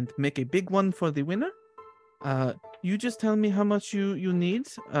make a big one for the winner. You just tell me how much you need.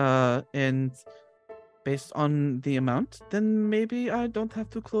 And based on the amount, then maybe I don't have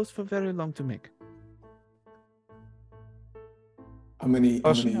to close for very long to make. How many?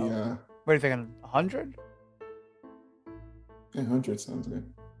 What are you thinking? 100? 100 sounds good.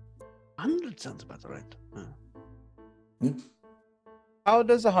 100 sounds about right. Yeah. How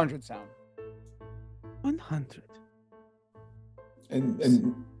does 100 sound? 100.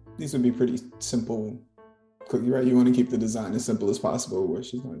 And these would be pretty simple. You're right. You want to keep the design as simple as possible, where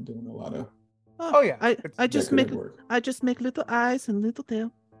she's not doing a lot of. Oh yeah. I just make decorative work. I just make little eyes and little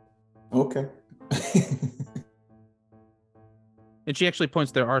tail. Okay. And she actually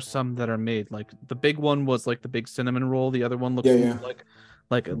points. There are some that are made. Like the big one was like the big cinnamon roll. The other one looks Yeah.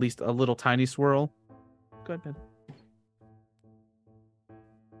 like at least a little tiny swirl. Go ahead,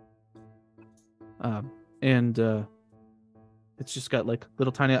 Ben. And it's just got like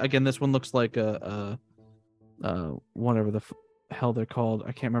little tiny. Again, this one looks like a whatever the hell they're called.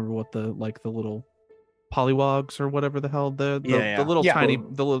 I can't remember what the little polywogs or whatever the hell the little Yeah. tiny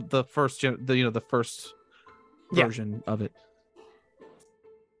the first the first Yeah. version of it.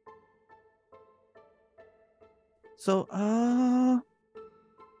 So,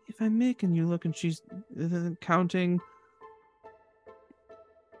 if I'm making you look and she's counting,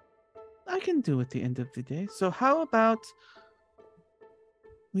 I can do at the end of the day. So how about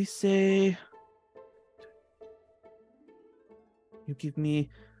we say you give me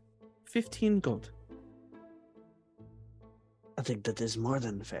 15 gold. I think that is more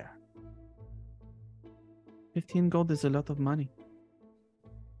than fair. 15 gold is a lot of money.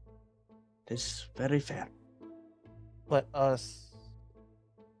 It is very fair. Let us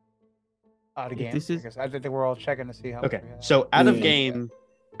out of If game. this is- I think we're all checking to see how much Okay, we have. so out of Yeah. game,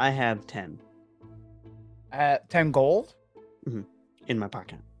 I have 10 at 10 gold. in my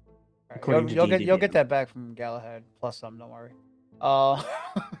pocket. All right, According to you'll get DDD. that back from Galahad plus some. Don't worry. I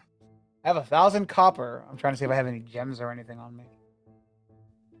have 1,000 copper. I'm trying to see if I have any gems or anything on me.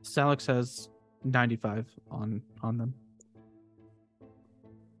 Salix has 95 on them.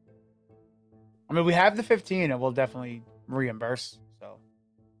 I mean, we have the 15, and we'll definitely reimburse. So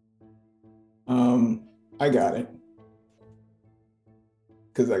I got it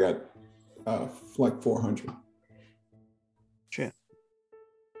because I got like 400. Shit.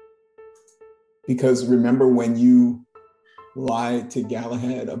 Because remember when you lied to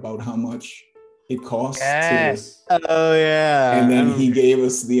Galahad about how much it costs yes, Oh yeah. and then I'm he gave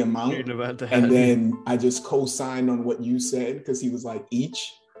us the amount, reading about that. and then I just co-signed on what you said because he was like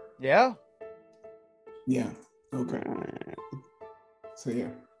each. yeah. Yeah. Okay. So yeah.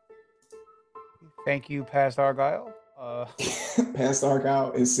 Thank you, past Arguile. Past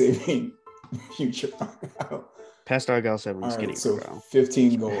Arguile is saving future Arguile. Past Arguile said we're All skinny right, so Arguile.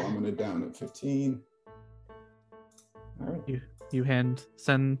 15 gold. I'm gonna down at 15. All right. You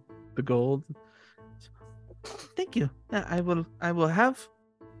send the gold. Thank you. I will have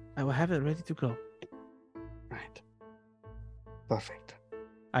it ready to go. Right. Perfect.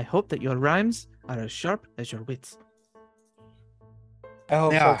 I hope that your rhymes are as sharp as your wits. I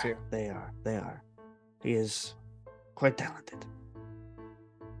hope They so are. too. They are. They are. He is quite talented.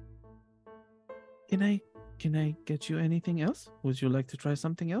 Can I get you anything else? Would you like to try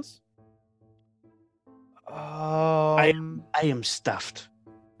something else? I am stuffed.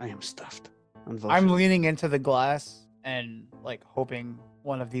 I'm Unfortunately. leaning into the glass and like hoping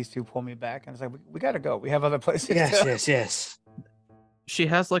one of these two pull me back. And it's like we gotta go. We have other places. Yes, yes. She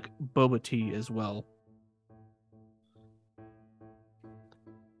has like boba tea as well.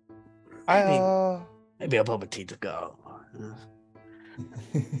 Maybe a bubble tea to go.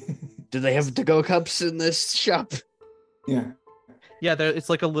 Do they have to-go cups in this shop? Yeah. Yeah, it's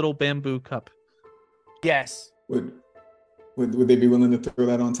like a little bamboo cup. yes. Would they be willing to throw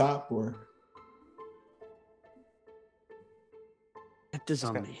that on top or? It is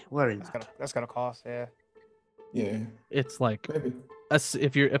on That's me. Worry not. That's gonna cost. Yeah. Yeah. It's like Maybe.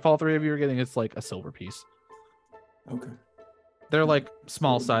 if all three of you are getting, it's like a silver piece. Okay. They're like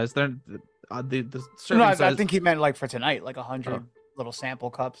small size. They're the No, serving I size. think he meant like for tonight, like 100 little sample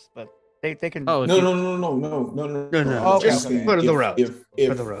cups, but they can. Oh, No. No. Okay, Just okay. for the road. If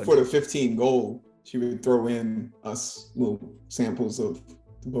For the road. for the 15 gold, she would throw in us little samples of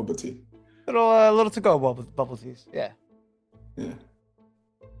the boba tea. little to go bubble teas. Yeah. Yeah.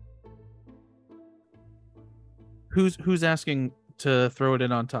 Who's asking to throw it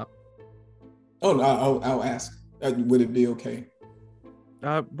in on top? Oh, no, I'll ask. Would it be okay?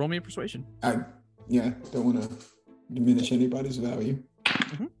 Roll me a persuasion. Don't want to diminish anybody's value.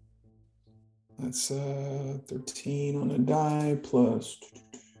 Mm-hmm. That's 13 on a die plus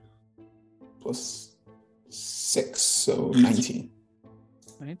 6, so 19.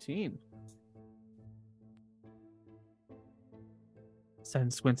 19.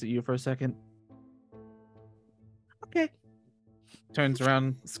 Sen squints at you for a second. Okay. Turns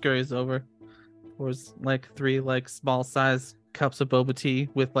around, scurries over, pours like 3 like small size cups of boba tea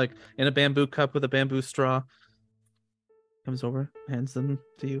with like in a bamboo cup with a bamboo straw. Comes over, hands them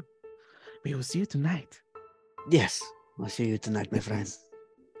to you. We will see you tonight. Yes, I'll see you tonight, my friend.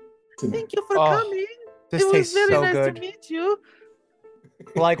 Thank you for coming. This It was tastes very so nice good. to meet you.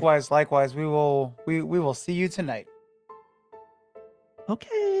 Likewise. We will see you tonight.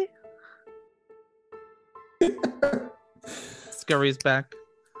 Okay. Scurries back.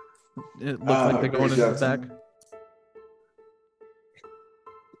 It looks like they're going into the back.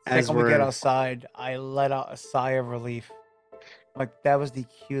 I think when we get outside, I let out a sigh of relief. Like, that was the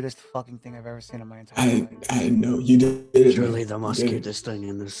cutest fucking thing I've ever seen in my entire life. I know you did it. Truly the most cutest thing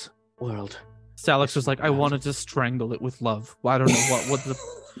in this world. Salix was like, I wanted to strangle it with love. Well, I don't know what the...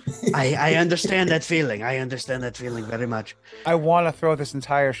 I understand that feeling. I understand that feeling very much. I want to throw this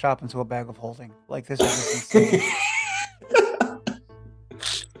entire shop into a bag of holding. Like, this is just insane.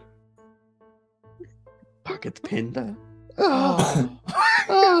 Pocket panda.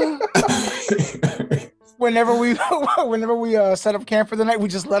 Whenever we set up camp for the night, we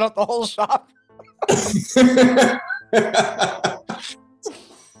just let out the whole shop.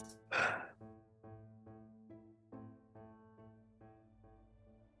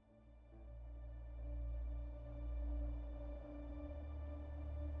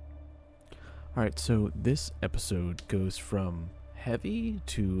 All right, so this episode goes from heavy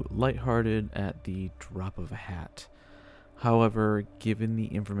to lighthearted at the drop of a hat. However, given the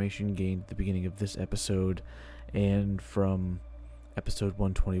information gained at the beginning of this episode and from episode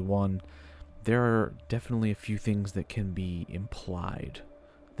 121, there are definitely a few things that can be implied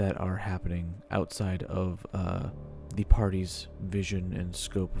that are happening outside of the party's vision and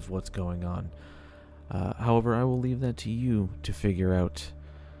scope of what's going on. However, I will leave that to you to figure out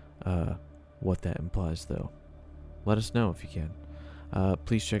what that implies, though. Let us know if you can.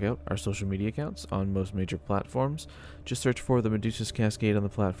 Please check out our social media accounts on most major platforms. Just search for the Medusa's Cascade on the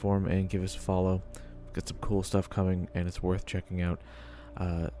platform and give us a follow. We've got some cool stuff coming, and it's worth checking out.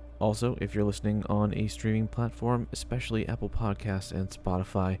 Also, if you're listening on a streaming platform, especially Apple Podcasts and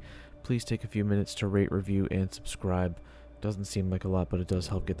Spotify, please take a few minutes to rate, review, and subscribe. Doesn't seem like a lot, but it does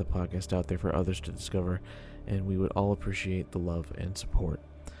help get the podcast out there for others to discover, and we would all appreciate the love and support.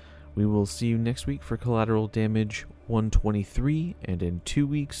 We will see you next week for Collateral Damage 123, and in 2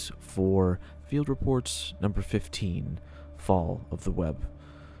 weeks for Field Reports number 15, Fall of the Web.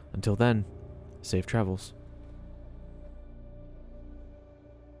 Until then, safe travels.